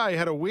 Green Bay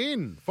had a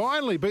win.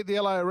 Finally beat the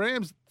LA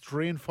Rams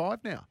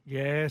 3-5 now.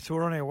 Yeah, so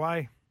we're on our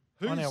way.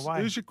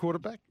 Who's your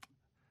quarterback?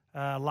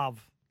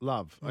 Love.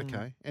 Love,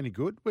 okay. Any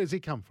good? Where's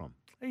he come from?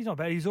 He's not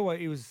bad.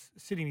 He was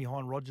sitting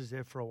behind Rodgers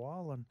there for a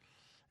while, and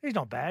he's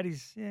not bad.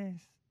 They're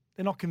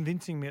not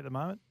convincing me at the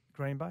moment,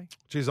 Green Bay.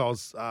 Geez, I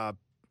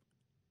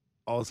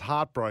was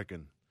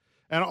heartbroken.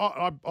 And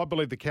I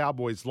believe the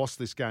Cowboys lost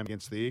this game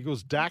against the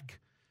Eagles. Dak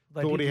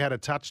thought he had a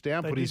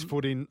touchdown, put his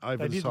foot in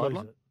over the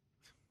sideline.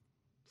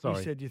 Sorry.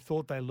 You said you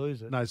thought they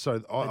lose it. No, so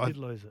they did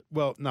lose it.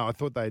 Well, no, I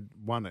thought they'd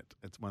won it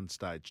at one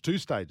stage. 2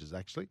 stages,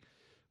 actually,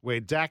 where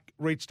Dak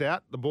reached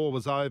out. The ball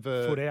was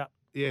over. Foot out.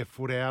 Yeah,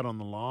 foot out on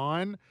the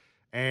line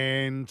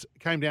and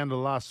came down to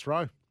the last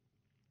throw.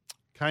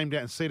 Came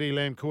down. CD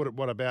Lamb caught it,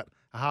 about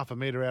a half a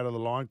metre out of the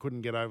line,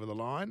 couldn't get over the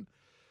line.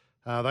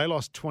 They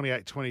lost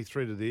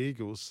 28-23 to the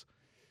Eagles.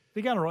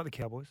 They're going to right, the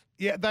Cowboys.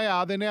 Yeah, they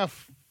are. They're now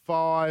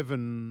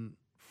 5-4,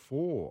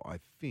 I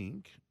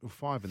think. Or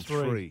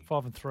 5-3.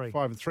 5-3.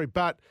 5-3.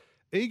 But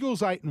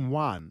Eagles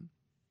 8-1.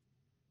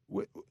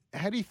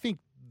 How do you think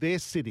they're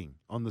sitting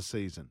on the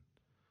season?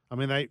 I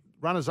mean, they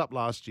runners up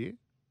last year.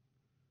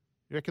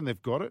 You reckon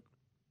they've got it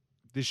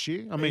this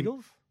year? I mean,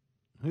 Eagles?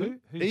 Who?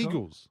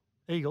 Eagles.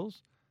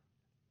 Eagles?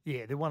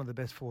 Yeah, they're one of the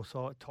best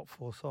top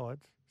 4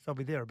 sides. So they'll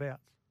be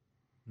thereabouts.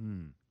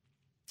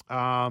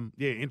 Yeah,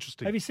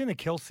 interesting. Have you seen the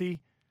Kelsey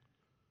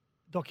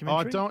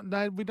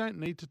documentary? We don't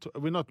need to talk.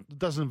 It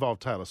doesn't involve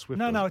Taylor Swift.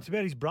 No, it's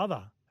about his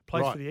brother.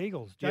 Plays for the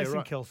Eagles,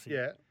 Jason Kelsey.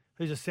 Yeah.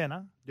 Who's a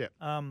centre. Yeah.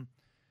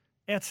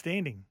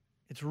 Outstanding.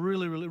 It's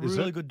really, really,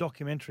 really good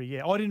documentary.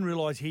 Yeah, I didn't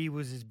realise he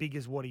was as big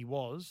as what he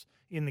was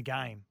in the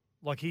game.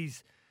 Like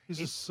he's a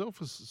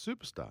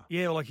superstar.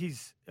 Yeah, like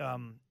he's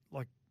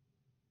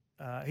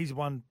he's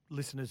one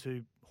listeners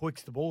who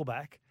hoiks the ball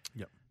back.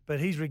 Yep. But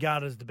he's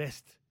regarded as the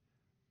best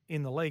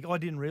in the league. I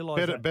didn't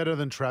realise that. Better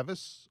than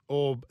Travis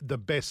or the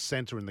best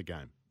centre in the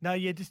game? No,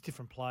 yeah, just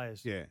different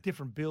players. Yeah.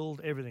 Different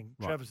build, everything.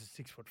 Right. Travis is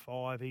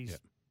 6'5". He's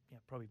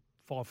probably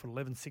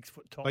 5'11", 6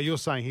 foot top. But you're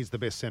saying he's the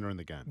best centre in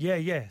the game? Yeah,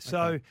 yeah.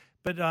 So,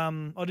 but I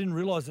didn't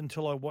realise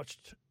until I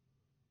watched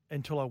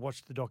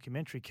the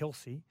documentary,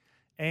 Kelsey,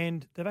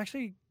 and they've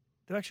actually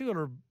got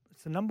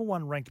it's the number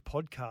one ranked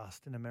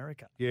podcast in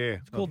America. Yeah.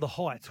 It's called The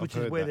Heights, which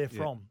is where they're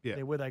from. Yeah.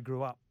 They're where they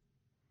grew up.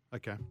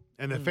 Okay.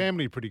 And their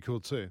family pretty cool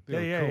too.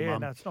 Yeah.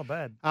 No, it's not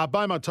bad.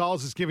 Beaumont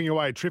Tiles is giving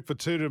away a trip for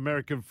two to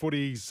American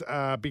footy's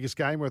biggest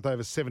game worth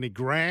over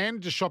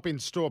 $70,000. Just shop in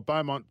store at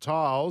Beaumont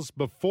Tiles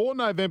before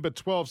November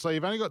 12th. So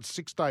you've only got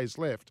 6 days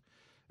left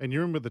and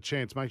you're in with a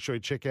chance. Make sure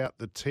you check out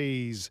the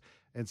T's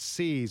and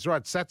C's.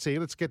 Right, Satsy,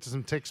 let's get to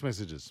some text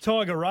messages.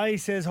 Tiger Ray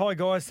says, "Hi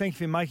guys, thank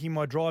you for making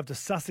my drive to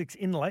Sussex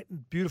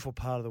Inlet, beautiful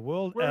part of the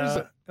world. Where is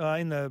it?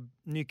 In the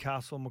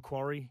Newcastle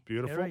Macquarie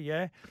Beautiful.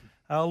 area,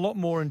 a lot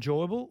more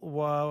enjoyable.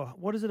 Well,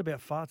 what is it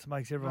about farts that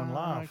makes everyone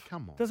laugh?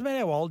 Come on. Doesn't matter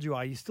how old you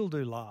are, you still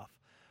do laugh.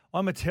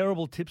 I'm a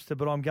terrible tipster,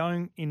 but I'm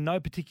going in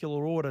no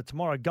particular order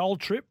tomorrow.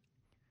 Gold Trip,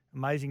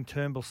 amazing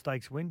Turnbull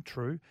Stakes win,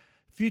 true.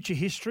 Future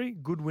History,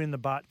 good win the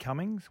Bart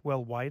Cummings,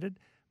 well weighted.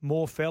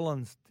 More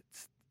Felons,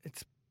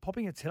 it's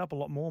popping its head up a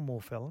lot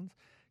more Felons.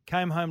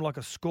 Came home like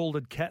a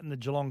scalded cat in the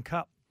Geelong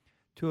Cup.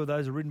 2 of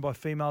those are ridden by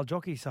female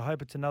jockeys, so I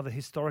hope it's another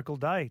historical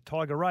day.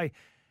 Tiger Ray,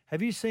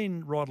 have you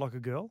seen Ride Like a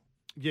Girl?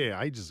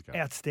 Yeah, ages ago.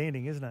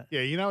 Outstanding, isn't it?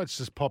 Yeah, it's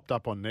just popped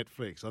up on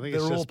Netflix. I think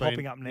They're it's all just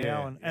popping up now.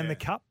 Yeah, and the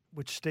Cup,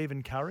 which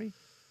Stephen Curry.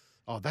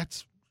 Oh,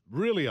 that's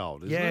really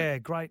old, isn't it? Yeah,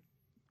 great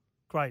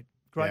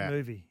Yeah.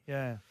 movie.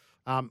 Yeah.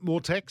 More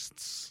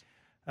texts.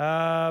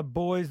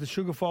 Boys, the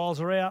sugar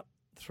files are out.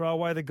 Throw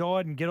away the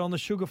guide and get on the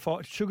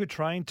sugar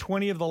train.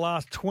 20 of the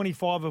last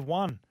 25 have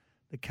won,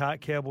 the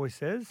Cowboy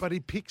says. But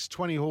he picks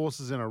 20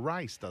 horses in a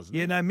race, doesn't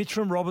he? Yeah, no,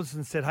 Mitchram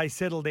Robinson said, hey,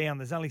 settle down.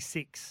 There's only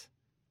 6.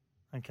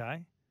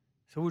 Okay.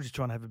 So we'll just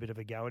try and have a bit of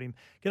a go at him.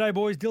 G'day,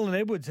 boys. Dylan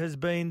Edwards has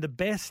been the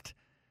best.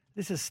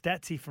 This is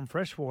Statsy from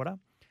Freshwater.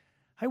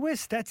 Hey,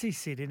 where's Statsy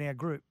sit in our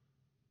group?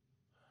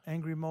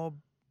 Angry Mob?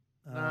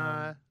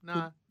 No.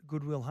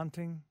 Goodwill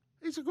Hunting?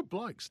 He's a good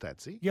bloke,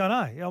 Statsy. Yeah,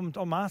 I know.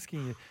 I'm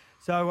asking you.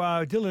 So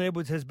Dylan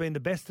Edwards has been the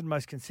best and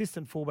most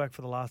consistent fullback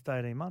for the last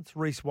 18 months.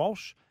 Reece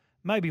Walsh,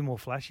 maybe more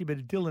flashy,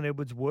 but Dylan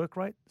Edwards' work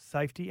rate,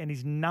 safety, and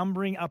his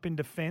numbering up in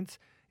defence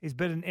is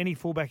better than any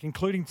fullback,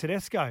 including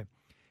Tedesco.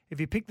 If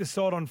you pick the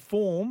side on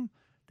form,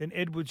 then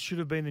Edwards should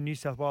have been the New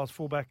South Wales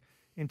fullback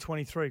in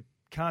 23.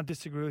 Can't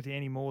disagree with you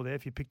anymore there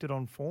if you picked it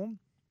on form.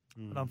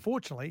 But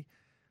unfortunately,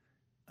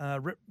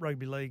 Rep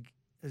Rugby League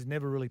has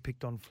never really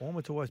picked on form.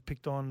 It's always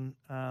picked on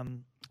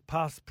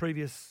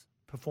previous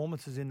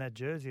performances in that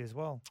jersey as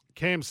well.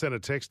 Cam sent a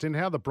text in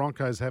how the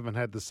Broncos haven't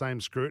had the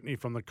same scrutiny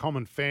from the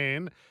common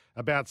fan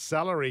about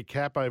salary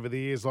cap over the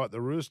years like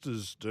the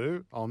Roosters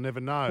do. I'll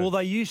never know. Well,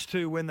 they used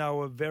to when they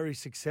were very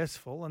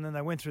successful, and then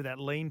they went through that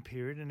lean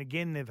period, and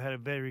again they've had a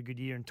very good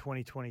year in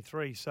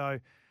 2023. So,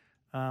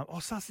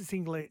 Sussex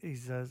England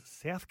is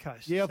South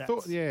Coast. Yeah, Sats. I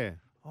thought, yeah.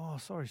 Oh,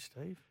 sorry,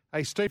 Steve.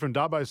 Hey, Steve from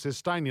Dubbo says,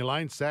 stay in your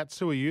lane, Sats.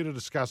 Who are you to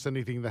discuss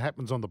anything that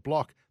happens on the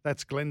block?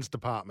 That's Glenn's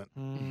department.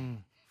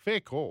 Fair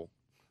call.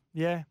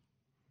 Yeah.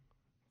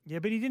 Yeah,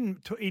 but he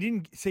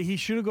didn't see, he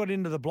should have got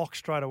into the block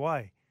straight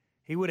away.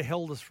 He would have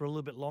held us for a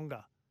little bit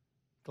longer,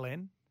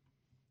 Glenn.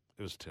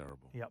 It was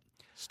terrible. Yep.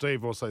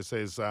 Steve also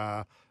says,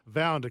 vow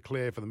and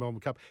declare for the Melbourne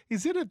Cup.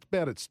 Is it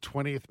about its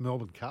 20th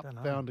Melbourne Cup,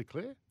 vow and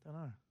declare? Don't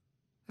know.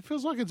 It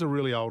feels like it's a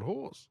really old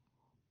horse.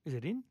 Is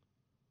it in?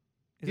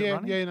 Is yeah, it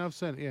running? I've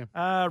seen it,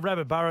 yeah.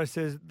 Rabbit Burrow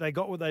says they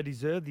got what they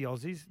deserved, the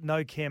Aussies.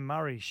 No Cam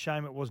Murray.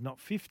 Shame it was not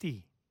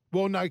 50.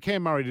 Well, no,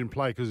 Cam Murray didn't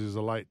play because he was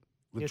a late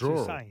withdrawal.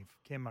 Yes, you're saying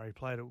if Cam Murray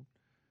played it.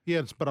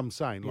 Yeah, but I'm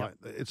saying, like,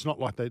 it's not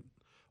like they...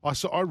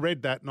 I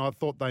read that and I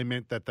thought they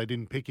meant that they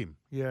didn't pick him.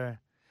 Yeah.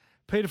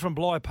 Peter from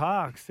Bligh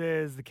Park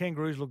says the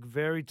Kangaroos look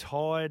very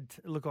tired,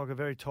 look like a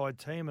very tired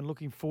team and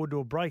looking forward to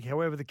a break.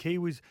 However, the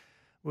Kiwis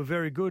were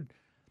very good.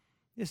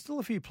 There's still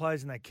a few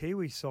players in that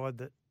Kiwi side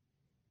that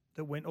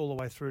went all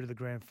the way through to the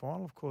grand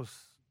final. Of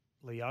course,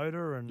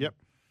 Leota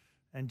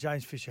and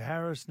James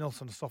Fisher-Harris,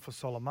 Nelson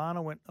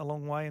Asafa-Solomana went a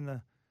long way in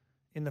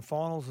the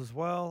finals as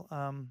well.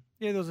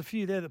 There was a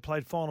few there that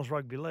played finals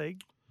rugby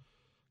league.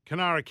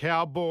 Canara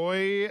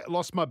Cowboy,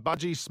 lost my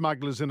budgie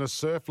smugglers in a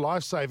surf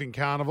life-saving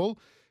carnival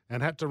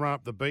and had to run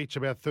up the beach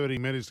about 30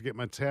 minutes to get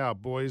my towel.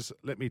 Boys,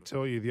 let me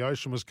tell you, the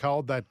ocean was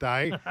cold that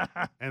day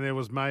and there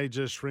was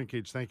major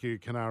shrinkage. Thank you,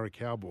 Canara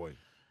Cowboy.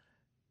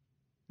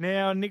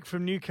 Now, Nick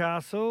from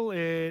Newcastle,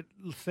 it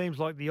seems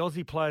like the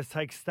Aussie players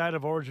take state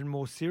of origin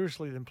more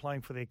seriously than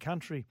playing for their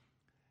country.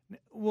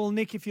 Well,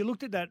 Nick, if you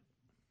looked at that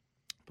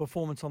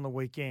performance on the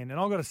weekend, and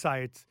I've got to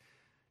say it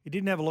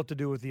didn't have a lot to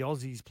do with the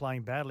Aussies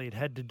playing badly. It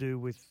had to do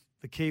with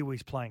the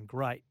Kiwis playing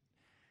great.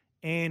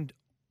 And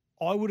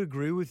I would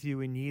agree with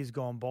you in years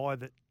gone by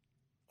that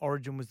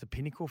Origin was the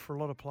pinnacle for a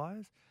lot of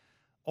players.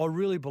 I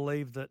really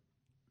believe that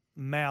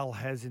Mal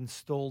has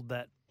installed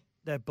that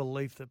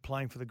belief that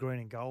playing for the green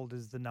and gold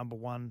is the number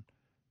one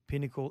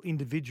pinnacle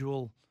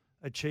individual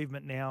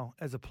achievement now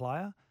as a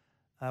player.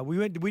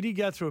 We did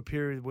go through a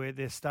period where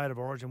their state of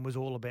origin was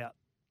all about,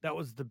 that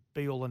was the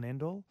be-all and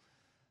end-all.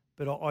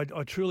 But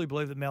I truly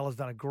believe that Mal has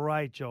done a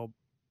great job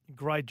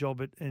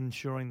at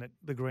ensuring that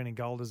the green and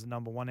gold is the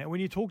number one. Now,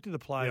 when you talk to the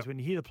players, when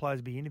you hear the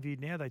players be interviewed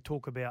now, they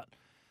talk about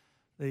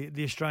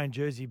the Australian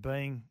jersey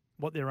being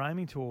what they're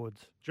aiming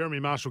towards. Jeremy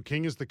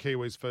Marshall-King is the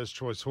Kiwis' first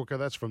choice hooker.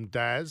 That's from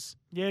Daz.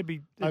 Yeah,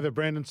 over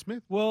Brandon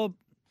Smith? Well,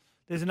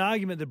 there's an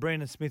argument that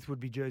Brandon Smith would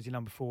be jersey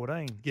number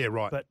 14. Yeah,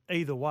 right. But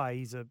either way,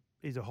 he's a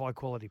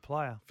high-quality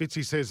player.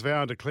 Fitzy says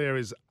Vow and Declare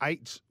is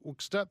 8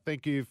 Wookster.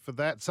 Thank you for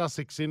that.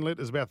 Sussex Inlet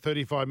is about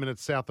 35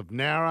 minutes south of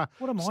Nowra.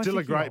 What am I Still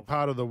a thinking great of?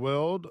 part of the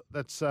world.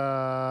 That's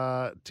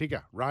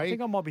Tigger, Ray. I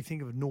think I might be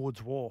thinking of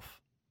Nord's Wharf,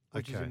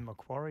 which is Okay. in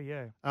Macquarie,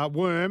 yeah.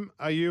 Worm,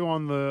 are you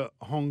on the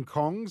Hong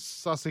Kongs?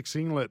 Sussex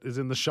Inlet is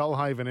in the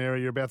Shoalhaven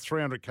area. You're about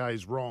 300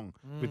 k's wrong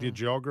with your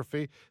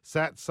geography.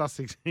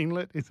 Sussex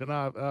Inlet is in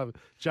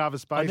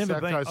Jarvis Bay, I've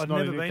South Coast, never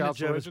not in been to Newcastle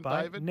Jervis region.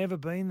 Bay. David? Never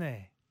been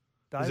there.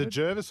 Is David? it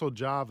Jervis or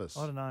Jarvis?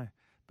 I don't know.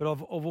 But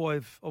I've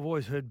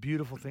always heard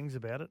beautiful things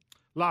about it.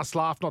 Last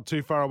laugh, not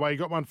too far away. You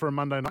got one for a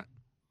Monday night?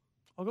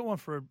 I've got one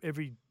for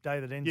every day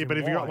that ends Yeah, in but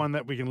have you got Y. one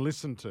that we can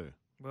listen to?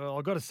 Well,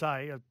 I've got to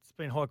say, it's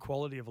been high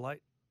quality of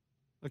late.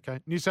 Okay.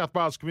 New South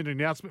Wales community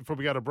announcement before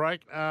we go to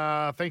break.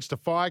 Thanks to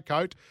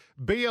Firecoat.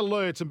 Be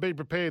alert and be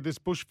prepared this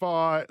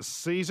bushfire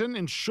season.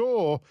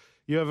 Ensure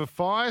you have a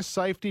fire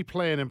safety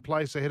plan in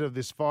place ahead of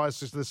this fire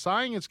season. They're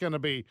saying it's going to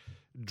be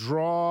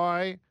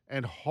dry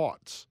and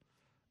hot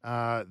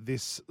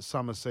this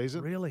summer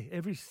season. Really?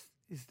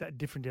 Is that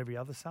different every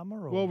other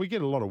summer? Or? Well, we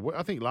get a lot of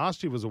I think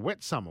last year was a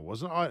wet summer,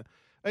 wasn't it?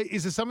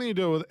 Is there something to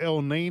do with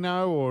El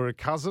Nino or a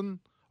cousin?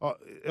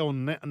 El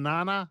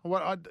Nana?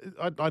 I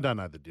don't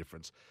know the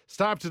difference.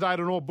 Stay up to date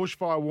on all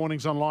bushfire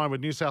warnings online with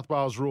New South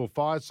Wales Rural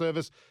Fire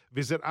Service.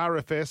 Visit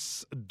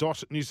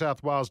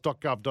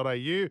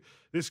rfs.newsouthwales.gov.au.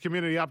 This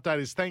community update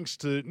is thanks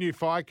to New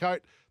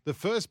Firecoat, the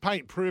first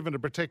paint proven to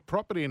protect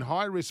property in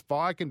high-risk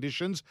fire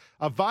conditions.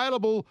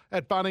 Available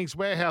at Bunnings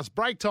Warehouse.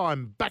 Break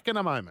time. Back in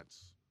a moment.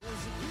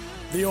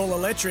 The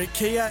all-electric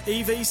Kia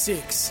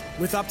EV6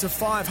 with up to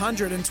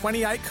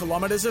 528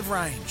 kilometres of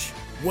range.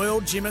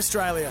 World Gym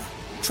Australia.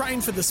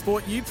 Train for the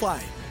sport you play,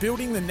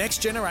 building the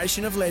next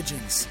generation of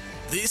legends.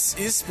 This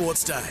is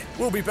Sportsday.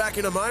 We'll be back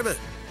in a moment.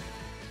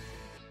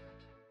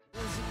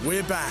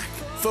 We're back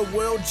For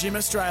World Gym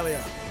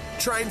Australia.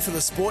 Train for the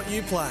sport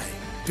you play,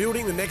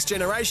 building the next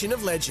generation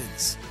of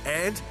legends.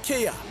 And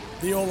Kia.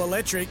 The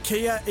all-electric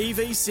Kia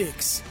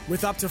EV6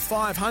 with up to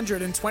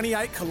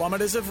 528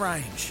 kilometres of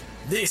range.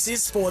 This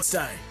is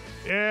Sportsday.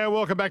 Yeah,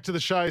 welcome back to the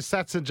show.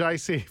 Sats and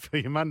JC for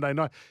your Monday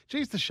night.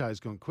 Geez, the show's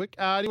gone quick.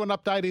 Do you want an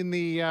update in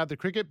the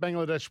cricket?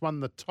 Bangladesh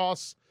won the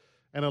toss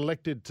and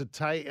elected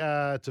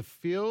to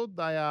field.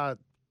 They are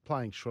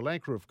playing Sri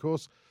Lanka, of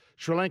course.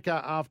 Sri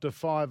Lanka, after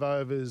 5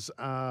 overs,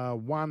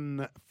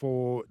 1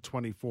 for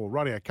 24.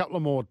 Righty, a couple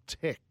of more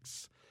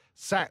texts.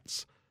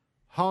 Sats,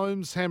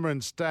 Holmes, Hammer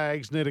and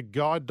Staggs needed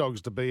guide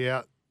dogs to be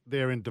out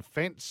there in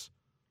defence.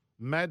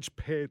 Madge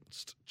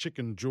Pest,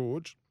 Chicken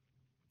George.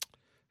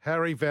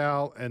 Harry,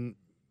 Val, and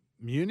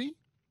Muni?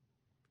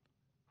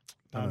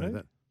 Don't know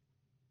that.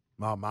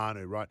 Oh,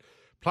 Manu, right.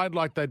 Played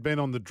like they'd been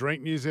on the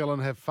drink. New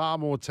Zealand have far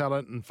more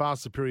talent and far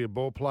superior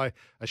ball play.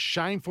 A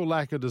shameful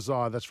lack of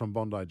desire. That's from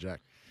Bondi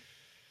Jack.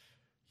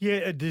 Yeah,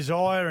 a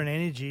desire and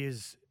energy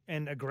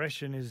and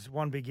aggression is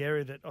one big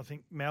area that I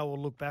think Mal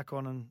will look back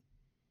on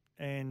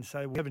and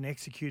say we haven't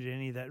executed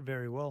any of that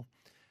very well.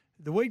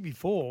 The week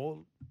before,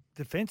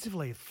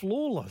 defensively,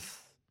 flawless.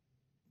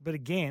 But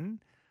again,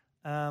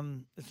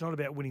 it's not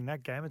about winning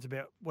that game. It's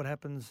about what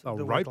happens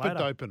the week later.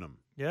 Doping them.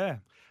 Yeah.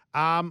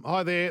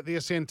 Hi there, the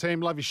SN team.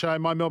 Love your show.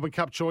 My Melbourne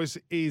Cup choice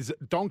is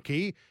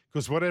Donkey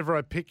because whatever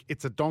I pick,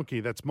 it's a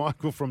donkey. That's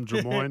Michael from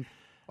Drummoyne.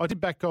 I did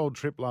back Gold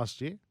Trip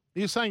last year.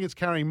 You're saying it's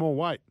carrying more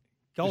weight?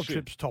 Gold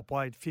Trip's top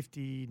weight,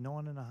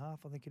 59.5, I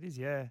think it is,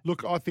 yeah.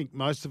 Look, I think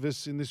most of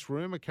us in this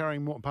room are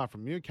carrying more, apart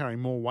from you, carrying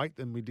more weight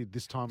than we did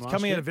this time last year.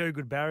 Coming out a very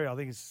good barrier. I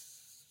think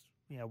it's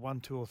 1,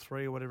 2 or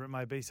 3 or whatever it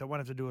may be, so I won't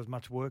have to do as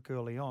much work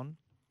early on.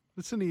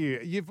 Listen to you.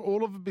 You've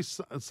all of it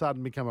started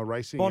to become a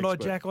racing Bondi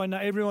expert. Jack, I know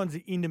everyone's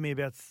into me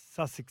about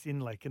Sussex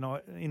Inlet,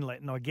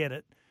 and I get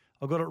it.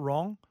 I got it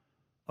wrong.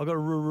 I got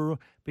it,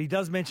 but he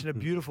does mention a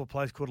beautiful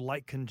place called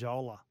Lake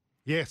Conjola.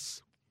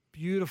 Yes.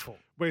 Beautiful.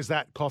 Where's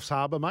that? Coffs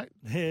Harbour, mate?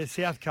 Yeah,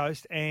 South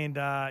Coast, and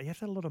you have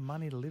to have a lot of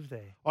money to live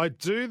there. I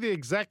do the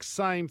exact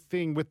same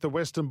thing with the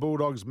Western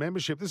Bulldogs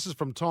membership. This is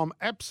from Tom.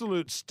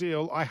 Absolute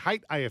steal. I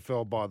hate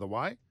AFL, by the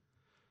way.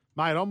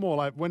 Mate, I'm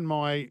all over when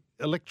my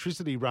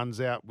electricity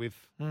runs out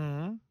with,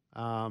 I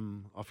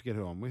forget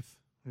who I'm with.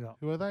 Yeah.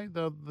 Who are they?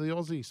 The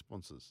Aussie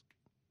sponsors.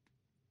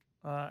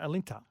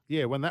 Alinta.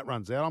 Yeah, when that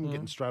runs out, I'm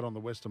getting straight on the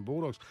Western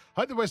Bulldogs.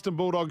 Hope the Western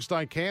Bulldogs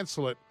don't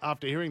cancel it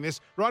after hearing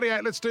this.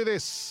 Rightio, let's do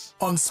this.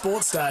 On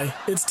Sports Day,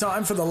 it's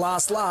time for the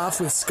last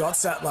laugh with Scott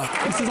Sattler.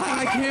 He says,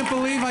 I can't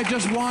believe I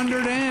just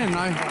wandered in.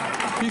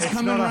 He's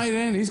coming right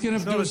in. He's going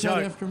to do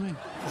that after me.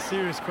 It's a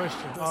serious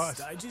question. The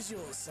stage is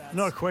yours, Sats.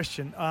 Not a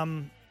question.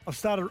 I'm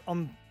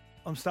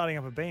starting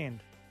up a band.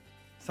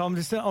 So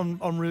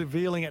I'm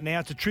revealing it now.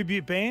 It's a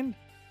tribute band.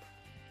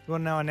 You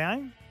want to know our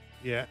name?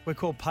 Yeah. We're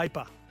called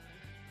Paper.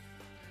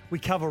 We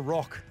cover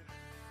rock.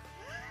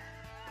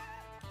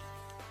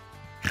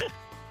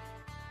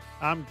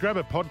 Grab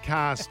a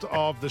podcast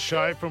of the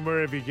show from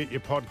wherever you get your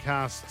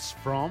podcasts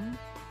from.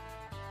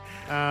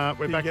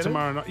 We're back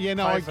tomorrow night. Yeah,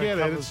 no, I get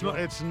it.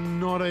 It's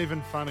not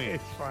even funny.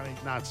 It's funny.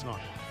 No, it's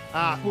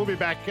not. We'll be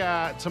back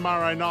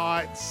tomorrow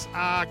night.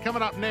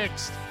 Coming up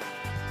next,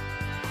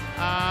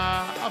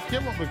 I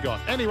forget what we've got.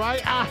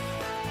 Anyway, have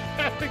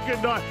a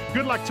good night.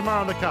 Good luck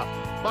tomorrow on the Cup.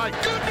 Bye.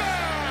 Good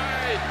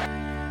night!